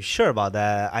 You sure about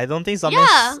that? I don't think Zombie.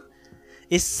 Yeah,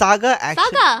 Is Saga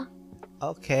actually? Saga.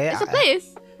 Okay. It's a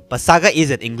place. But Saga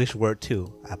is an English word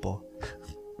too, Apple.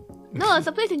 No, it's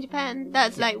a place in Japan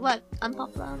that's like what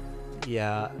unpopular.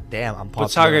 Yeah, damn, I'm popular.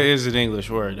 But saga is an English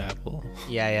word, Apple.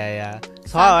 Yeah.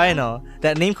 So how I know?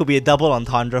 That name could be a double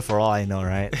entendre for all I know,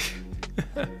 right?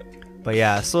 But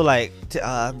yeah, so like,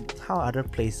 how other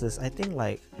places? I think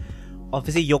like,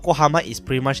 obviously Yokohama is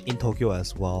pretty much in Tokyo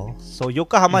as well. So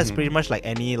Yokohama is pretty much like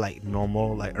any like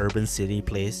normal like urban city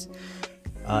place.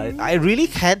 I really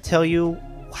can't tell you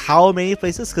how many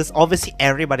places, because obviously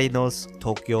everybody knows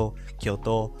Tokyo,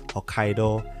 Kyoto,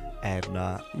 Hokkaido, and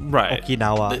Right.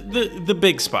 Okinawa. The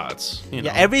big spots. You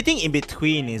know. Yeah, everything in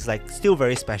between is like still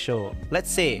very special. Let's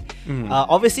say,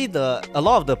 obviously a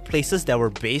lot of the places that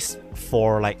were based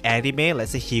for like anime,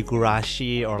 let's say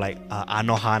Higurashi or like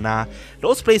Anohana,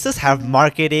 those places have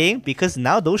marketing because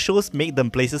now those shows make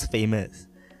them places famous.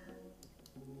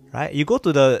 Right? You go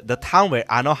to the town where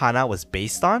Anohana was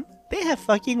based on, they have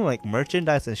fucking like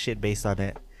merchandise and shit based on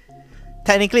it.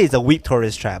 Technically, it's a weak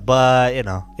tourist trap, but you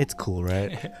know, it's cool,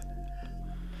 right?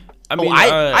 I mean,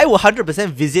 I will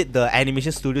 100% visit the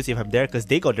animation studios if I'm there because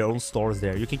they got their own stores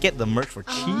there. You can get the merch for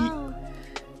cheap.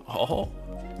 Oh.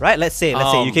 Right? Let's say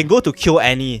you can go to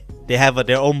KyoAni. They have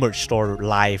their own merch store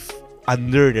live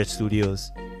under their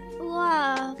studios.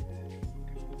 Wow.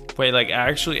 Wait, like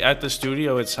actually at the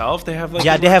studio itself, they have like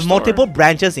Yeah, a they have merch multiple store?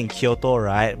 branches in Kyoto,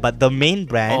 right? But the main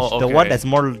branch, the one okay. that's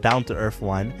more down to earth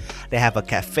one, they have a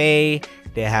cafe.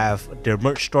 They have their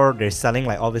merch store. They're selling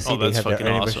like obviously they that's have their fucking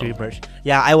anniversary awesome. merch.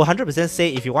 Yeah, I will 100%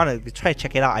 say if you want to try to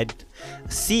check it out, I'd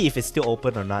see if it's still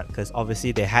open or not because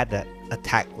obviously they had that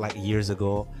attack like years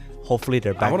ago. Hopefully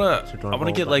they're back. I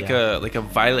wanna get but like a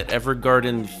Violet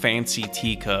Evergarden fancy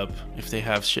teacup if they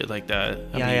have shit like that.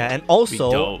 I mean, and it'd be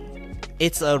also dope.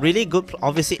 it's a really good.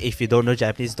 Obviously, if you don't know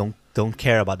Japanese, don't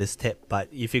care about this tip. But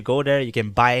if you go there, you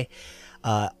can buy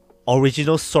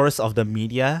original source of the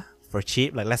media for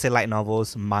cheap. Like let's say light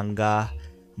novels, manga,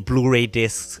 Blu-ray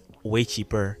discs, way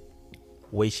cheaper.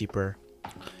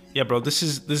 Yeah, bro, that's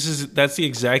the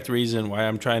exact reason why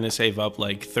I'm trying to save up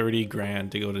like 30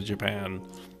 grand to go to Japan.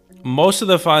 Most of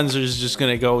the funds are just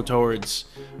gonna go towards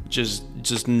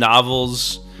just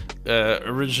novels,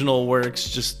 original works,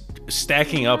 just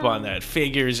stacking up on that,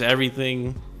 figures,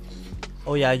 everything.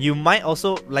 Oh yeah, you might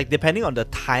also like depending on the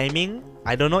timing.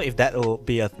 I don't know if that will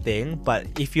be a thing, but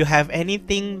if you have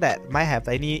anything that might have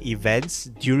any events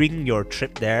during your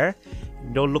trip there,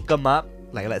 look them up.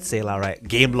 Like let's say right,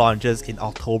 game launches in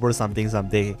October something,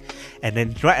 and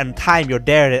then right on time you're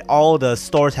there and all the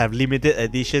stores have limited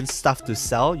edition stuff to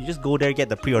sell. You just go there, get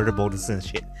the pre-order bonuses and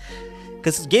shit.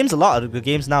 Because a lot of the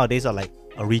games nowadays are like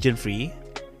region free.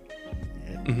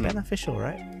 Beneficial,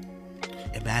 right?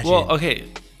 Imagine. Well, okay.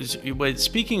 But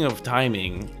speaking of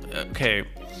timing, okay.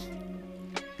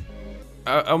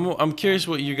 I'm curious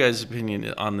what you guys'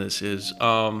 opinion on this is.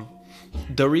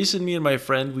 The reason me and my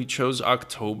friend we chose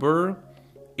October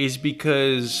is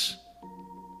because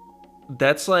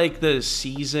that's like the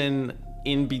season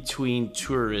in between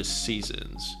tourist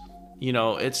seasons. You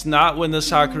know, it's not when the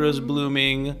sakura's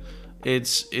blooming.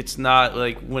 It's not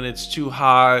like when it's too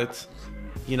hot.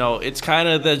 You know, it's kind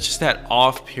of just that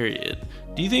off period.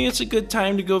 Do you think it's a good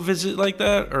time to go visit like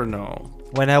that or no?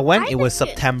 When I went, I it was think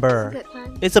September.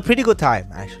 It's a pretty good time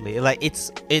actually. Like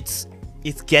it's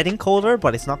getting colder,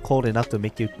 but it's not cold enough to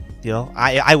make you,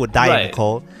 I would die in the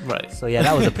cold. Right. So yeah,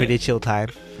 that was a pretty chill time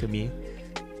to me.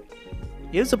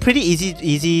 It was a pretty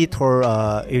easy tour.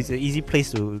 It was an easy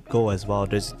place to go as well.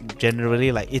 There's generally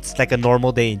it's like a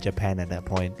normal day in Japan at that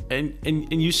point. And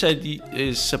you said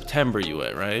is September you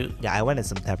went, right? Yeah, I went in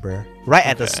September, right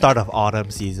at the start of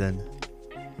autumn season.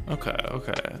 Okay.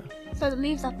 So the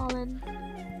leaves are falling.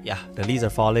 Yeah, the leaves are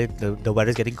falling. The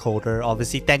weather's getting colder.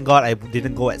 Obviously, thank God I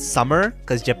didn't go at summer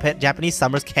because Japanese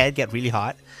summers can get really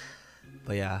hot.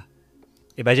 But yeah,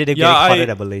 imagine them getting hotter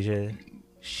than Malaysia.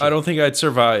 Shit. I don't think I'd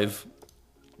survive.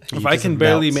 If I can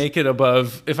barely make it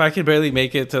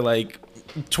to like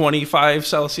 25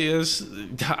 Celsius,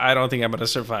 I don't think I'm gonna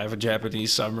survive a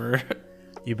Japanese summer.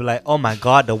 You'd be like, oh my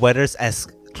God, the weather's as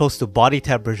close to body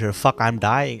temperature. Fuck, I'm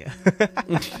dying.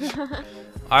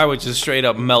 I would just straight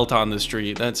up melt on the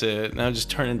street. That's it. And I'll just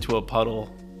turn into a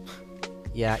puddle.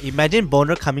 Yeah, imagine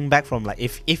Boner coming back from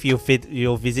if you visit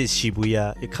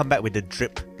Shibuya, you come back with the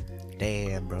drip.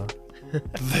 Damn, bro.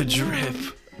 The drip.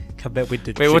 Come back with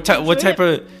the Wait, drip. what type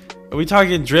of... Are we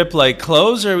talking drip like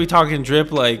clothes or are we talking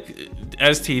drip like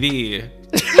STD?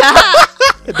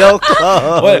 No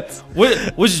clothes.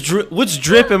 Which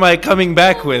drip am I coming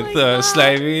back with,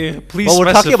 Snivy? Please Well,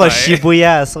 we're specify. talking about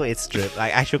Shibuya, so it's drip,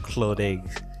 like actual clothing.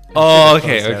 Oh,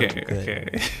 Clothes are okay.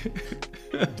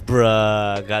 good.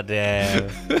 Bruh, goddamn.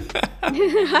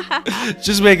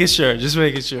 Just making sure.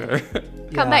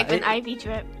 Come back with an IV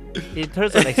drip. In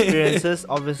terms of experiences,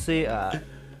 obviously,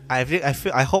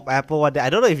 I hope Apple one day. I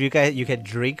don't know if you can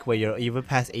drink when you're even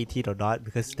past 18 or not,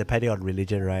 because depending on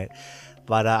religion, right?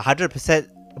 But 100%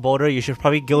 Boulder, you should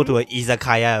probably go to an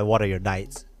izakaya at one of your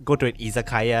nights. Go to an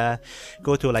izakaya,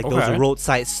 go to those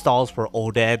roadside stalls for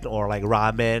oden or like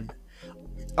ramen.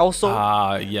 Also,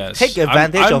 yes. take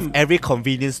advantage of every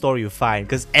convenience store you find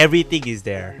because everything is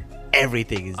there.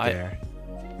 Everything is there.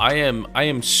 I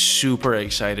am super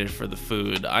excited for the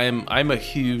food. I'm a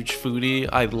huge foodie.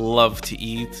 I love to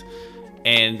eat,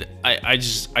 and I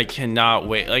cannot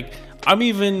wait. Like I'm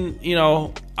even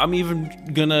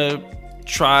gonna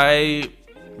try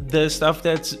the stuff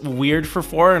that's weird for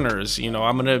foreigners. You know,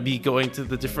 I'm gonna be going to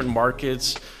the different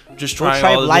markets, just trying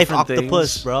all the live different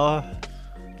octopus, things. bro.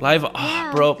 Live,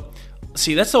 bro.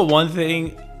 See, that's the one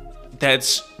thing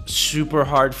that's super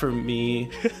hard for me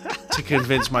to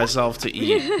convince myself to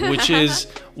eat,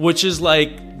 which is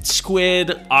like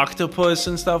squid, octopus,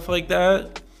 and stuff like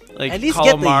that. Like At least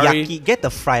calamari. get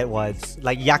the fried ones,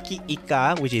 like yaki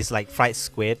ika, which is like fried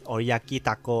squid, or yaki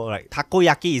taco. Like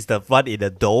takoyaki is the one in the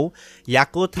dough.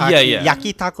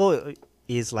 Yaki taco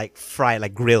is like fried,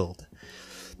 like grilled.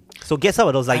 So get some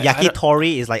of those. Like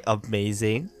yakitori is like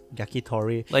amazing.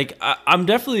 Yakitori. Like I'm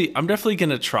definitely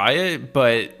gonna try it,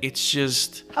 but it's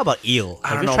just. How about eel? I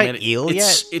don't Have you know, tried man. eel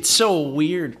yet? It's so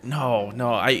weird. No.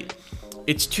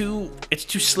 It's too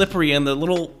slippery, and the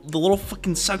little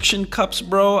fucking suction cups,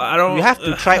 bro. I don't. You have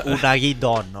to try unagi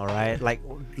don, all right? Like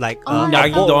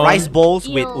Unagi don. rice bowls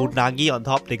with Eel. unagi on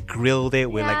top. They grilled it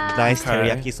with like nice Okay.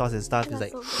 teriyaki sauce and stuff. It's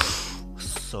like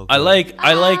so good. I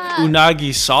like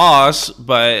unagi sauce,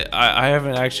 but I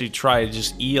haven't actually tried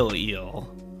just eel.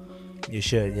 You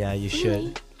should, yeah, you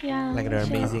should. Yeah. Like they're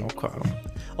amazing. Okay.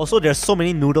 Also, there's so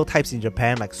many noodle types in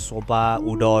Japan, like soba,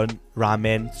 udon,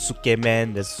 ramen,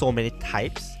 sukemen. There's so many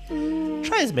types.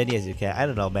 Try as many as you can. I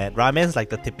don't know, man. Ramen's like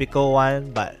the typical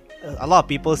one, but a lot of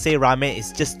people say ramen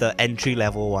is just the entry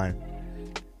level one.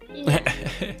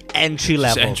 Entry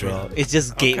level, entry bro. level. It's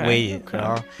just gateway. Okay. You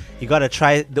know? You gotta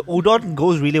try. The udon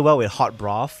goes really well with hot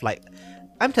broth. Like,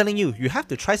 I'm telling you, you have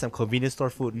to try some convenience store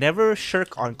food. Never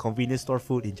shirk on convenience store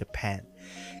food in Japan,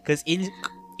 because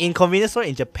in convenience store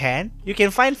in Japan, you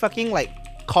can find fucking like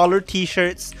collar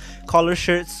shirts,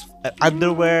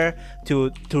 underwear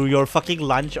to your fucking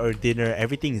lunch or dinner.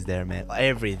 Everything is there, man.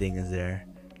 Everything is there.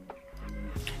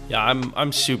 Yeah,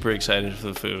 I'm super excited for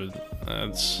the food.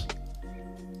 That's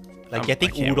Like I getting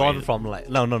can't udon wait. from like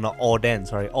Oden,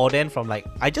 sorry. Oden from like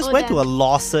I just went to a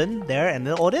Lawson there, and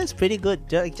the Oden is pretty good.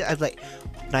 Just like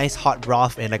nice hot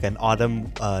broth and like an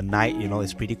autumn night, you know,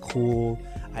 it's pretty cool.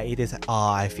 I eat it,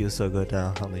 I feel so good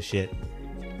now. Holy shit.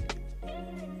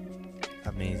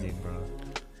 Amazing, bro.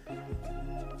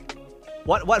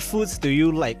 What foods do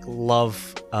you like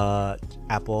love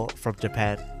Apple from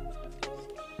Japan?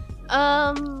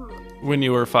 when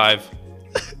you were 5.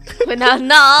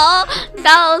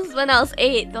 That was when I was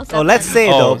 8 or something. Oh, let's say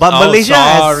Oh, though, but oh, Malaysia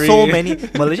has so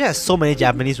sorry. many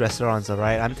Japanese restaurants,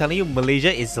 alright? I'm telling you,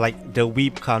 Malaysia is like the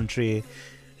weeb country.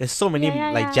 There's so many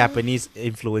like Japanese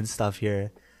influenced stuff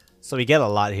here. So we get a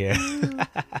lot here.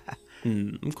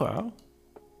 Okay.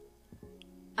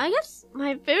 I guess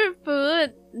my favorite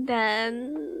food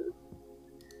then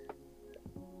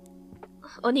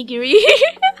onigiri.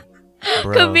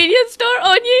 Bro. Convenience store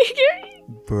onigiri.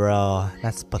 Bro,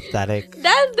 that's pathetic.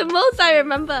 That's the most I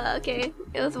remember. Okay,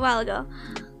 it was a while ago.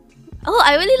 Oh,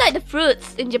 I really like the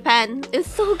fruits in Japan. It's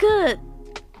so good.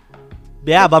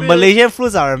 Yeah, but fruit. Malaysian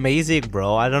fruits are amazing,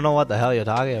 bro. I don't know what the hell you're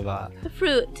talking about. The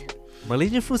fruit.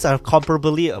 Malaysian fruits are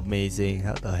comparably amazing.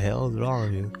 What the hell is wrong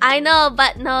with you? I know,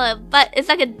 but it's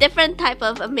like a different type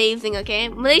of amazing, okay?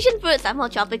 Malaysian fruits are more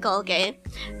tropical, okay?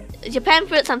 Japan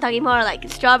fruits, I'm talking more like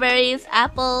strawberries,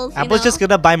 apples. Apple's just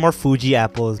gonna buy more Fuji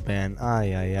apples, man.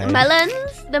 Ay.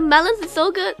 Melons. The melons is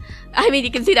so good. I mean, you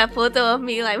can see that photo of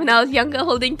me like when I was younger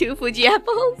holding 2 Fuji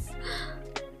apples.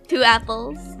 2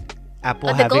 apples. Apple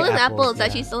The having golden apples, apple is yeah.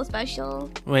 actually so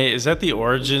special. Wait, is that the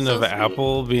origin So of sweet.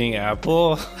 Apple being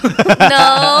Apple?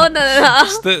 No.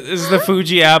 is the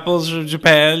Fuji apples from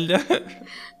Japan?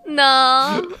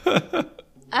 No.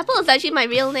 Apple is actually my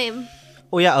real name.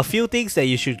 Oh yeah, a few things that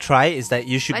you should try is that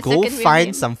you should My go second real find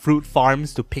name. some fruit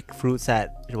farms to pick fruits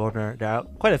at. There are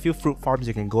quite a few fruit farms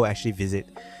you can go actually visit.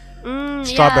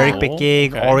 Strawberry Yeah.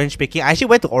 picking, Okay. orange picking. I actually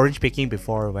went to orange picking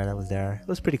before when I was there. It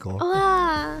was pretty cool. Oh,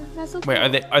 wow. That's so cool.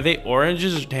 Wait, are they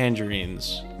oranges or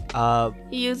tangerines?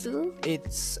 Yuzu.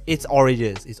 It's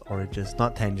oranges. It's oranges,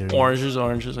 not tangerine. Oranges.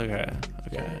 Okay.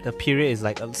 The period is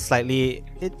like a slightly.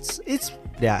 It's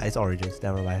oranges.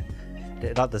 Never mind.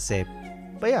 They're not the same.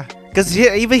 But yeah, because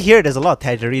even here there's a lot of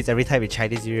tangerines. Every time in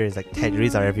Chinese New Year, it's like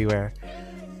tangerines are everywhere.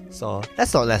 So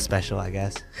that's not less special, I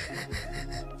guess.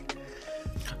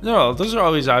 No, those are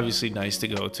always obviously nice to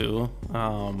go to.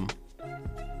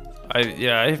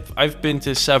 I've been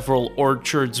to several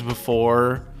orchards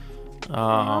before.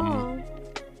 Oh.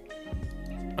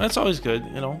 That's always good,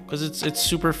 you know, because it's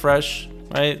super fresh,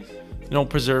 right? No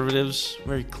preservatives,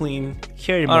 very clean.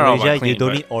 Here in I don't know about Malaysia, clean, you don't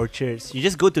but- need orchards. You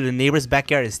just go to the neighbor's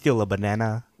backyard and steal a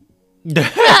banana.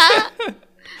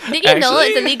 Did you know it's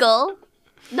Actually? illegal?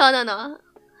 No.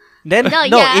 Then No,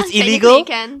 no, yeah, it's technically illegal. you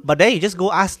can. But then you just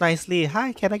go ask nicely.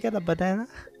 Hi, can I get a banana?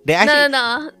 They No,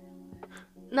 actually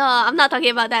no, I'm not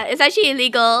talking about that. It's actually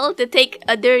illegal to take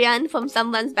a durian from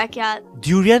someone's backyard.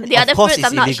 durian. The Of other course, fruits,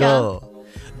 is I'm not illegal.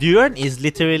 Durian is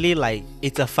literally like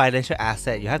it's a financial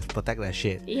asset. You have to protect that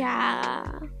shit. Yeah.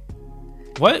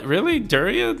 What? Really?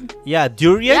 Durian? Yeah,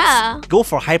 durians Yeah. go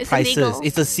for high It's prices. illegal.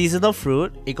 It's a seasonal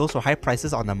fruit. It goes for high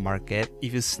prices on the market.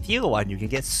 If you steal one, you can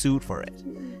get sued for it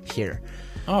here.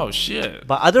 Oh shit.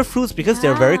 But other fruits, because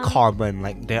they're very Yeah. common,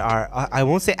 like there are, I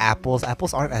won't say apples.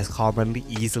 Apples aren't as commonly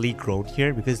easily grown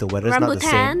here because the weather's not the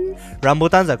same. Rambutans,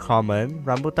 Rambutans are common.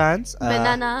 Rambutans,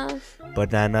 bananas.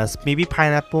 bananas, maybe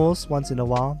pineapples once in a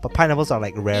while. But pineapples are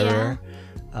like rarer.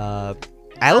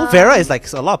 Aloe vera is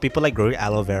like a lot of people like growing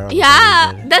aloe vera. for some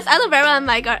Yeah, reason. that's aloe vera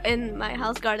in my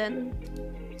house garden.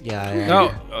 Yeah.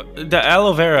 No, the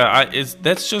aloe vera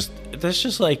that's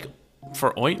just like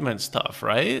for ointment stuff,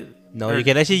 right? No, Or you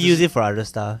can actually does use it for other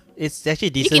stuff. It's actually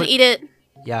You decent. can eat it.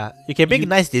 Yeah, you can make You-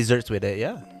 nice desserts with it.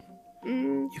 Yeah.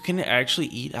 Mm, You can actually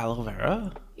eat aloe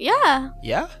vera? yeah.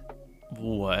 Yeah.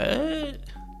 What?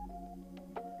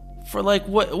 For like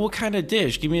what kind of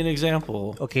dish? Give me an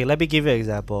example. Okay, let me give you an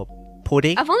example.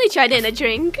 Pudding. I've only tried it in a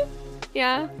drink.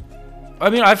 Yeah. I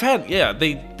mean, I've had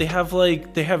they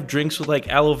have drinks with like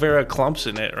aloe vera clumps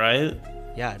in it, right?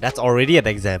 Yeah, that's already an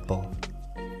example.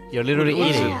 You're literally What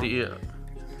is eating. it? Yeah.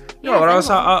 No, but I was,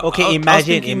 Okay, I was imagine,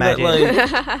 thinking that, imagine.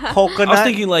 like, Coconut. I was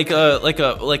thinking like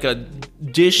a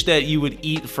dish that you would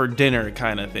eat for dinner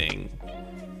kind of thing.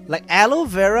 Like aloe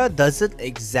vera doesn't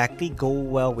exactly go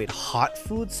well with hot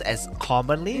foods as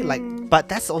commonly. Like, but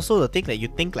that's also the thing that you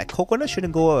think like coconut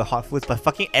shouldn't go well with hot foods, but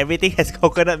fucking everything has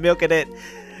coconut milk in it.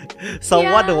 So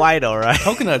what do Yeah. I know, right?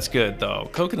 Coconut's good though.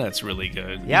 Coconut's really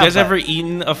good. Yeah, you guys but- ever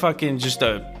eaten a fucking just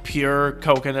a pure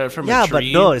coconut from Yeah, a but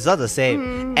tree? no, it's not the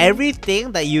same.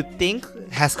 Everything that you think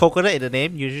has coconut in the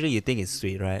name, usually you think it's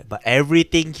sweet, right? But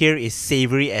everything here is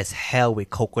savory as hell with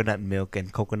coconut milk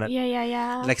and coconut.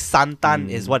 Yeah. Like santan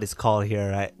is what it's called here,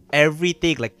 right?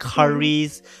 Everything like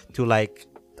curries to like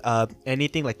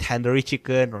anything like tandoori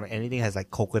chicken or anything has like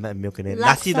coconut milk in it.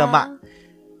 Nasi Laksa. lemak,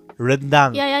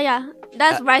 rendang. Yeah.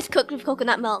 That's rice cooked with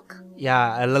coconut milk.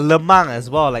 Yeah, lemang as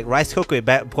well, like rice cooked with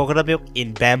coconut milk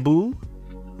in bamboo.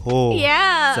 Oh,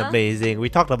 Yeah. it's amazing. We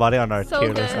talked about it on our So tier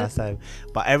list good. last time.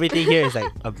 But everything here is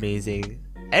like amazing.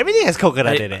 Everything has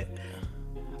coconut in it.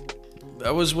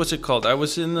 That was what's it called? I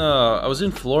was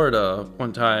in Florida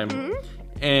one time,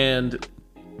 and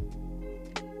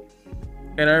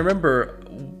I remember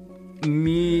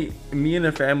me and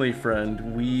a family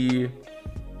friend we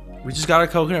just got a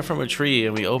coconut from a tree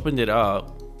and we opened it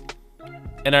up,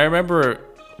 and I remember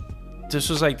this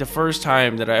was like the first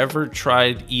time that I ever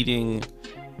tried eating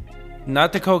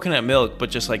not the coconut milk but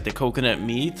just like the coconut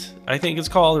meat, I think it's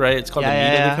called, right? It's called the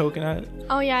meat of the coconut.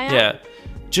 Oh yeah. Yeah.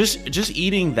 Just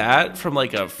eating that from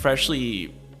like a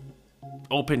freshly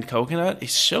opened coconut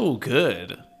is so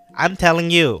good. I'm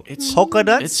telling you,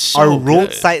 coconuts it's so are good.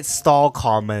 roadside stall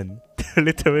common.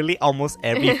 Literally almost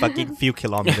every fucking few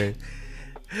kilometers.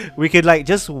 We could like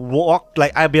just walk,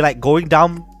 like I'd be like going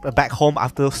down back home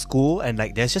after school and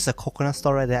like there's just a coconut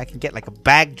store right there. I can get like a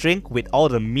bag drink with all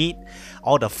the meat,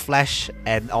 all the flesh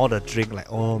and all the drink.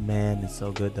 Like, oh man, it's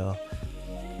so good though.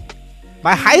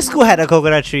 My high school had a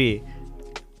coconut tree.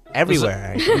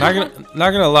 Everywhere. actually.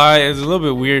 Not gonna lie, it's a little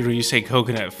bit weird when you say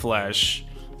coconut flesh.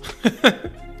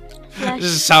 Flesh.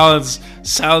 This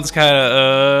sounds kind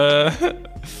of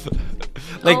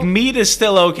like Oh. meat is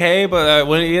still okay, but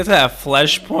when you get to that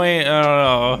flesh point, I don't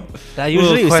know. Now,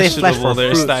 usually we say flesh for questionable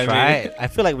there, fruits, Snivy. right? I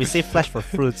feel like we say flesh for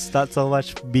fruits, not so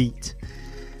much meat.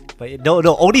 But no,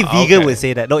 only vegan Okay. would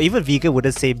say that. No, even vegan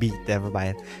wouldn't say meat. Never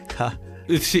mind.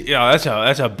 Yeah,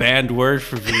 that's a banned word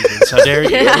for vegans. How dare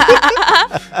you?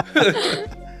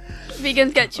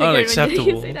 Vegans get triggered when you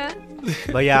Unacceptable. say that.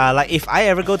 But yeah, like if I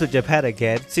ever go to Japan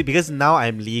again, see, because now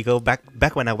I'm legal. Back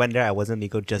when I went there, I wasn't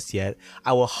legal just yet.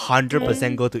 I will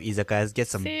 100% go to izakayas, get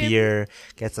some Same. beer,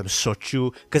 get some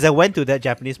shochu. Because I went to that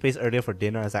Japanese place earlier for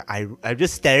dinner. I was like, I'm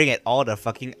just staring at all the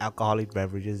fucking alcoholic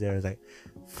beverages there. I was like,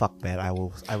 fuck man, I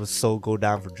will so go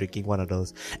down for drinking one of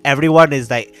those. Everyone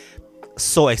is like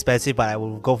so expensive, but I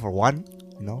will go for one.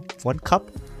 You know, one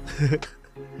cup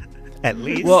at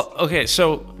least. Well, okay,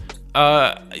 so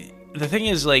the thing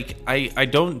is, like, I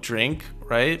don't drink,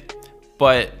 right?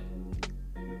 But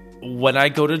when I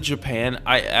go to Japan,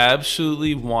 I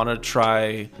absolutely want to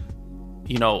try,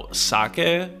 you know,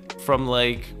 sake from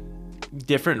like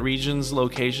different regions,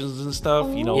 locations, and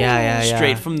stuff. You know, Yeah.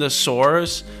 straight from the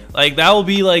source. Like that will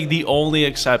be like the only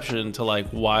exception to like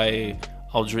why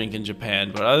I'll drink in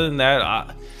Japan. But other than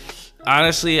that,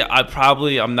 honestly,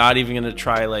 I'm not even gonna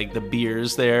try like the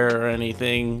beers there or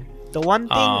anything. The one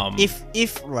thing,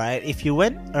 if you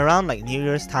went around like New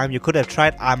Year's time, you could have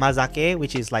tried amazake,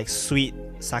 which is like sweet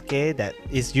sake that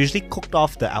is usually cooked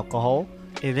off the alcohol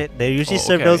in it. They usually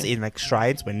serve those in like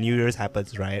shrines when New Year's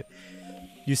happens, right?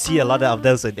 You see a lot of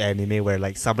those in anime where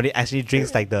like somebody actually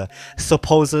drinks like the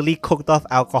supposedly cooked off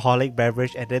alcoholic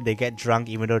beverage and then they get drunk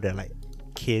even though they're like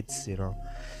kids, you know.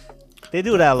 They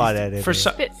do that a lot in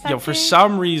anime. For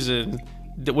some reason,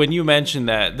 when you mentioned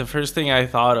that, the first thing I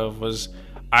thought of was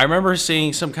I remember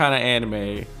seeing some kind of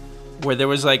anime where there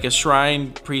was like a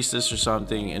shrine priestess or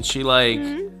something, and she like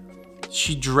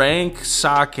she drank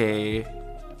sake,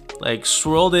 like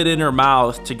swirled it in her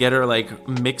mouth to get her like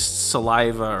mixed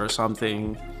saliva or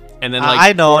something, and then like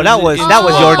I know that was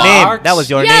your name. That was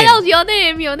your name. Yeah, that was your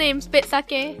name. Your name, spit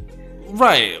sake.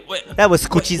 Right. That was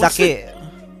kuchizake.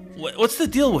 What's the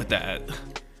deal with that?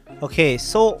 Okay,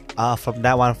 so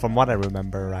from what I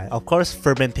remember, right? Of course,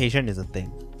 fermentation is a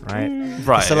thing, right?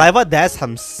 Right. The saliva, there's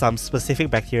some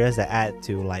specific bacteria that add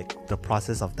to like the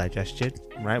process of digestion,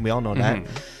 right? We all know that.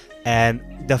 And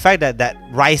the fact that that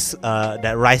rice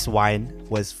wine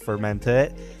was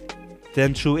fermented,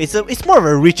 then true, it's more of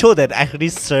a ritual that actually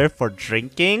served for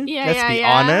drinking. Let's be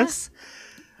honest.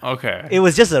 Okay. It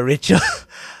was just a ritual,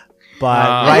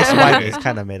 but rice wine is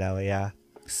kind of made that way, yeah.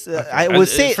 So I would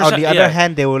say on the other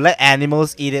hand, they will let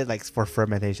animals eat it like for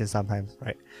fermentation sometimes,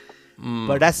 right?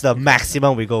 But that's the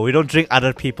maximum we go. We don't drink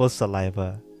other people's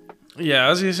saliva. Yeah, I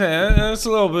was gonna say that's a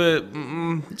little bit.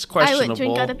 It's questionable. I would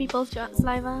drink other people's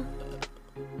saliva.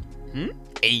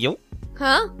 Ayo.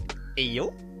 Huh?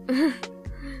 Ayo.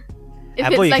 If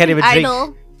Apple, it's you like can't an even idol.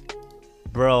 drink.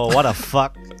 Bro, what the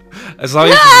fuck? As long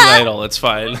as it's an idol, it's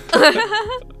fine.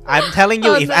 I'm telling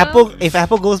you, if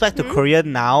Apple goes back to Korea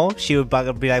now, she would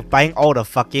be like buying all the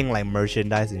fucking like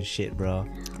merchandise and shit, bro.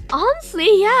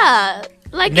 Honestly, yeah.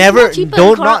 Like Never, it's cheaper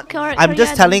don't in not. I'm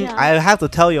just Korea telling. than, I have to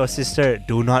tell your sister,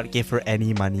 do not give her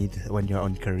any money when you're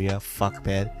on Korea. Fuck,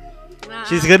 man.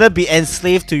 She's gonna be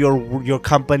enslaved to your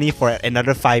company for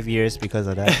another 5 years because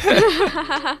of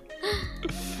that.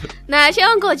 Nah, she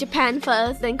want to go to Japan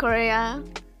first, then Korea.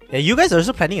 Yeah, you guys are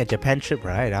also planning a Japan trip,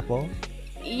 right, Apple?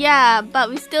 Yeah, but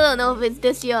we still don't know if it's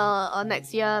this year or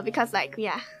next year because, like,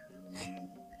 yeah.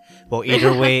 Well,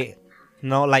 either way,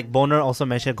 no. Like Boner also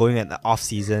mentioned, going at the off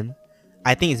season.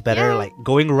 I think it's better like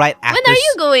going right after. When are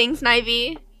you going,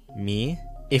 Snivy? Me?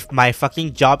 If my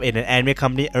fucking job in an anime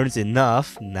company earns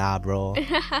enough, nah, bro.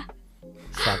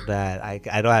 Fuck that.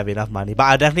 I don't have enough money, but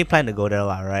I definitely plan to go there,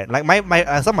 right? Like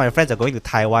some of my friends are going to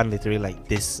Taiwan literally like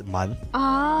this month.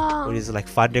 Oh. Which is like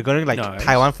fun. They're going to like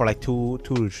Taiwan for like 2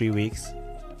 to 3 weeks.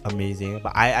 Amazing.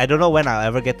 But I don't know when I'll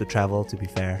ever get to travel. To be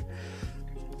fair,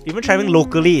 even traveling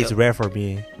locally is rare for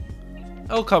me.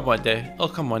 It'll come one day.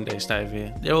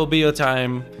 Snivy. There will be a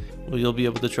time where you'll be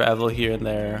able to travel here and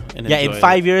there. And yeah, in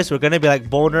 5 years, we're gonna be like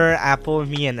Boner, Apple,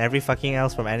 me, and every fucking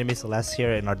else from Anime Celeste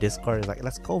here in our Discord. It's like,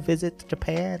 let's go visit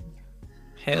Japan.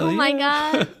 Hell yeah. Oh my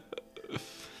god.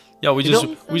 Yo, we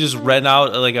just rent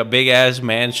out like a big ass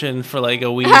mansion for like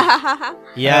a week.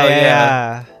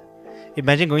 Yeah.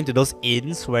 Imagine going to those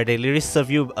inns where they literally serve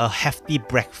you a hefty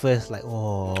breakfast. Like,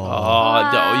 yo,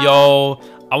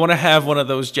 I want to have one of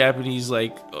those Japanese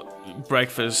like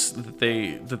breakfasts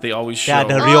that they always show. Yeah,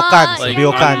 the ryokans, like,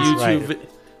 ryokans, on YouTube. right.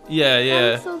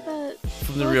 Yeah. So good.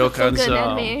 From the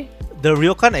ryokans. The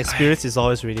ryokan experience is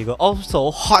always really good.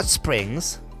 Also, hot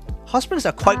springs. Hot springs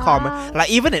are quite common. Like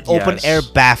even an open air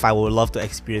bath, I would love to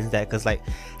experience that because like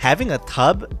having a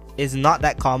tub is not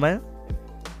that common.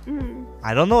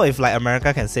 I don't know if like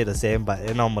America can say the same, but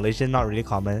you know Malaysia is not really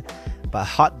common. But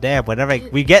hot damn, whenever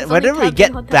we get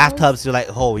bathtubs, you're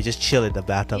like, oh, we just chill in the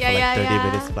bathtub for like 30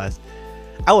 minutes plus.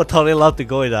 I would totally love to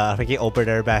go in a freaking open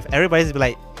air bath. Everybody's be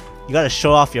like, you gotta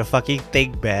show off your fucking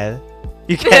thing, man.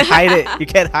 You can't hide it. You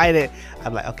can't hide it.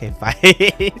 I'm like, okay, fine.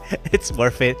 It's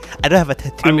worth it. I don't have a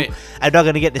tattoo. I'm not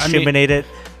gonna get discriminated.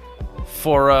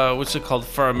 For what's it called?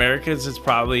 For Americans, it's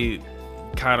probably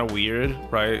kind of weird,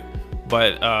 right?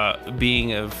 But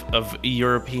being of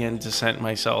European descent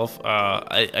myself,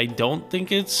 I don't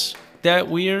think it's that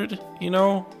weird, you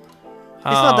know? It's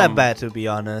not that bad, to be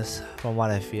honest, from what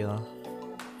I feel.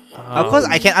 Of course,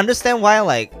 I can understand why,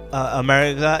 like,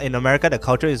 in America, the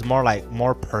culture is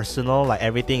more personal. Like,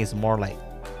 everything is more like,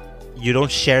 you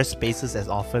don't share spaces as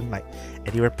often, like,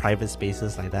 anywhere private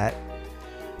spaces like that.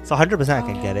 So 100% I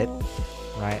can get it,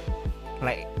 right?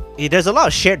 Like, there's a lot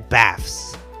of shared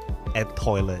baths and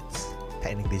toilets,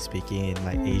 technically speaking, in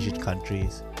like Asian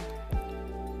countries.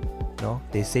 No,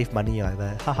 they save money like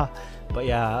that. Haha. But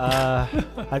yeah,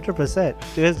 100%.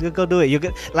 Just go do it. You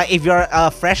can, like, if you're a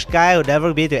fresh guy who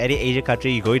never been to any Asian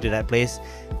country, you go into that place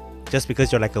just because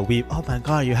you're like a weeb. Oh my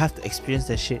god, you have to experience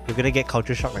that shit. You're gonna get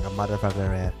culture shock like a motherfucker,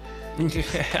 man.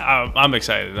 I'm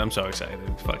excited. I'm so excited.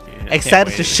 Fuck you.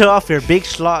 Excited to show off your big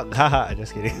schlong. Haha,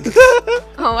 just kidding.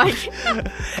 Oh my god.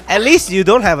 At least you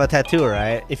don't have a tattoo,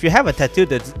 right? If you have a tattoo,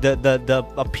 the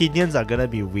opinions are gonna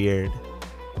be weird.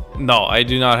 No, I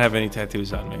do not have any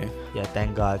tattoos on me. Yeah,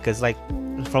 thank God. Because, like,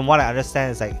 from what I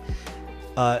understand, it's like,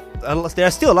 there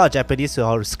are still a lot of Japanese who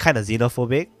are kind of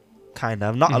xenophobic. Kind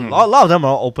of. Not a lot of them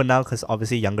are open now because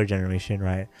obviously younger generation,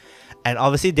 right? And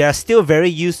obviously they are still very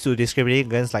used to discriminating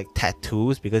against, like,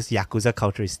 tattoos because Yakuza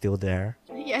culture is still there.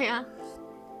 Yeah.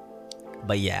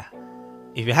 But yeah,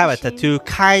 if you have a tattoo, you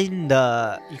kind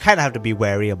of have to be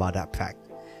wary about that fact.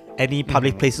 Any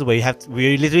public places where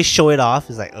you literally show it off,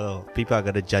 it's like, oh, people are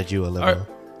gonna judge you a little.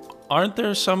 Aren't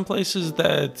there some places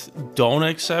that don't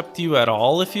accept you at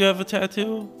all if you have a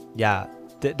tattoo? Yeah,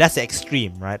 that's the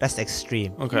extreme, right? That's the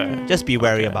extreme. Okay. Just be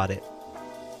wary about it.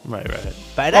 Right.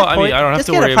 But at that point, I mean, I don't have just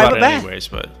to get worry a about private it bag. anyways,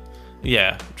 but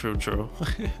yeah, true.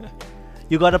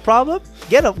 You got a problem?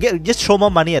 Just throw more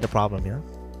money at the problem, you know?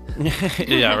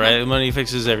 Yeah, right. Money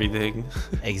fixes everything.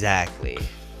 Exactly.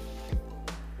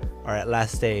 Alright,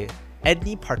 last day.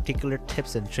 Any particular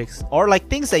tips and tricks or like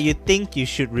things that you think you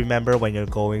should remember when you're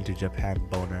going to Japan,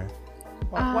 Boner?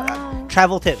 What?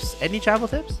 Travel tips. Any travel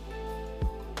tips?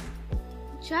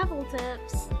 Travel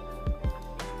tips.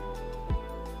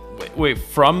 Wait,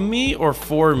 from me or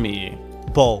for me?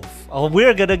 Both. Oh,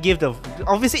 we're gonna give the...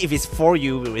 Obviously, if it's for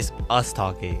you, it's us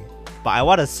talking. But I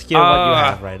want to hear what you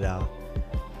have right now.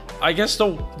 I guess the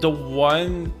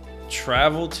one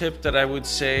travel tip that I would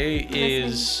say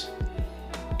is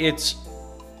it's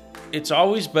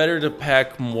always better to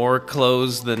pack more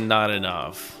clothes than not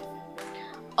enough.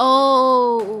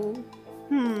 Oh.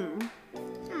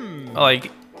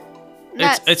 Like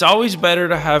it's always better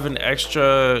to have an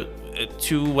extra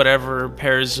 2 whatever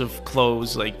pairs of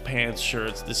clothes, like pants,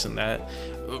 shirts, this and that,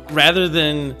 rather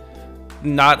than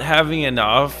not having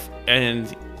enough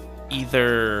and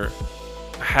either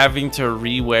having to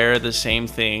rewear the same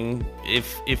thing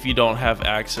if you don't have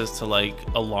access to like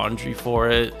a laundry for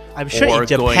it. I'm sure in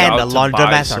Japan the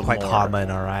laundromats are quite common,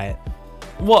 alright?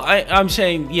 Well, I'm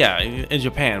saying, yeah, in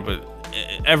Japan, but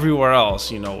everywhere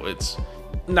else, you know, it's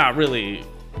not really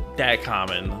that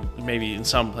common. Maybe in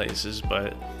some places,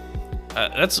 but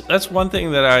that's one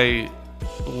thing that I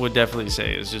would definitely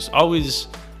say is just always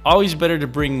better to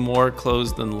bring more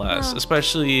clothes than less,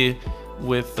 especially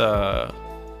with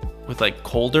like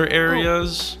colder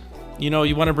areas. You know,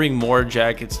 you want to bring more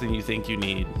jackets than you think you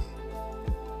need,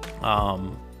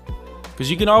 because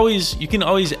you can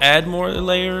always add more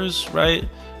layers, right?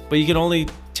 But you can only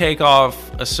take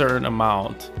off a certain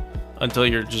amount until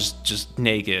you're just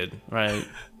naked, right?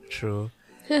 True.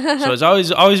 So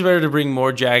it's always better to bring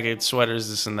more jackets, sweaters,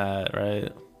 this and that,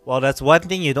 right? Well, that's one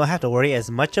thing you don't have to worry as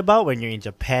much about when you're in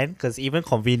Japan, because even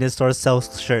convenience stores sell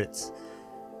shirts.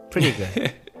 Pretty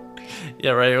good.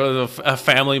 Yeah, right. A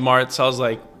Family Mart sells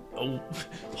like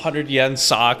 100 yen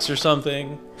socks or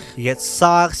something. You get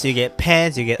socks, you get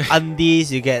pants, you get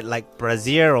undies, you get like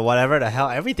brassiere or whatever the hell.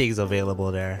 Everything's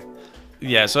available there.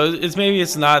 Yeah, so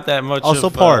it's not that much also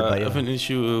of, porn, but, of an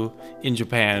issue in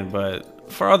Japan,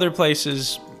 but for other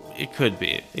places, it could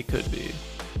be.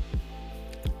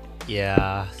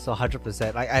 Yeah, so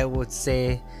 100%. Like I would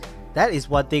say, that is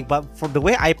one thing. But from the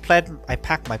way I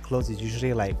pack my clothes is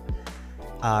usually like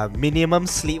minimum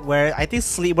sleepwear. I think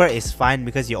sleepwear is fine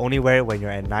because you only wear it when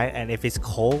you're at night, and if it's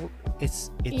cold,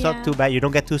 it's not too bad. You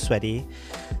don't get too sweaty.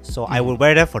 So I would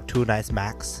wear that for 2 nights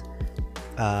max,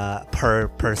 per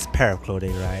pair of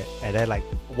clothing, right? And then like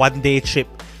 1 day trip.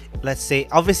 Let's say,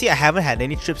 obviously I haven't had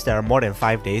any trips that are more than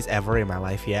 5 days ever in my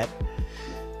life yet.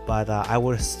 But I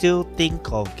would still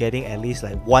think of getting at least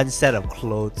like 1 set of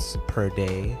clothes per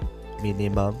day,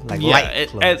 minimum. Like light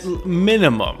clothes. At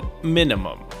minimum.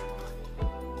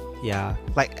 Yeah,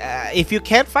 like if you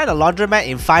can't find a laundromat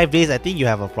in 5 days, I think you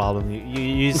have a problem.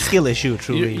 You skill issue,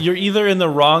 truly. You're either in the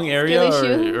wrong area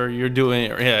Skill or you're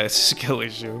doing it. Yeah, it's a skill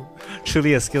issue.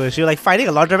 Truly a skill issue. Like finding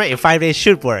a laundromat in 5 days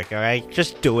should work. Alright,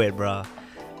 just do it, bro.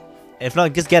 If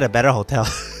not, just get a better hotel.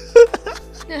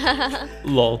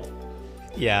 Lol.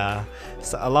 Yeah,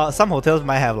 so some hotels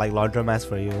might have like laundromats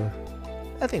for you.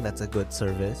 I think that's a good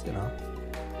service, you know.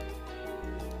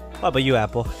 What about you,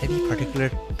 Apple? Any particular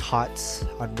thoughts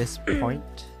on this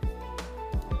point?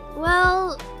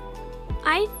 Well,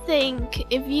 I think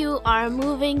if you are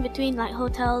moving between like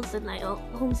hotels and like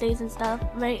homestays and stuff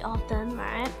very often,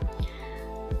 right?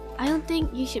 I don't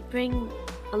think you should bring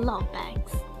a lot of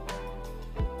bags.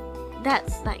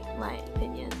 That's like my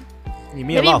opinion. You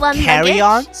mean Maybe a lot of one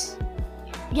carry-ons?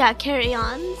 Yeah,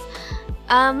 carry-ons.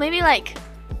 Maybe like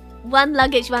one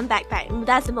luggage, one backpack.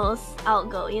 That's the most I'll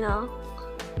go, you know.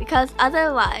 Because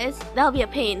otherwise, that'll be a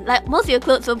pain. Like most of your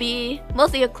clothes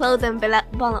and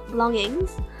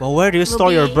belongings Well, where do you will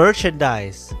store your be-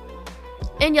 merchandise?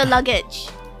 in your luggage.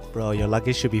 Bro, your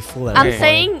luggage should be full at I'm that point.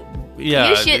 saying Yeah,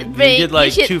 you should you bring. get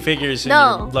like you should, 2 figures and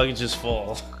No. your luggage is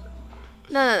full.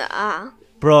 no.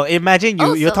 Bro, imagine you're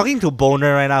Also- talking to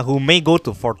Boner right now who may go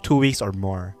to for 2 weeks or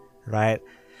more, right?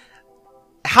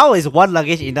 How is one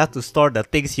luggage enough to store the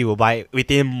things he will buy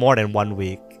within more than 1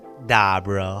 week? Nah,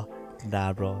 bro.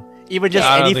 Even just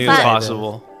I any don't think food it's item.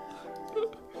 possible.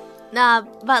 Nah,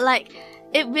 but like,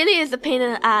 it really is a pain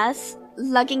in the ass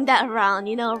lugging that around,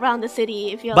 you know, around the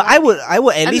city if you're. But like, I would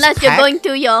at least unless pack. you're going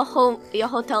to your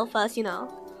hotel first, you know.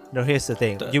 No, here's the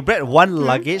thing. You bring one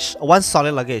luggage, one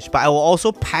solid luggage, but I will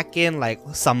also pack in like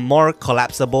some more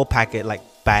collapsible packet, like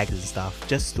bags and stuff,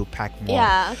 just to pack more.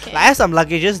 Yeah, okay. Like, I have some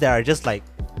luggages that are just like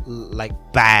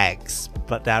bags,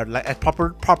 but they are like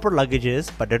proper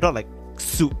luggages, but they're not like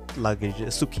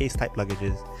suitcase type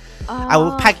luggages. I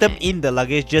will pack them in the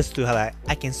luggage just to have, like,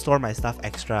 I can store my stuff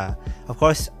extra. Of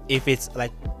course, if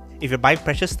you're buying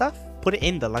precious stuff, put it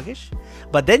in the luggage.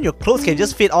 But then your clothes can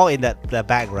just fit all in the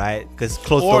bag, right? Because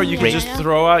clothes Or don't you can break. just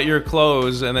throw out your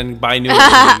clothes and then buy new ones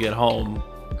when you get home.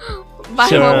 Buy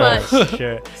how much?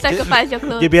 Sure. Sacrifice your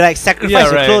clothes. You'd be like, sacrifice Yeah,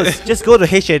 your right. clothes. Just go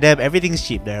to H&M. Everything's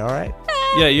cheap there, all right?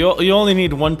 Yeah, you only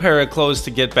need 1 pair of clothes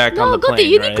to get back on No, the go to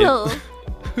plane, right? Uniqlo.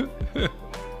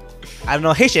 I don't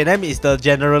know. H&M is the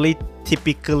generally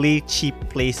typically cheap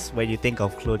place when you think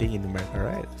of clothing in America,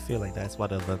 right? I feel like that's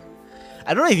one of them.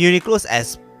 I don't know if Uniqlo is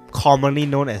as commonly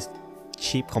known as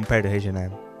cheap compared to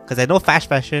H&M, because I know fast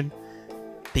fashion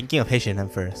thinking of H&M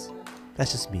first.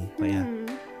 That's just me, but yeah.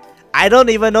 I don't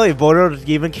even know if Bono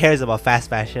even cares about fast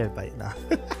fashion, but no.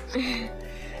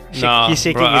 Nah, He's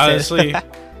shaking bro, his head. honestly,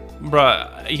 bro,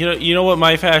 you know what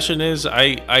my fashion is?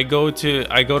 I go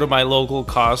to my local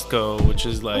Costco, which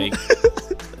is like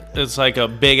it's like a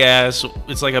big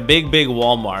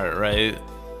Walmart, right?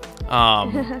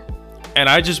 And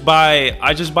I just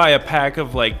buy a pack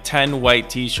of like 10 white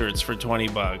t-shirts for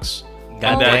 $20. God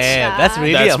my damn, God. that's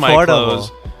really That's my affordable.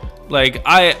 clothes. Like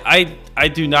I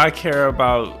do not care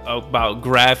about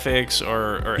graphics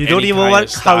or You any don't even kind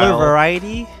want of color style.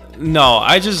 variety? No,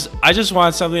 I just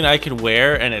want something I can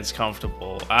wear and it's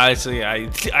comfortable. Honestly, I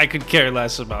could care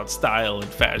less about style and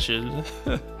fashion.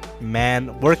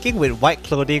 Man, working with white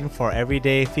clothing for every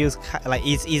day feels like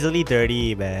it's easily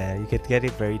dirty, man. You could get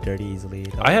it very dirty easily.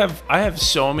 You know? I have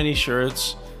so many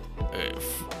shirts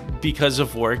because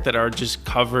of work that are just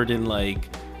covered in like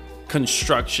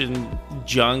construction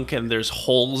junk and there's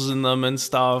holes in them and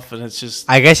stuff, and it's just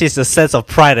I guess it's a sense of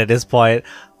pride at this point.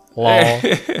 Lol.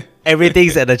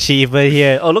 Everything's an achievement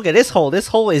here. Oh, look at this hole. This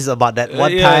hole is about that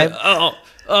one yeah. time.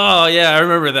 Oh yeah, I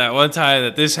remember that one time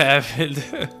that this happened.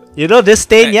 You know this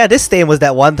stain? Yeah, this stain was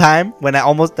that one time when I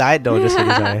almost died. No, just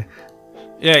kidding, sorry.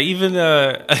 Yeah, even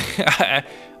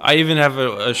I even have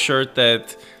a shirt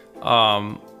that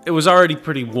it was already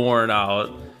pretty worn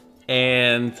out,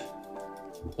 and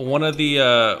one of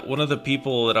the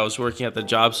people that I was working at the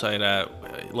job site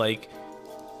at, like,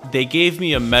 they gave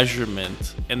me a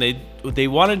measurement, and they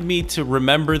wanted me to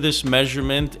remember this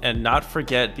measurement and not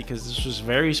forget because this was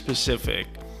very specific.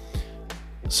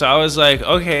 So I was like,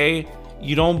 okay,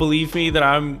 you don't believe me that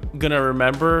I'm gonna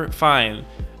remember? Fine.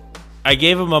 I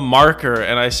gave him a marker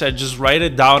and I said, just write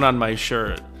it down on my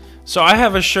shirt. So I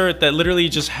have a shirt that literally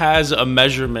just has a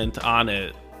measurement on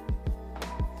it.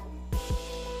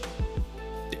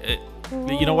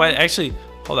 You know what? Actually,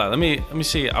 hold on. Let me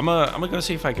see. I'm gonna go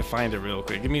see if I can find it real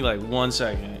quick. Give me like 1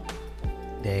 second.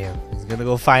 Damn, he's gonna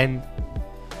go find.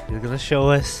 He's gonna show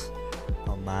us.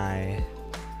 Oh my.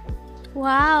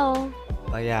 Wow.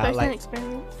 But yeah, First hand like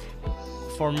experiment.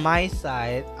 for my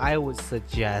side, I would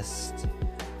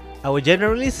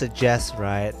generally suggest,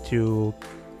 right, to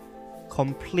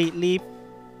completely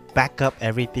back up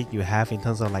everything you have in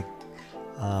terms of like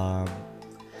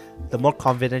the more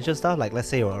confidential stuff, like let's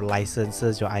say your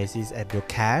licenses, your ICs, and your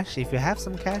cash. If you have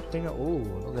some cash, bring it. Oh,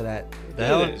 look at that. The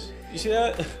hell? You see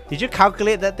that? Did you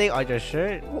calculate that thing on your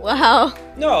shirt? Wow.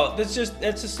 No, that's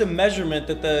just a measurement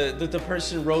that the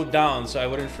person wrote down, so I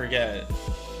wouldn't forget.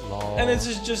 Lol. And this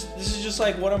is just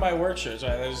like one of my work shirts,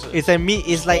 right? There's It's like me.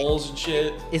 It's like holes and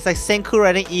shit. it's like Senku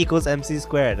writing E equals MC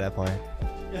squared at that point.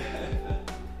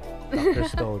 Dr.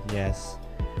 Stone, yes.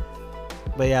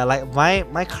 But yeah, like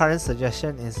my current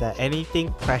suggestion is that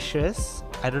anything precious,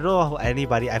 I don't know how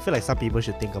anybody, I feel like some people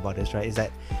should think about this, right? Is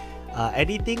that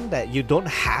anything that you don't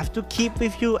have to keep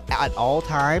with you at all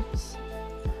times.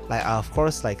 Like of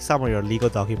course, like some of your legal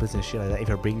documents and shit like that. If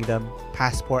you're bringing them,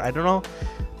 passport, I don't know.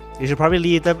 You should probably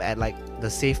leave them at like the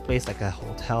safe place, like a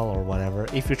hotel or whatever.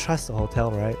 If you trust the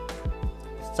hotel, right?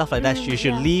 Stuff like that. You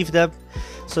should leave them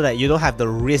so that you don't have the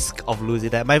risk of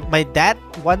losing that. My dad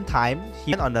one time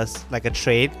he went on a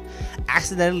train,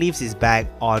 accidentally leaves his bag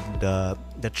on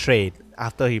the train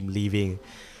after him leaving.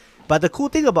 But the cool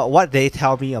thing about what they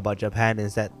tell me about Japan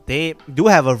is that they do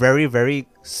have a very, very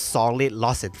solid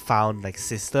lost and found like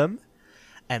system,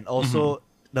 and also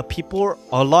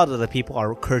a lot of the people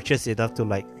are courteous enough to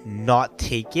like not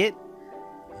take it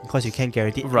because you can't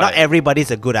guarantee. Right. Not everybody's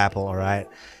a good apple, alright?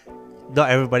 Not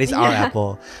everybody's our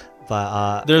apple,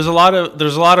 but there's a lot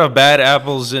of bad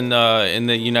apples in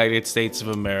the United States of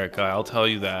America. I'll tell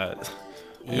you that.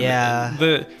 Yeah.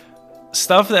 The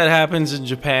stuff that happens in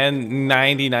Japan,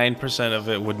 99% of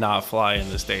it would not fly in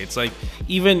the States. Like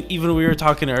even we were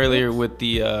talking earlier with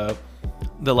the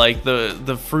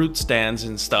fruit stands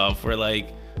and stuff, where like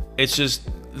it's just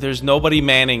there's nobody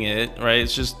manning it, right?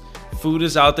 It's just food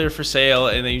is out there for sale,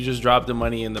 and then you just drop the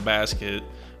money in the basket.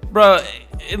 Bro,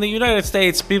 in the United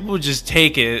States, people would just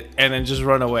take it and then just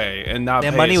run away and not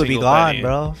their pay money a would be single gone, penny.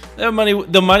 bro.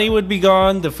 The money would be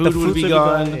gone. The food would be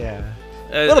gone. Yeah.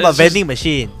 What about vending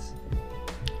machines?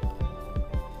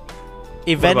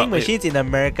 If vending machines in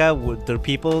America, would the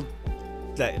people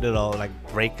like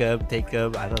break them, take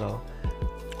them? I don't know.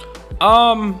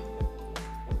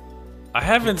 I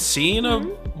haven't seen a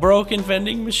broken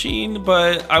vending machine,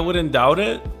 but I wouldn't doubt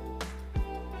it.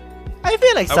 I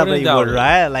feel like somebody would, it.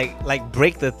 right? Like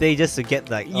break the thing just to get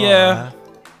like yeah,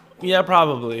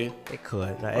 probably. It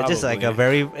could, right? It's just like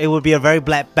it would be a very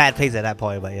bad place at that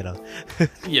point, but you know.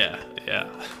 yeah.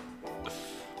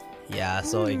 Yeah,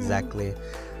 so exactly.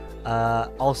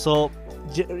 Also,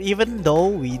 even though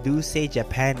we do say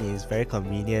Japan is very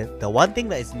convenient, the one thing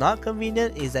that is not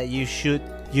convenient is that you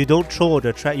don't throw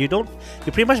the trash. You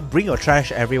pretty much bring your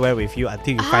trash everywhere with you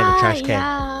until you find a trash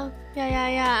can.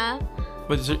 Yeah.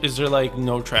 But is there like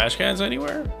no trash cans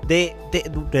anywhere?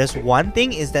 There's one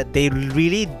thing is that they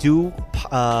really do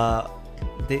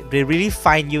they really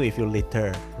fine you if you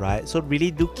litter, right? So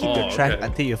really do keep your trash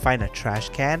until you find a trash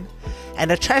can. And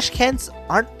the trash cans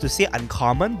aren't to say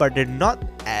uncommon, but they're not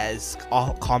as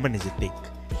common as you think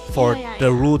for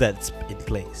the rule that's in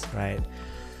place, right?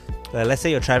 Let's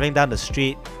say you're traveling down the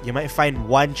street, you might find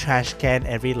one trash can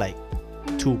every like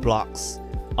 2 blocks,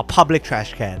 a public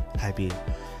trash can type in.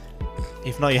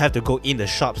 If not, you have to go in the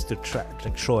shops to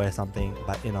throw or something.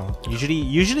 But you know,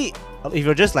 usually if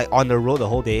you're just like on the road the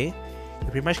whole day, you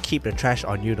pretty much keep the trash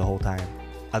on you the whole time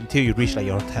until you reach like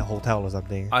your hotel or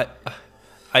something.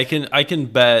 I can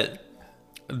bet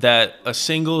that a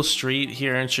single street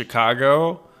here in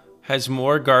Chicago has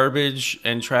more garbage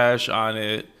and trash on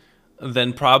it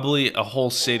than probably a whole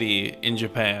city in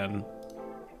Japan.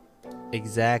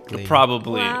 Exactly.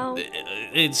 Probably. Wow.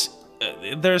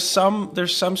 There's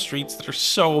some streets that are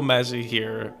so messy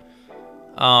here.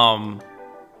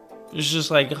 There's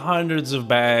just like hundreds of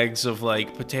bags of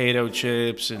like potato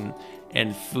chips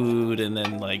and food, and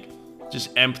then like just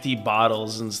empty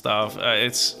bottles and stuff.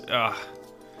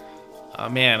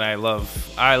 Man, I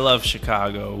love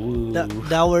Chicago.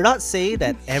 Now we're not saying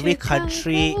that every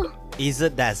country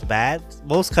isn't as bad.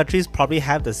 Most countries probably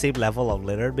have the same level of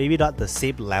litter, maybe not the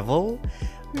same level,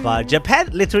 but Japan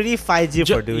literally fines you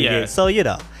for doing it. So you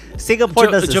know, Singapore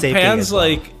does the same thing as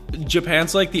well.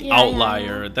 Japan's like the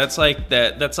outlier. That's like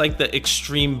the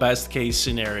extreme best case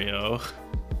scenario.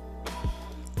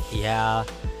 Yeah.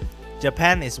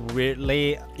 Japan is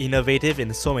weirdly innovative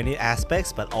in so many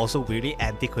aspects, but also weirdly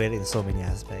antiquated in so many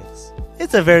aspects.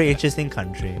 It's a very interesting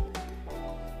country.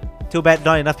 Too bad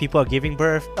not enough people are giving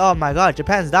birth. Oh my god,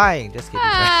 Japan's dying. Just kidding.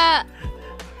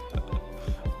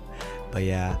 But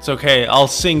yeah. It's okay. I'll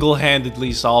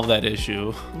single-handedly solve that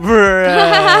issue.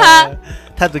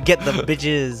 Time to get the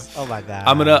bitches. Oh my god.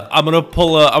 I'm gonna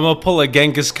pull a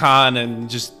Genghis Khan and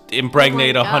just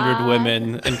impregnate 100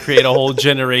 women and create a whole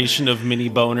generation of mini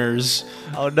boners.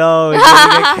 Oh no, it's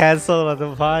gonna get cancelled on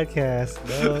the podcast.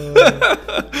 No.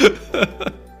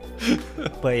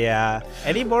 But yeah,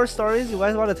 any more stories you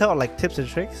guys want to tell, like tips and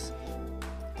tricks?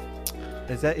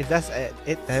 If that's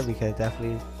it, then we can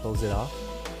definitely close it off.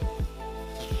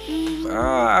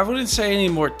 I wouldn't say any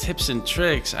more tips and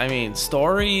tricks. I mean,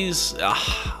 stories.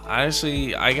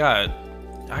 Honestly, I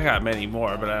got many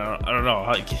more, but I don't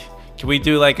know. Can we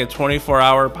do like a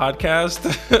 24-hour podcast?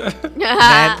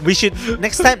 Man, we should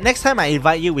next time I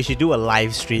invite you, we should do a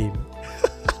live stream.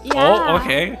 Yeah. Oh,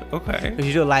 okay, okay. We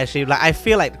should do a live stream. Like I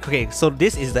feel like okay, so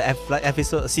this is the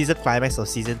episode season climax of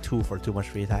season 2 for Too Much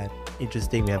Free Time.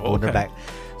 Interesting, we have Boner Okay. back.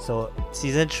 So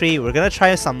season 3, we're gonna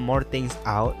try some more things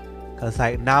out. Cause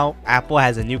like now Apple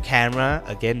has a new camera.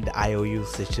 Again, the IOU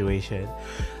situation.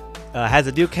 Has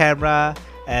a new camera,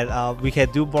 and we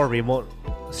can do more remote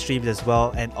streams as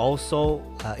well. And also,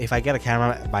 if I get a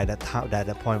camera by that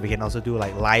point, we can also do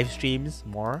like live streams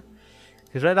more.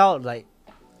 Cause right now, like,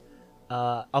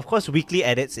 of course, weekly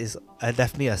edits is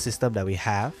definitely a system that we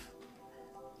have.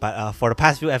 But for the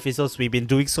past few episodes, we've been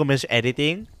doing so much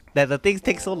editing that the things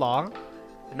take so long.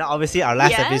 And now, obviously, our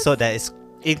last episode that is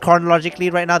in chronologically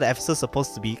right now, the episode's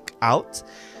supposed to be out.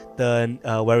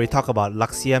 The where we talk about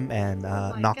Luxium and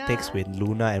Noctix with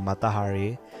Luna and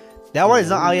Matahari. That one is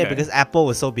not out yet because Apple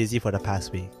was so busy for the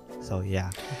past week. So yeah,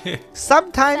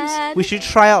 sometimes Sad. we should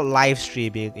try out live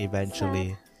streaming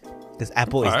eventually. Because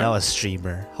Apple is now a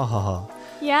streamer. Ha ha ha.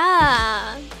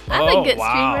 Yeah. I'm a good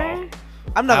streamer.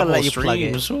 I'm not gonna Apple let you plug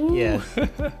it. streams, ooh. Yes.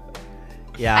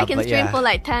 Yeah, I can but stream yeah. for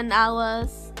like 10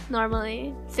 hours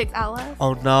normally. 6 hours.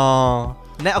 Oh no.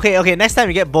 Okay. Next time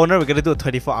we get Boner, we're gonna do a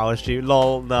 24-hour stream.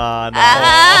 Lol, nah.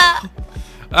 Ah!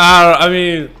 I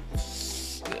mean,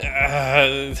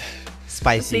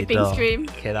 Spicy Sleeping though. stream.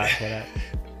 Cannot.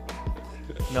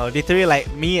 No, literally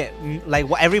like me, like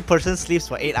what every person sleeps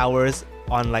for 8 hours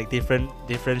on like different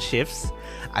shifts.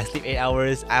 I sleep 8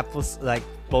 hours. Apple's like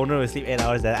Boner will sleep 8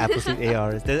 hours. Then Apple sleep 8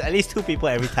 hours. There's at least 2 people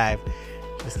every time.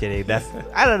 Just kidding. That's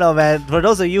I don't know, man. For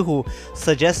those of you who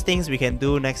suggest things we can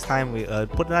do next time, we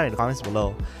put it down in the comments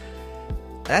below.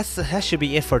 That should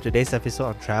be it for today's episode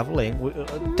on traveling.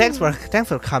 Thanks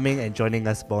for coming and joining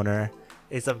us, Boner.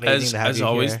 It's amazing to have as you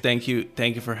always, here.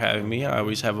 thank you for having me. I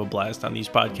always have a blast on these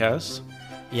podcasts.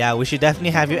 Yeah, we should definitely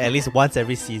have you at least once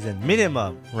every season,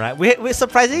 minimum, right? We're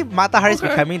surprisingly Matahari's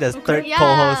becoming the third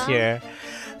co-host here.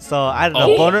 So I don't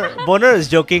know. Boner is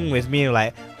joking with me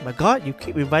like, oh my God, you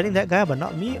keep inviting that guy, but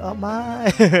not me. Oh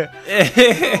my.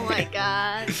 Oh my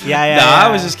god. Yeah. I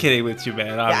was just kidding with you,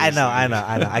 man. Yeah, I know.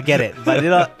 I get it. But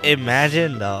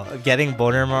imagine though getting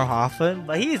Boner more often.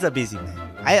 But he is a busy man.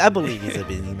 I believe he's a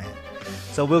busy man.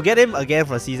 So we'll get him again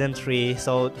for season 3.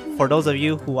 So for those of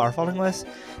you who are following us,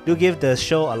 do give the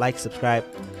show a like, subscribe.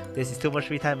 This is Too Much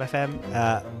Free Time FM.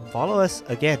 Follow us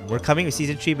again. We're coming with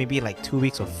season 3 maybe like 2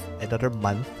 weeks or another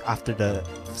month after the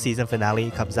season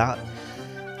finale comes out.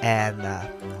 And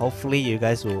hopefully you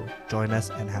guys will join us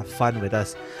and have fun with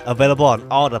us. Available on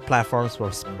all the platforms for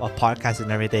podcasts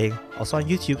and everything. Also on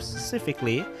YouTube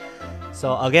specifically.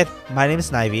 So again, my name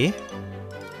is Snivy.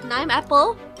 And I'm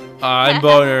Apple. I'm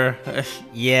Boner.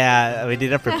 Yeah, we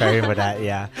didn't prepare you for that.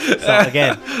 Yeah. So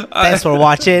again, thanks for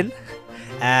watching.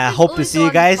 Hope to see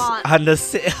you guys on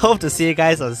hope to see you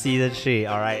guys on season 3.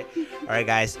 All right,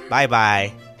 guys. Bye.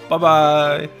 Bye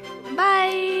bye.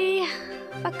 Bye.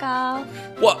 Fuck off.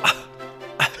 What?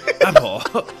 Apple.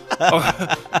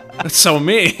 Oh, that's so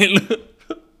mean.